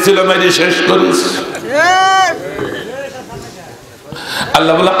যে ছিল মেরে শেষ করিস।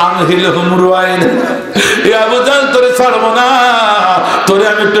 আল্লাহ বলে আমহিলহুম রুয়াইন, এ আবু জাহল তোরে ছাড়বো না, তোরে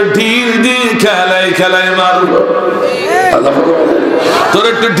আমি একটু ঢিল দিয়ে খেলাই খেলাই মারবো। আল্লাহ বলে তোরে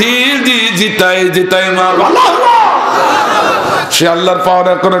একটু ঢিল দিয়ে জিতাই জিতাই মারবো। সে আল্লাহর পাওয়ার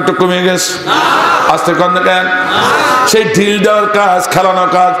এখন একটু কমে গেছে, আস্তে কম কেন। সেই ঢিল দেওয়ার কাজ খেলানোর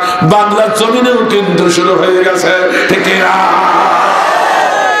কাজ বাংলার জমিনেও কিন্তু শুরু হয়ে গেছে, ঠিক না?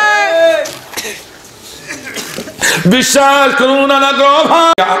 বিশ্বাস করুন না গো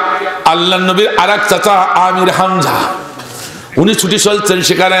ভাই। আল্লাহ নবীর আরেক চাচা আমির হামজা, উনি ছুটি চলছেন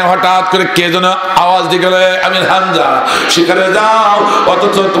সেখানে, হঠাৎ করে কে যেন আওয়াজ দিয়ে গেল, আমির হামজা সেখানে যাও,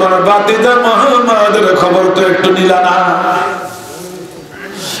 অথচ তোমার বাতিজা মুহাম্মাদের খবর তো একটু নিলা না।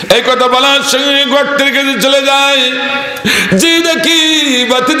 এই কথা বলার সঙ্গে গর্তের কাছে চলে যায়, যে দেখি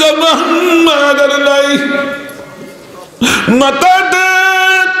বাতিজা মুহাম্মাদের নাই, মাথাটা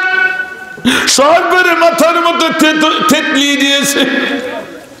সর্বের মাথার মতো থেতলিয়ে দিয়েছে,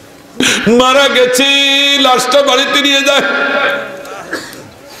 মারা গেছে। লাশটা বাড়িতে নিয়ে যায়,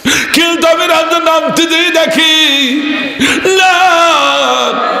 কিন্তু আমি রাজা নামতে যেই দেখি না,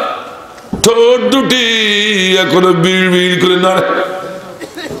 ঠোঁট দুটি এখনো বিড় বিড় করে নাড়ে।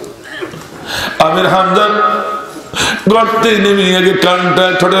 আমির হামজা গর্তে নেমে আগে কানটা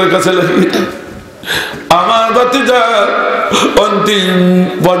ঠোঁটের কাছে লাগিয়ে, আমার ভাতিজা অন্তিম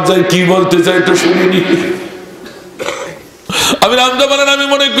পর্যায়ে কি বলতে চাই একটু শুনিনি। আমি রামজা বলেন, আমি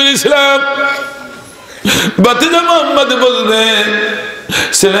মনে করেছিলাম ভাতিজা মোহাম্মদ বলবে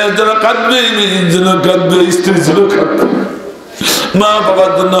ছেলের জন্য কাঁদবে, মেয়ের জন্য কাঁদবে, স্ত্রীর জন্য কাঁদবে, মা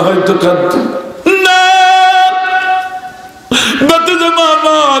বাবার জন্য হয়তো কাঁদবে না। ভাতিজা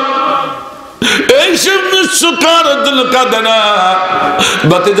মোহাম্মদ এইসব সুখার জন্য কাঁদে না,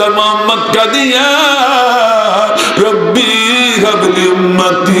 ভাতিজা মোহাম্মদ কাঁদিয়া রব্বি হাবলি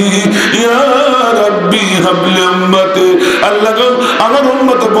উম্মতি, ইয়া রব্বি হাবলি উম্মতি। আল্লাহ গো আমার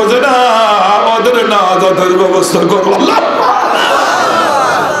উম্মত বোঝে না, ওদের নাজাতের ব্যবস্থা করো আল্লাহ।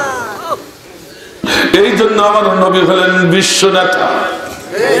 এই জন্য আমার নবী হলেন বিশ্ব নেতা।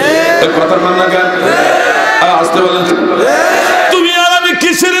 কথা বল না কেন? আসতে বলেন। তুমি আর আমি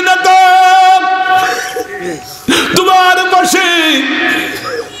কিসের নেতা? তোমার পাশে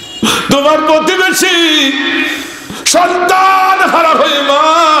তোমার প্রতিবেশী সন্তান হারা হয়ে মা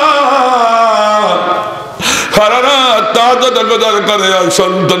সারা রাত তাহাজ্জুদ আদায় করে আর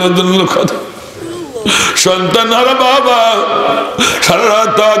সন্তানের জন্য কথা। সন্তান হারা বাবা সারা রাত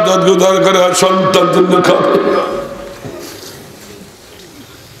তাহাজ্জুদ আদায় করে আর সন্তানের জন্য খাবে।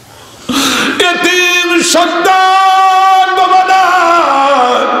 এতিম সন্তান বাবা না,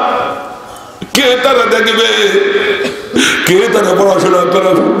 কে তারা দেখবে? কে তারা পড়াশোনা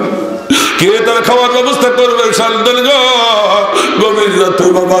করাবে? কে তারা খাওয়ার ব্যবস্থা করবে? সন্তান গভীর রাতে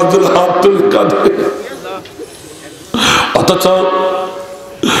বাবা হাত তুলে কাঁদে, অথচ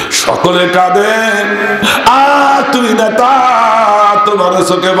সকলে কাঁদে। তুমি নেতা, তোমার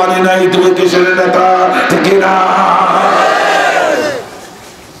চোখে পানি নাই, তুমি কিসের নেতা? ঠিক না?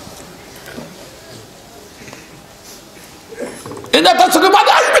 এই নেতার চোখে পানি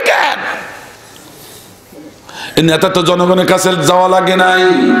আসবে কেন? এই নেতা তো জনগণের কাছে যাওয়া লাগে নাই।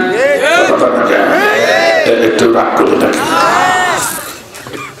 একটু রাগ করে থাকে।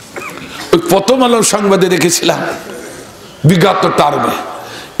 ওই প্রথম আলোর সংবাদে রেখেছিলাম, বিগত টার্মে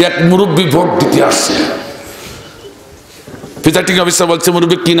এক মুরব্বী ভোট দিতে আসছে। প্রিজাইডিং অফিসার বলছে,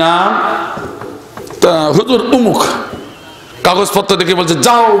 মুরব্বী কি নাম? তা হুজুর উমুক। কাগজপত্র দেখে বলছে,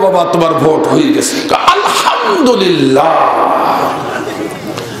 যাও বাবা তোমার ভোট হয়ে গেছে। আলহামদুলিল্লাহ।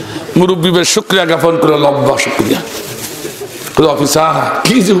 মুরব্বী বেশ শুকরিয়া জ্ঞাপন করে, লম্বা শুকরিয়া। অফিসার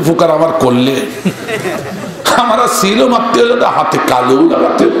কি যে উপকার আমার করলে, আমার ছিল মারতে হলো না, হাতে কালো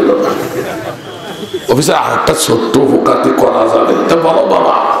লাগাতে হলো না। অফিসার আর একটা ছোট্ট উপকার করা যাবে? তা বলো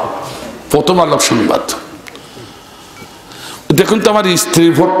বাবা। প্রথম আলো সংবাদ। দেখুন তো আমার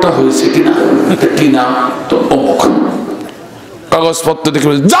স্ত্রীর ভোটটা হয়েছে কিনা। কি নাম? তো অমুক। কাগজপত্র দেখে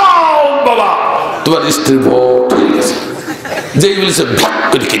যাও বাবা তোমার স্ত্রীর ভোট হয়ে গেছে। যেই বলেছে ভাগ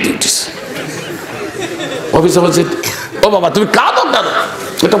করে কেটে উঠেছে। অফিসার বলছে, ও বাবা তুমি কাঁদো কেন?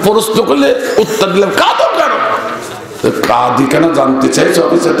 এটা প্রশ্ন করলে উত্তর দিলাম, কাঁদো কেন? কাঁদি কেন জানতে চাইছো?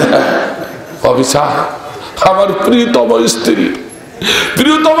 অফিসার অফিসার আমার প্রিয়তম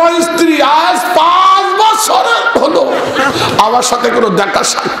স্ত্রী আজ 5 বছর হলো আমার সাথে কোনো দেখা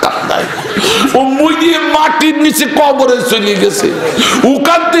সাক্ষাৎ নাই। ও মুই দিয়ে মাটির নিচে কবরে চলে গেছে,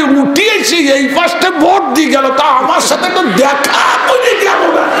 ওখান থেকে উঠিয়েছি এই পাশে ভোট দিয়ে গেল, তা আমার সাথে তো দেখা করে গেল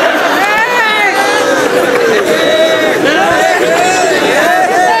না।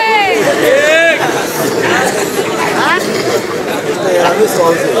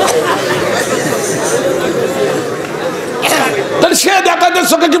 সে দেখাদের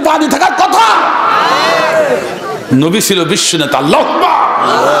চোখে কি পানি থাকার কথা? নবী ছিল বিশ্ব নেতা। আল্লাহু আকবার।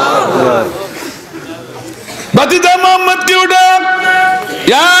 বাতিদা মোহাম্মদ কি উঠে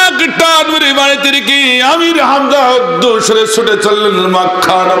একটা আদমের বাড়িতে রেখে আমির হামজা দোসরে ছুটে চললেন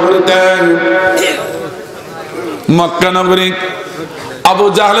মক্কা নগরীতে। মক্কা নগরী আবু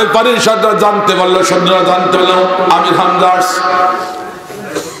জাহলের পরিষদরা জানতে পারলো, সৈন্যরা জানতে পারলো আমির হামজা।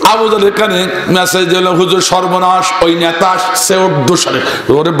 আবু জাহলের কানে মেসেজ দিল, হুজুর সর্বনাশ, ওই নেতা আসছে ওর দোসরে,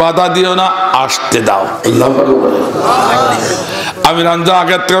 ওরে বাধা দিও না, আসতে দাও। আমির হামজা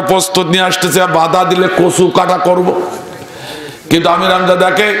আগের থেকে প্রস্তুত নিয়ে আসতেছে, বাধা দিলে কচু কাটা করব। কিন্তু আমির হামজা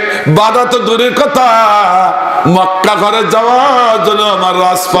দেখে বাধা তো দূরের কথা, মক্কা ঘরে যাওয়ার জন্য আমার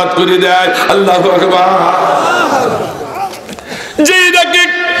রাজপথ করে দেয়। আল্লাহু আকবার। যে দেখে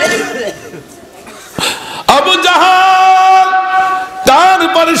আবু জাহাল তার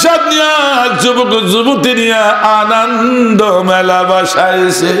পরিষদ নিয়ে যুবক যুবতী নিয়ে আনন্দ মেলা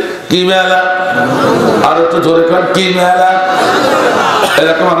বসাইছে। কি মেলা? আর একটু জোরে কর, কি মেলা?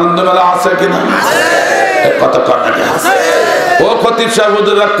 এরকম আনন্দ মেলা আছে কিনা? কত ও খতিব সাহেব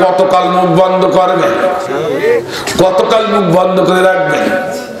হুজুররা কতকাল মুখ বন্ধ করবে? কতকাল মুখ বন্ধ করে রাখবেন?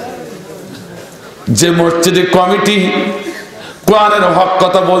 যে মসজিদের কমিটি কোরআনের হক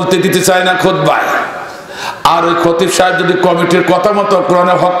কথা বলতে দিতে চায় না খুতবায়, আর ওই খতিব সাহেব যদি কমিটির কথা মতো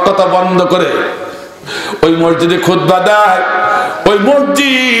কোরআনের হক কথা বন্ধ করে ওই মসজিদে খুতবা দেয়, ওই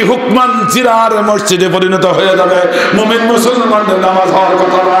মসজিদ হুকমান জিরার মসজিদে পরিণত হয়ে যাবে। মুমিন মুসলমানদের নামাজ হওয়ার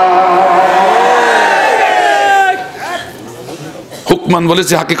কথা না। হুকমান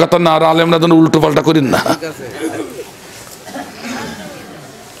বলেছে হাকিকত না, আর আলেমরা যেন উল্টো পাল্টা করেন না।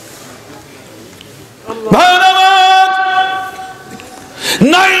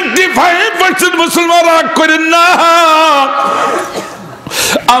 95% মুসলমান রাগ করেন না।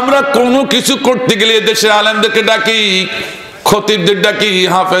 আমরা কোনো কিছু করতে গেলে দেশের আলেমদেরকে ডাকি, খতিবদের ডাকি,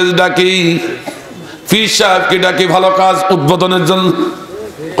 হাফেজ ডাকি, পীর সাহেবকে ডাকি ভালো কাজ উদ্বোধনের জন্য।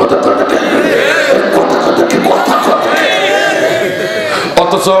 কথা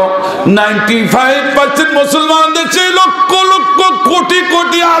অথচ 95% মুসলমান দেশে লক্ষ লক্ষ কোটি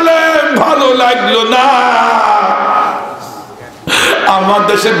কোটি আলেম, ভালো লাগলো না। আমার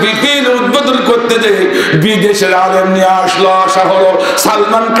দেশে বিপিন উদ্বোধন করতে যে বিদেশের আলেম নিয়ে আসলো, আসা হলো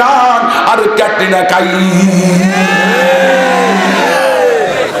সালমান খান আর ক্যাটরিনা কাইফ।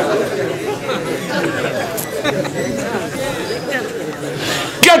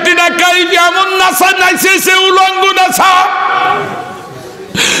 ক্যাটরিনা কাইফ এমন নাচা নাচেছে, উলঙ্গ নাচা,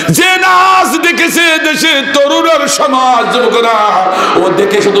 যে নাচ দেখেছে দেশে তরুণের সমাজ যুবকরা, ও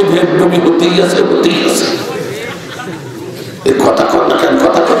দেখে শুধু ভেদভূমি হতেই আছে, হতেই আছে। কথা কর না কেন,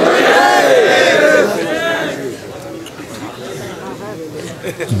 কথা কর না।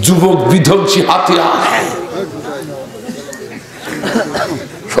 যুবক বিধ্বংসী হাতিয়ার।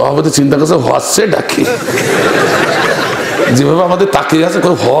 সভাপতি চিন্তা করছে হচ্ছে ডাকি, যেভাবে আমাদের তাকিয়ে আছে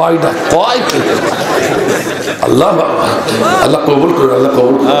হয় না, কয় কি আল্লাহ আল্লাহ কবুল করুন, আল্লাহ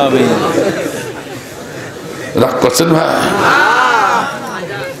কবুল করুন। রাগ করছেন ভাই?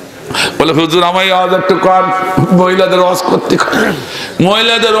 বলে হুজুর আমায় আওয়াজ একটু কর, মহিলাদের ওয়াজ করতে।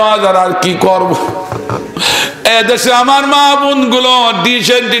 মহিলাদের ওয়াজ আর কি করবো? এদেশে আমার মা বোন গুলো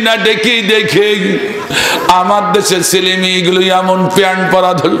ডিসেন্টিনা দেখে দেখে আমার দেশের ছেলে মেয়েগুলো এমন প্যান্ট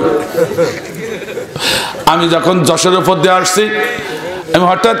পরা ধরল। আমি যখন যশোর উপর দিয়ে আসছি, আমি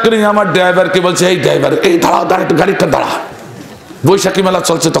হঠাৎ করে আমার ড্রাইভারকে বলছি, এই ড্রাইভার, এই দাঁড়াও, দাঁড়া একটু, গাড়িটা দাঁড়া। বৈশাখী মেলা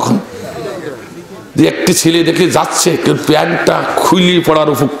চলছে তখন, একটি ছেলে দেখে যাচ্ছে প্যান্টটা খুলি পড়ার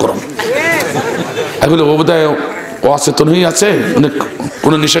উপক্রম। এগুলো ও বোধহয় অচেতন হয়ে আছে,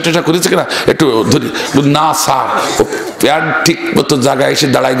 কোনো নেশা টেশা করেছে কিনা একটু ধরি না, স্যার ও প্যান্ট ঠিক মতো জায়গায় এসে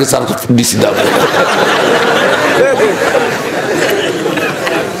দাঁড়ায় গেছে, আর ডিসি দাও।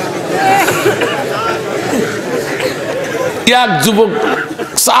 এক যুবক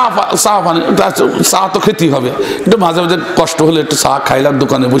চা তো খেতেই হবে, একটু মাঝে মাঝে কষ্ট হলে একটু চা খাইলাম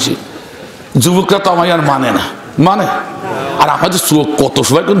দোকানে বসি। যুবকরা তো আমায় আর মানে না, মানে আর আমাদের চোখ কত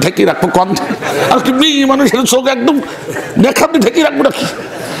সময় কোন ঢেকে রাখবো, কম আর কি মেয়ে মানুষের চোখ একদম দেখাবি ঢেকে রাখবো নাকি।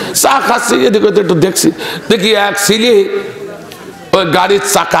 চা খাচ্ছি, এদিকে একটু দেখছি, দেখি এক ছেলে ওই গাড়ির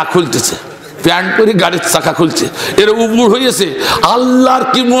চাকা খুলতেছে, প্যান্ট পরে গাড়ির চাকা খুলছে, এর উপুড় হয়েছে। আল্লাহর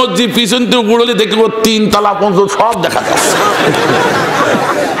কি মসজিদ, পিছন থেকে উপুড় হলে দেখবো 3 তলা 5 সব দেখা যাচ্ছে।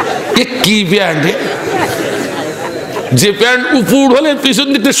 এ কি প্যান্ট? যে প্যান্ট উপুড় হলে পিছন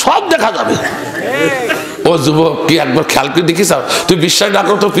দিকে সব দেখা যাবে। ও যুবক কি একবার খেয়াল করে দেখিস? তুই বিশ্বাস না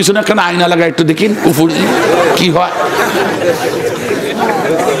করো তো পিছনে একখানা আয়না লাগা, একটু দেখি উপরে কি হয়।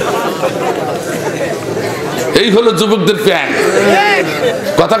 এই হলো যুবকদের প্যান্ট,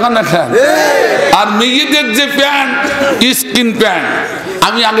 কথা কন না খেয়াল। আর মেয়েদের যে প্যান্ট, স্কিন প্যান্ট,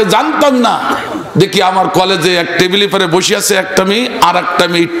 আমি আগে জানতাম না। দেখি আমার কলেজে এক টেবিলের পরে বসে আছে একটা মেয়ে, আর একটা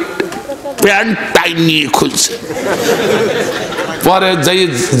মেয়ে প্যান্ট টাই নিয়ে খুলছে। পরে যাই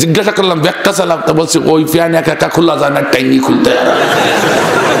জিজ্ঞাসা করলাম, ব্যাগটা চালাম, তা বলছে ওই প্যান্ট একা একা খোলা যায় না, টাই নিয়ে খুলতে।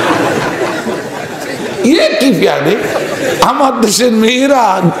 ইয়ে কি প্যান্ট? আমার দেশের মেয়েরা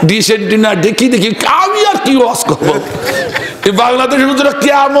ডিসেন্টিনা দেখি দেখি, আমি আর কি ওয়াজ করবো? এই বাংলাদেশের হুজুরা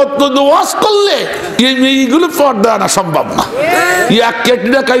কিয়ামত পর্যন্ত ওয়াজ করলে এই মেয়েগুলো পর্দা আনা সম্ভব না। এক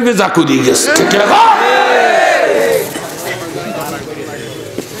ক্যাটরিনা কাইফে যা করিয়ে গেছে, ঠিক আছে?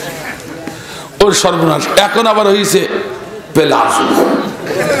 ওর সর্বনাশ। এখন আবার হয়েছে পেলাজো,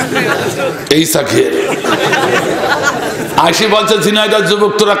 এই সাকিয়ে আইসি বলছে, ঝিনাইদার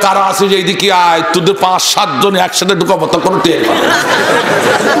যুবক তোরা কারা আছে যে এইদিকে আয়, তোদের 5-7 জন একসাথে ঢুকাবো, তো কোনো টের পাবে না।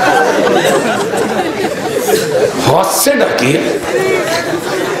 হচ্ছে নাকি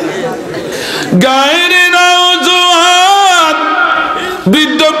গায়ের নওজোয়ান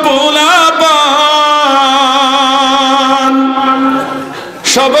বৃদ্ধ পোলাপান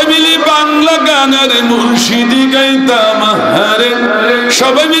সবাই মিলে বাংলা গানের মুর্শিদি গাইতাম, হারে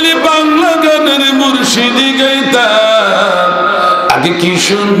সবাই মিলে বাংলা গানের মুর্শিদি গাইতাম। আগে কি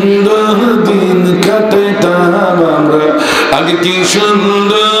সুন্দর দিন কাটাইতাম আমরা, আগে কি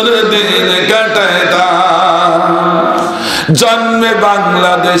সুন্দর দিন কাটাইতাম। জন্মে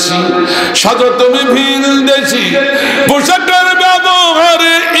বাংলাদেশি, সাজো তুমি ভিন দেশি, পোশাকের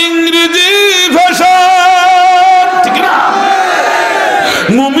ব্যবহারে ইংরেজি ভাষা, ঠিক না?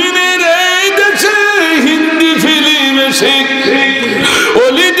 মুমিনের এই দেশে হিন্দি ফিল্ম শিখ,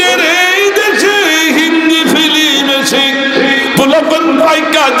 অলিদের এই দেশে হিন্দি ফিল্ম শিখ। পোলাপন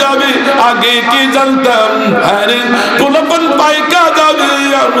পাইকা যাবে, আগে কি জানতাম, আরে পোলাপন পাইকা যাবে,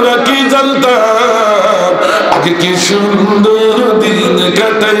 আমরা কি জানতাম। আগে কি সুন্দর দিন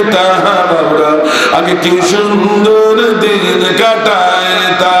কাটাইতাম আমরা, আগে কি সুন্দর দিন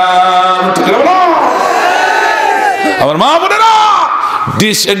কাটাইতাম। আমার মা বোনেরা,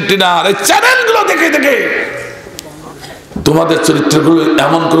 ডিশ এন্টিনার এই চ্যানেলগুলো দেখে দেখে তোমাদের চরিত্রগুলো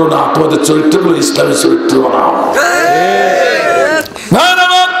এমন করো না, তোমাদের চরিত্রগুলো ইসলামের চরিত্র বানাও।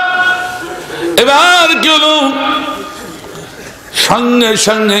 এবার কি হলো, সঙ্গে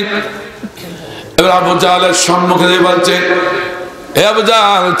সঙ্গে এবার আবু জাহলের সম্মুখে বলছে, হে আবু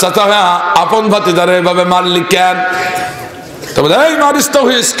জাহল, চাচা ভাইয়া আপন ভাতিজারে এভাবে মারলি কেন? তবে এই মারিস তো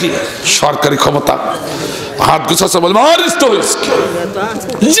হয়েছে কি, সরকারি ক্ষমতা, হাত গুছাচ্ছে বলে মারিস তো হয়েছে কি,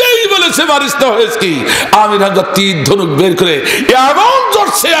 যেই বলেছে মারিস তো হয়েছে কি, আমির হামজা তীর ধনুক বের করে এমন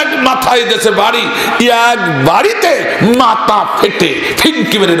জোরছে এক মাথায় দিয়েছে বাড়ি, এক বাড়িতে মাথা ফেটে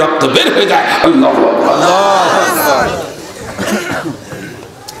ফিনকি মেরে রক্ত বের হয়ে যায়। আল্লাহু আকবার।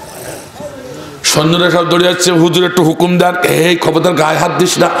 সৈন্যরা সব দৌড়ে যাচ্ছে, হুজুর একটু হুকুম দেন, এই খবরদার গায়ে হাত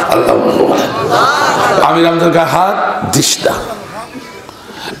দিস না, আল্লাহ আমির হামজার গায়ে হাত দিস না।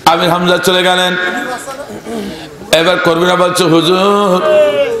 আমির হামজা চলে গেলেন। এবার কর্মীরা বলছে, হুজুর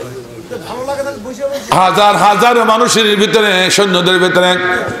হাজার হাজার মানুষের ভিতরে, সৈন্যদের ভিতরে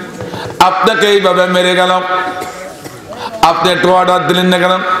আপনাকে এইভাবে মেরে গেল, আপনি একটু অর্ডার দিলেন না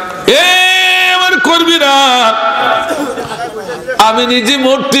কেন? আমার কর্মীরা, আমি নিজে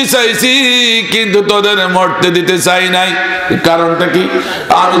মরতে চাইছি কিন্তু তোদের মরতে দিতে চাই নাই। কারণটা কি?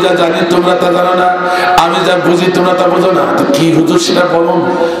 আমি যা জানি তোমরা তা জানো না, আমি যা বুঝি তোমরা তা বোঝো না। তো কি হুজুর সেটা বলুন।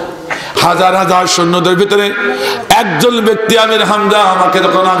 হাজার হাজার সৈন্যদের ভিতরে একজন ব্যক্তি আমির হামজা আমাকে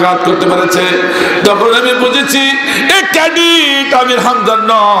যখন আঘাত করতে পেরেছে, তখন আমি বুঝেছি এই ক্যাডিট আমির হামজার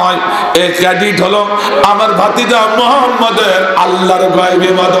নয়, এই ক্যাডিট হলো আমার ভাতিজা মুহাম্মদের আল্লাহর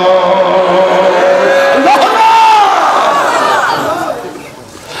গায়বী মদদ।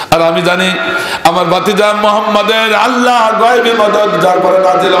 আর আমি জানি আমার ভাতিজা মুহাম্মদের আল্লাহর গায়বী মদদ যার পরে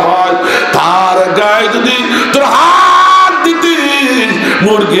নাজিল হয়, তার গায়ে যদি তোর হাত দিতি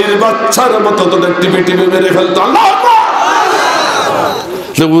মুরগির বাচ্চার মতো তোদের টিপে টিপে মেরে ফেলতো। আল্লাহ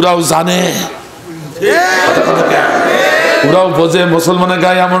ওরাও জানে, ওরাও বোঝে মুসলমানের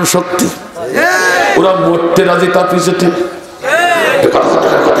গায়ে এমন শক্তি, ওরা মরতে রাজি তার পিছনে,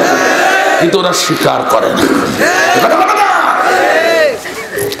 কিন্তু ওরা স্বীকার করে না।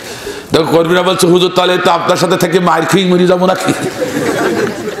 দেখো কর্মীরা বলছে, হুজুর তাহলে তো আপনার সাথে থেকে মার খেয়ে মরে যাবো নাকি?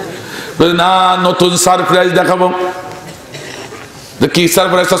 না, নতুন সারপ্রাইজ দেখাবো। কি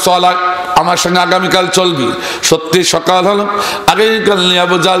সারপ্রাইজটা? চল আমার সঙ্গে আগামীকাল চলবি। সত্যি সকাল হলো, আগামীকাল নিয়ে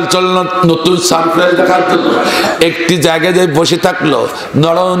আবু জাহল চললো নতুন সারপ্রাইজ দেখার জন্য। একটি জায়গায় যাই বসে থাকলো,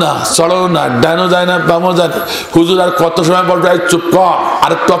 নড়ও না চড়ও না, ডানো যায় না বামও যায় না। হুজুর আর কত সময় বলবে, চুপ কর,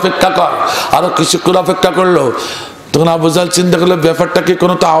 আর একটু অপেক্ষা কর। আরো কিছুক্ষণ অপেক্ষা করলো। তখন আবু জাহল চিন্তা করলো, ব্যাপারটা কি,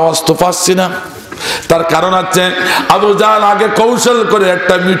 কোনো তো আওয়াজ তো পাচ্ছি না। তার কারণ হচ্ছে আবু জাহল আগে কৌশল করে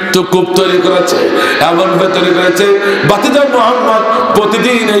একটা মৃত্যু কূপ তৈরি করেছে, এমন তৈরি করেছে ভাতিজা মুহাম্মদ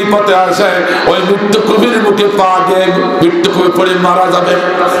প্রতিদিন এই পথে আসে, ওই মৃত্যু কূপের মুখে পা দিয়ে মৃত্যু কূপে পড়ে মারা যাবে।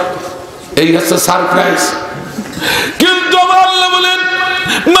 এই হচ্ছে সারপ্রাইজ। কিন্তু আমার আল্লাহ বলেন,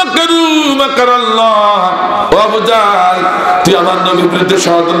 মাকারু মাকারাল্লাহ। ও আবু জাহল, তুই আমার নবীর বিরুদ্ধে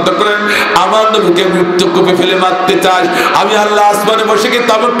ষড়যন্ত্র করে আমার নবীকে মৃত্যু কূপে ফেলে মারতে চাস। আমি আল্লাহ আসমানে বসে কি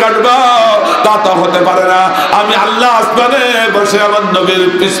তাবুক কাটবো? তা তো হতে পারে না। আমি আল্লাহ আসমানে বসে আমার নবীর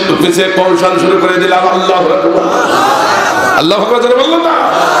পিছে কৌশল শুরু করে দিলাম। আল্লাহু আকবার, আল্লাহু আকবার বললো না?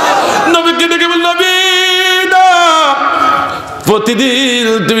 নবীকে ডেকে বলল, নবী না, প্রতিদিন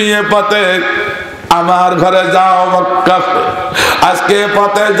তুমি এ পথে আমার ঘরে যাও মক্কা, আজকে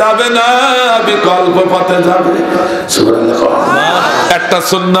পথে যাবে না, বিকল্প পথে যাবে। একটা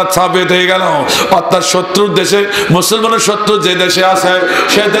সুন্নাত সাবিত হয়ে গেল। অর্থাৎ শত্রুর দেশে, মুসলমানের শত্রু যে দেশে আছে,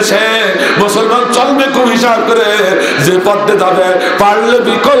 সে দেশে মুসলমান চলবে খুব হিসাব করে, যে পথে যাবে পারলে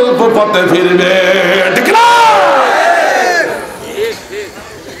বিকল্প পথে ফিরবে। ঠিক না?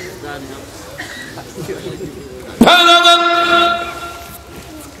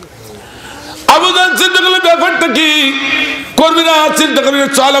 আবু জাহল চিন্তা করলে ব্যাপারটা কি, কর্মীরা চিন্তা করবে,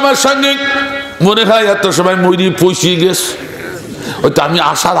 চল আমার সঙ্গে। মনে হয় এত সময় মরি পৌঁছিয়ে গেছে, ওই তো আমি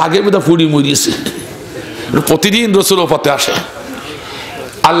আসার আগে বোধহয় পুরি মরিয়েছি। প্রতিদিন রাসূল পথে আসে।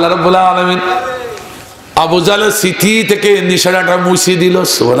 আল্লাহ রাব্বুল আলামিন আবু জাহলের স্মৃতি থেকে নিশানাটা মুছিয়ে দিল।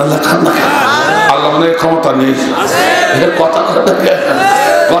 সুবহানাল্লাহ। আল্লাহ মানে ক্ষমতা নেই, কথা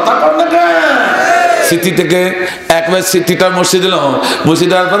কথা কর না। স্মৃতি থেকে একবার স্মৃতিটা মুছিয়ে দিল। মুছিয়ে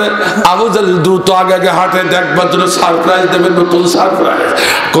দেওয়ার পরে আবু জাহল দ্রুত আগে আগে হাঁটে, দেখবার জন্য সারপ্রাইজ দেবে, নতুন সারপ্রাইজ।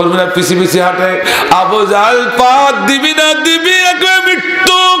 কর্মীরা পিছিয়ে পিছিয়ে হাঁটে। আবু জাহল পা দিবি না দিবি, একবার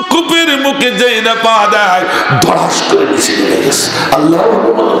মৃত্যু কূপের মুখে যেই না পা দেয়, ধড়াস করে নিচে নেমে গেছে। আল্লাহ।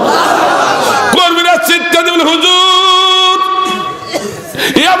 কর্মীরা চিৎকার দিয়ে বলে, হুজুর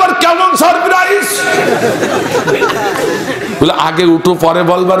এ আবার কেমন সারপ্রাইজ? বলে আগে উঠো পরে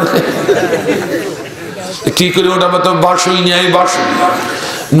বলবার। কি করে ওটা তো বাসই নেই, বাসই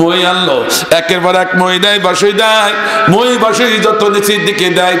মই আনলো, একের পর এক মই দেয়, বাসই দেয়, মই বাসই যত নিচের দিকে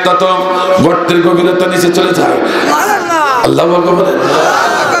দেয় তত গর্তের গভীরতা নিচে চলে যায়। আল্লাহু আকবার বলেন।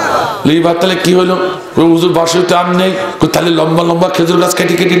 লিবার তাহলে কি হলো? হুজুর বাসই তো আম নেই, তাহলে লম্বা লম্বা খেজুর গাছ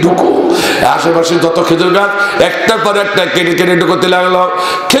কেটে কেটে ঢুকো। আশেপাশে যত খেজুর গাছ একটার পর একটা কেটে কেটে ঢুকতে লাগলো।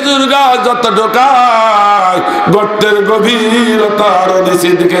 খেজুর গাছ যত ঢোকায় গর্তের গভীরতা আরো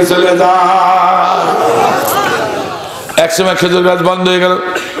নিচের দিকে চলে যায়। একসময় খেজুর গাছ বন্ধ হয়ে গেল।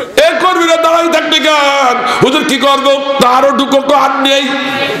 এ কর্মীরা দাঁড়াই থাকবে কেন? হুজুর কি করবো? তারও ঢুকো, আর নেই,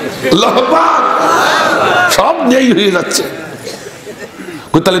 সব নেই হয়ে যাচ্ছে।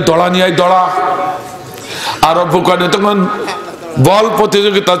 তাহলে দড়া নিয়ে দড়া আরম্ভ করে। তখন বল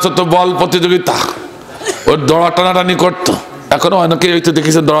প্রতিযোগিতা, ছোট বল প্রতিযোগিতা, ওর দড়া টানাটানি করতো। এখনো অনেকে হয়তো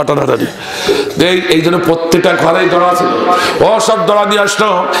দেখেছেন দড়া টানাটানি। এই জন্য প্রত্যেকটা ঘরেই দড়া ছিল। ও সব দড়া নিয়ে আসতো,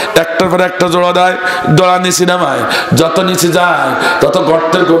 একটার পর একটা জোড়া দেয়, দড়া নিচে নামায়। যত নিচে যায় তত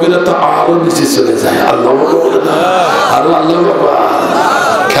গর্তের গভীরতা আরো নিচে চলে যায়। আল্লাহ আরো আল্লাহ বাবা,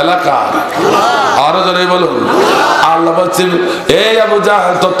 খেলা কার? আরো জনে বলুন। আল্লাহ বলছেন, এই আবু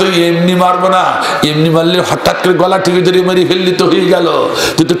জাহেল তো তুই এমনি মারবো না, এমনি মারলে হঠাৎ করে গলা টিপে ধরে মেরে ফেললি তো হয়ে গেল,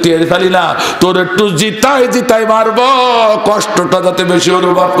 তুই তো টের ফেলি না, তোর একটু জিতাই জিতাই মারবো, কষ্টটা যাতে বেশি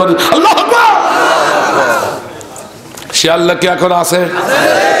অনুভব করে। আল্লাহ সে আল্লাহ কি এখন আছে?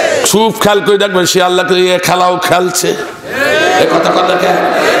 খুব খেয়াল করে দেখবেন, সে আল্লাহকে খেলাও খেলছে। কথা কথা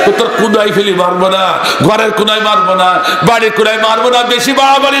তোর কুনায় ফেলি মারবো না, ঘরের কুনায় মারবো না, বাড়ির কুনায় মারবো না। বেশি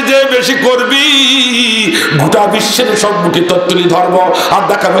বাড়াবাড়ি যে বেশি করবি, গোটা বিশ্বের সম্মুখে তোর তুলি ধর্ম আর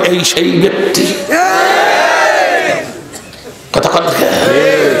দেখাবো এই সেই ব্যক্তি। কথা কথা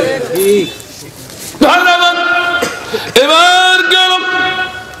ধন্যবাদ। এবার গেল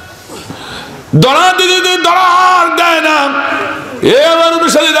দড়া দিদি, দড়া আর দেয় না। এবার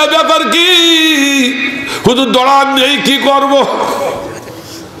অনুসারীরা ব্যাপার কি? হুজুর দড়া নেই, কি করবো?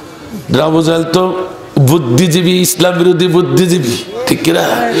 রাবুজাল তো বুদ্ধিজীবী, ইসলাম বিরোধী বুদ্ধিজীবী, ঠিক কিনা?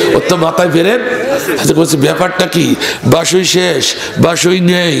 ওর তো মাথায় ফেরেন। বলছে ব্যাপারটা কি? বাসই শেষ, বাসই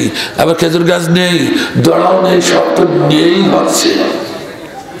নেই, আবার খেজুর গাছ নেই, দড়াও নেই, সব তো নেই হচ্ছে।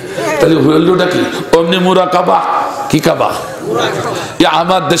 তাহলে হইলটা কি? অমনি মুরাকাবা। কি কাবা?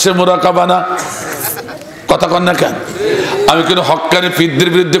 আমার দেশের মুরাকাবা না? কথা কন না কেন? আমি কিন্তু হক্কানি পীরদের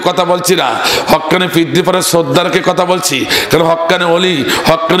বিরুদ্ধে কথা বলছি না, হক্কানি পীরদের পরে শ্রদ্ধারকে কথা বলছি। কারণ হক্কানি ওলি,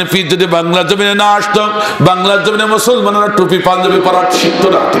 হক্কানি পীর যদি বাংলার জমিনে না আসতো, বাংলার জমিনে মুসলমানরা টুপি পাঞ্জাবি পরার শিখতো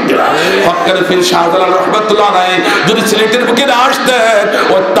না, ঠিক না? হক্কানি পীর শাহজালাল রহমাতুল্লাহ আলাইহি যদি সিলেটের বুকে না আসতেন,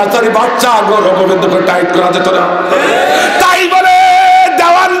 অত্যাচারী বাচ্চা গোবিন্দ করে টাইট করা যেত না। তাই বলে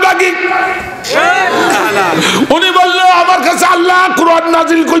দেওয়ানবাগি উনি বললো আমার কাছে আল্লাহ কুরআন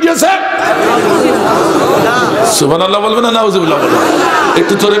নাজিল করেছে। সুবহানাল্লাহ বলবেন না নাউজুবিল্লাহ বলবেন?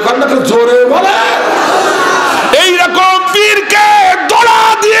 একটু জোরে কর না, জোরে বলে। এই রকম পীরকে দড়া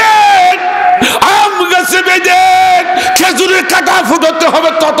দিয়ে আম গাছে বেঁধে খেজুরের কাঁটা ফুটাতে হবে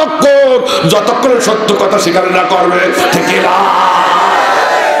ততক্ষণ যতক্ষণ সত্য কথা স্বীকার না করবে, ঠিক না?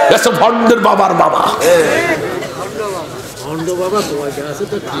 এসব ভণ্ডের বাবার বাবা।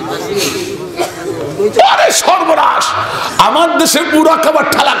 সর্বনাশ! আমার দেশের মুরাকাবা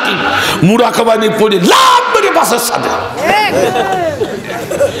ঠালাকি, মুরাকাবা নিয়ে পড়ে লাভ মেরে বাসার সাথে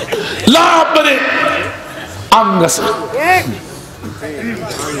লাভ মেরে আম গাছে।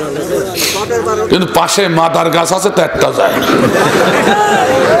 কিন্তু পাশে মাদার গাছ আছে তো একটা যায় না।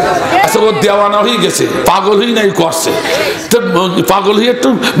 ও দেওয়ানা হয়ে গেছে, পাগল হয়ে নাই করছে, পাগল হয়ে একটু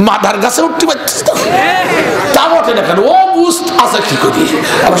মাদার গাছে উঠতে পারছিস তো, তা বটে না কেন? ও বুঝ আছে কি করি,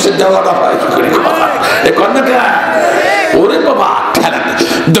 আবার সে দেওয়ানা হয় কি করে? এ কন্যা ওরে বাবা খেলা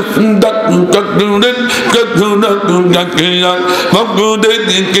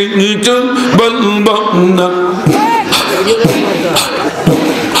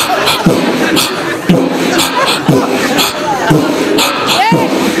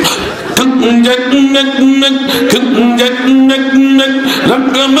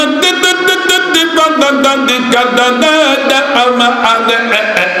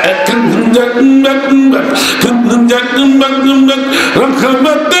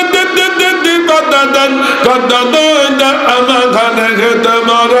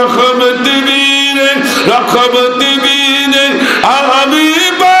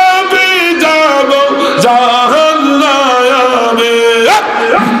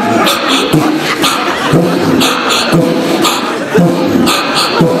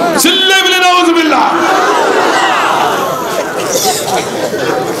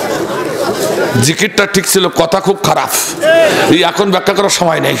জিকিরটা ঠিক ছিল, কথা খুব খারাপ। এই এখন ব্যাখ্যা করার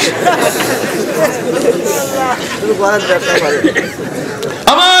সময় নেই।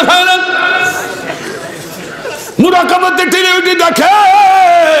 আমার মুরাকাবাতে টেলিভিশন দেখে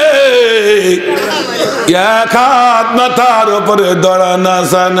এক হাত মাথার উপরে দড়া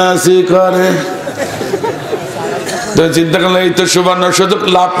নাচানাচি করে। চিন্তা করলে এই তো সুবর্ণ সুযোগ,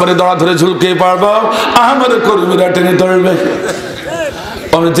 লাভ করে দড়া ধরে ঝুলকে পারবো, আমার কর্মীরা টেনে ধরবে।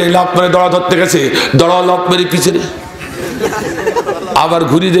 আমি যে লাভ করে দড়া ধরতে গেছে, দড়া লাভ মেরে পিছনে, আবার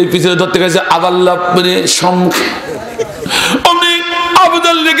ঘুরি যে পিছনে ধরতে গেছে, আবার লাভ মেরে সম্মুখে। অমনি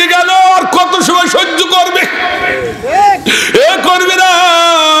আবুদল লেগে গেল, আর কত সময় সহ্য করবে? এ কর্মীরা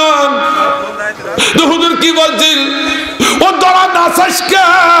হুজুর কি বলছেন, ও দড়া নাচাস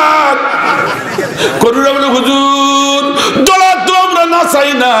কেন? কর্মীরা বলে, হুজুর দড়া তো আমরা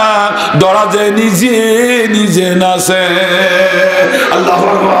নাচাই না, দড়া যে নিজে নিজে নাচে। আল্লাহু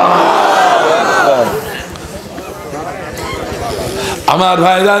আকবার। আমার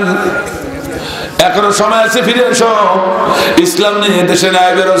ভাইজান, এখনো সময় আছে, ফিরে এসো। ইসলাম নেই, দেশে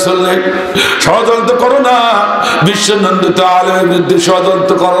নায়েবে রাসূল নেই, ষড়যন্ত্র করো না, বিশ্ব নন্দিত আলেমের বিরুদ্ধে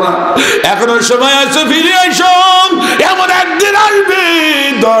ষড়যন্ত্র করো না। এখনো সময় আছে, ফিরে এসো। এমন একদিন আসবে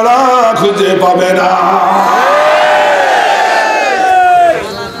দড়া খুঁজে পাবে না।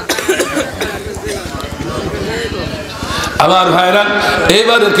 আমার ভাইরা,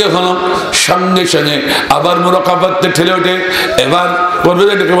 এবার কে হলো সঙ্গে সঙ্গে আবার মুরাকাবাতে ঠেলে ওঠে। এবার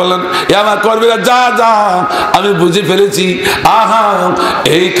কর্মীরা ডেকে বললেন, আমার কর্মীরা যা যা, আমি বুঝে ফেলেছি, আহা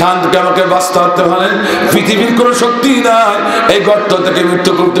এই খান থেকে আমাকে বাঁচতে হতে পারে, পৃথিবীর কোনো শক্তি নাই এই গর্ত থেকে,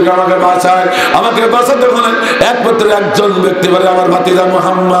 মৃত্যু থেকে আমাকে বাঁচায়। আমাকে বাঁচাতে হলে একমাত্র একজন ব্যক্তি পারে, আমার ভাতিজা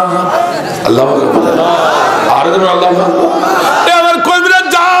মুহাম্মদ। আল্লাহু আকবার। আর আল্লাহু আকবার। আমার কর্মীরা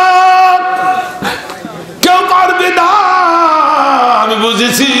যা, কেউ পারবে না, আমি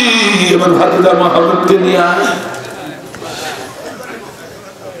বুঝেছি, আমার ভাতিজা মুহাম্মদকে নিয়ে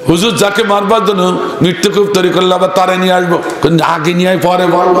হুজুর যাকে মারবার জন্য মৃত্যুকূপ তৈরি করলে আবার তারে নিয়ে আসবো, আগে নিয়ে পরে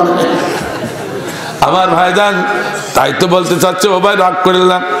বলবো না। আমার ভাইজান তাই তো বলতে চাচ্ছে, ও ভাই রাগ করে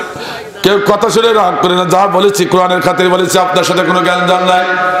না, কেউ কথা শুনে রাগ করে না, যা বলেছি কোরআনের খাতিরে বলেছি, আপনার সাথে কোনো জ্ঞান জান নাই।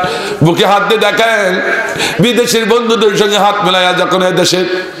 বুকে হাত দিয়ে দেখেন, বিদেশের বন্ধুদের সঙ্গে হাত মেলাইয়া যখন এদেশে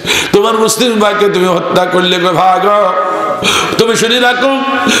তোমার মুসলিম ভাইকে তুমি হত্যা করলে গো ভাগ, তুমি শুনে রাখো,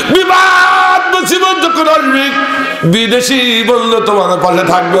 বিবাদ মুসিবত যখন আসবে, বিদেশি বললো তোমার পাশে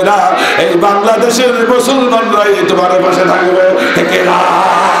থাকবে না, এই বাংলাদেশের মুসলমানরাই তোমার পাশে থাকবে। ঠিক না?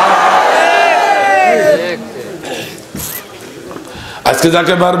 আজকে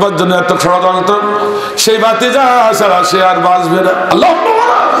যাকে মারবার জন্য এত ষড়যন্ত্র, সেই ভাতিজা ছাড়া সে আর বাঁচবে না। আল্লাহ,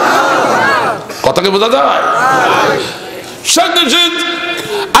 কথাকে বোঝা যায়? সঙ্গে সঙ্গে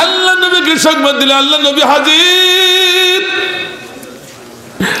আল্লাহ নবীকে সংবাদ দিলে, আল্লাহ নবী হাজির।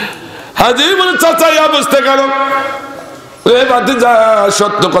 হাজির বলে, চাচা এই অবস্থা কেন? এ ভাতিজা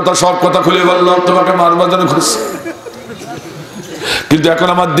সত্য কথা, সব কথা খুলে বললো, তোমাকে মারবার জন্য খুঁজছে, কিন্তু এখন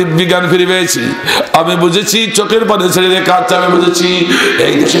আমার দিব্যি জ্ঞান ফিরে পেয়েছি, আমি বুঝেছি, চোখের পানি ছেড়ে রেখে আছে, আমি বুঝেছি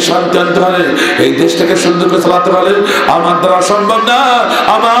এই দেশে শান্তি আনতে পারে, এই দেশটাকে সুন্দর করে চালাতে পারে, আমার দ্বারা সম্ভব না,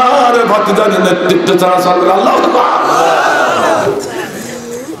 আমার ভাতিজার নেতৃত্ব ছাড়া চলবে না। আল্লাহু আকবার।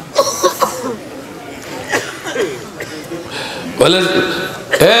 বলে,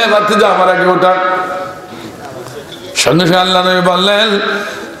 হে ভাতিজা আমার আগে ওটা। সঙ্গে সঙ্গে আল্লাহ নবী বললেন,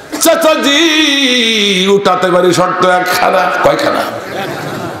 চাচাজি উঠাতে পারি, শর্ত একখানা। কয়খানা?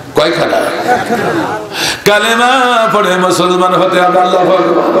 কয়খানা? কালেমা পড়ে মুসলমান হতে হবে। আল্লাহু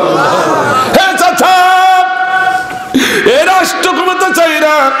আকবার। হে চাচা, এ রাষ্ট্র ক্ষমতা চাই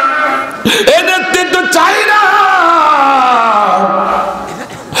না, এ নেতৃত্ব চাই না,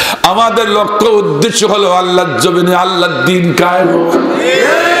 আমাদের লক্ষ্য উদ্দেশ্য হলো আল্লাহর জমিনে আল্লাহর দ্বীন কায়েম হোক।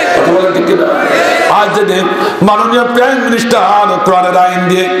 কথা বলে ঠিক না? আজ যদি মাননীয় প্রাইম মিনিস্টার কোরআনের আইন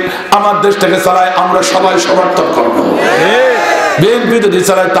দিয়ে আমার দেশটাকে চালায়, আমরা সবাই সমর্থন করবো। বিএনপি যদি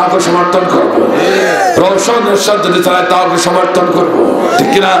চালায় তাকে সমর্থন করবো, রওশন এরশাদ যদি চালায় তাকে সমর্থন করবো। ঠিক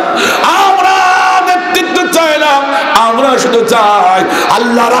কিনা? আমরা নেতৃত্ব চাই না, আমরা শুধু চাই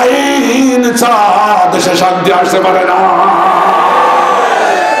আল্লাহর আইন ছাড়া দেশে শান্তি আসতে পারে না।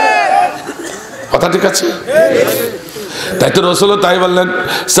 কথা ঠিক আছে? তাই তো রাসূল তাই বললেন,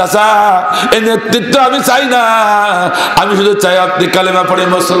 চাচা এই নেতৃত্ব আমি চাই না, আমি শুধু চাই আপনি কালেমা পড়ে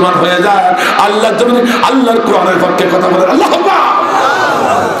মুসলমান হয়ে যান, আল্লাহর জমিনে আল্লাহর কোরআনের পক্ষে কথা বলেন। আল্লাহু আকবার।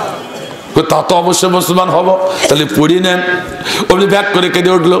 তা তো অবশ্যই মুসলমান হব, তাহলে পড়ি নেন। উনি ব্যাক করে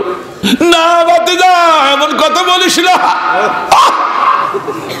কেঁদে উঠলো, না ভাতিজা এমন কথা বলিস না,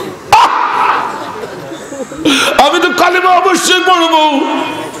 আমি তো কালেমা অবশ্যই পড়বো।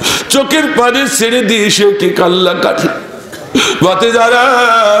 চোখের পানি ছেড়ে দিয়ে সে কি কাল্লা কাটে। ভাতিজারা,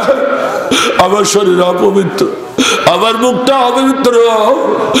 আমার শরীর অপবিত্র, আমার মুখটা অপবিত্র,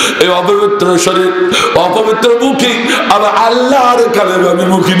 এই অপবিত্র শরীর, অপবিত্র মুখে আমার আল্লাহর কালেমা আমি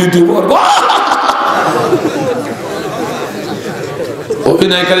মুখে নিতে পারবো। ও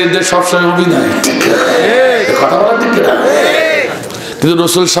অভিনয়কারীদের সবসময় অভিনয়, কথা বলা ঠিক না? কিন্তু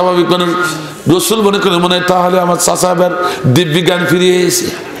রসুল স্বাভাবিক মানুষ, রসুল মনে করে মনে হয় তাহলে আমার চাচা এবার দিব্যি জ্ঞান ফিরিয়ে এসেছে।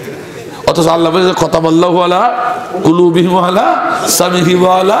 অথচ আল্লাহ বলেছে খতামাল্লাহু আলা কুলুবিহিম ওয়া আলা সামিহিম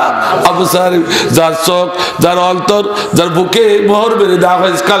ওয়া আলা আবসারিহিম, যার চোখ, যার অন্তর, যার বুকে মোহর মেরে দেওয়া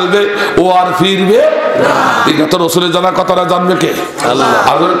হয়েছে কালবে, ও আর ফিরবে না। এটা তো রসুলের জানা কথাটা জানবে কে? আল্লাহ।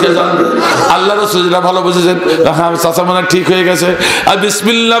 আর কে জানবে? আল্লাহ। রসুল যেটা ভালো বুঝেছেন, হ্যাঁ চাচা মনে ঠিক হয়ে গেছে, আর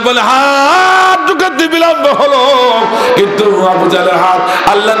বিসমিল্লাহ বলে হাত ঢুকাতে বিলম্ব হলো, কিন্তু আবু জাহেলের হাত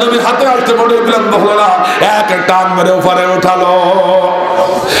আল্লাহ নবীর হাতে আসতে বড় বিলম্ব হলো না, এক টান মেরে উপরে উঠালো।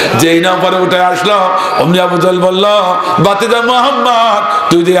 যেই না উপরে উঠে আসলো, অমনি আবু জাহেল বলল, বাতিজা মুহাম্মদ,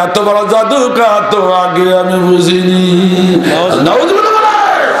 তুই যে এত বড় জাদুকর তো আগে আমি বুঝিনি।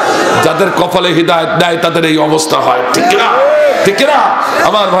 যাদের কপালে হিদায়াত দেয় তাদের এই অবস্থা হয়, ঠিক না? ঠিক না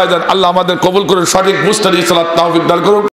আমার ভাইজান? আল্লাহ আমাদের কবুল করে সঠিক মুস্তারি সালাত তৌফিক দান করুন।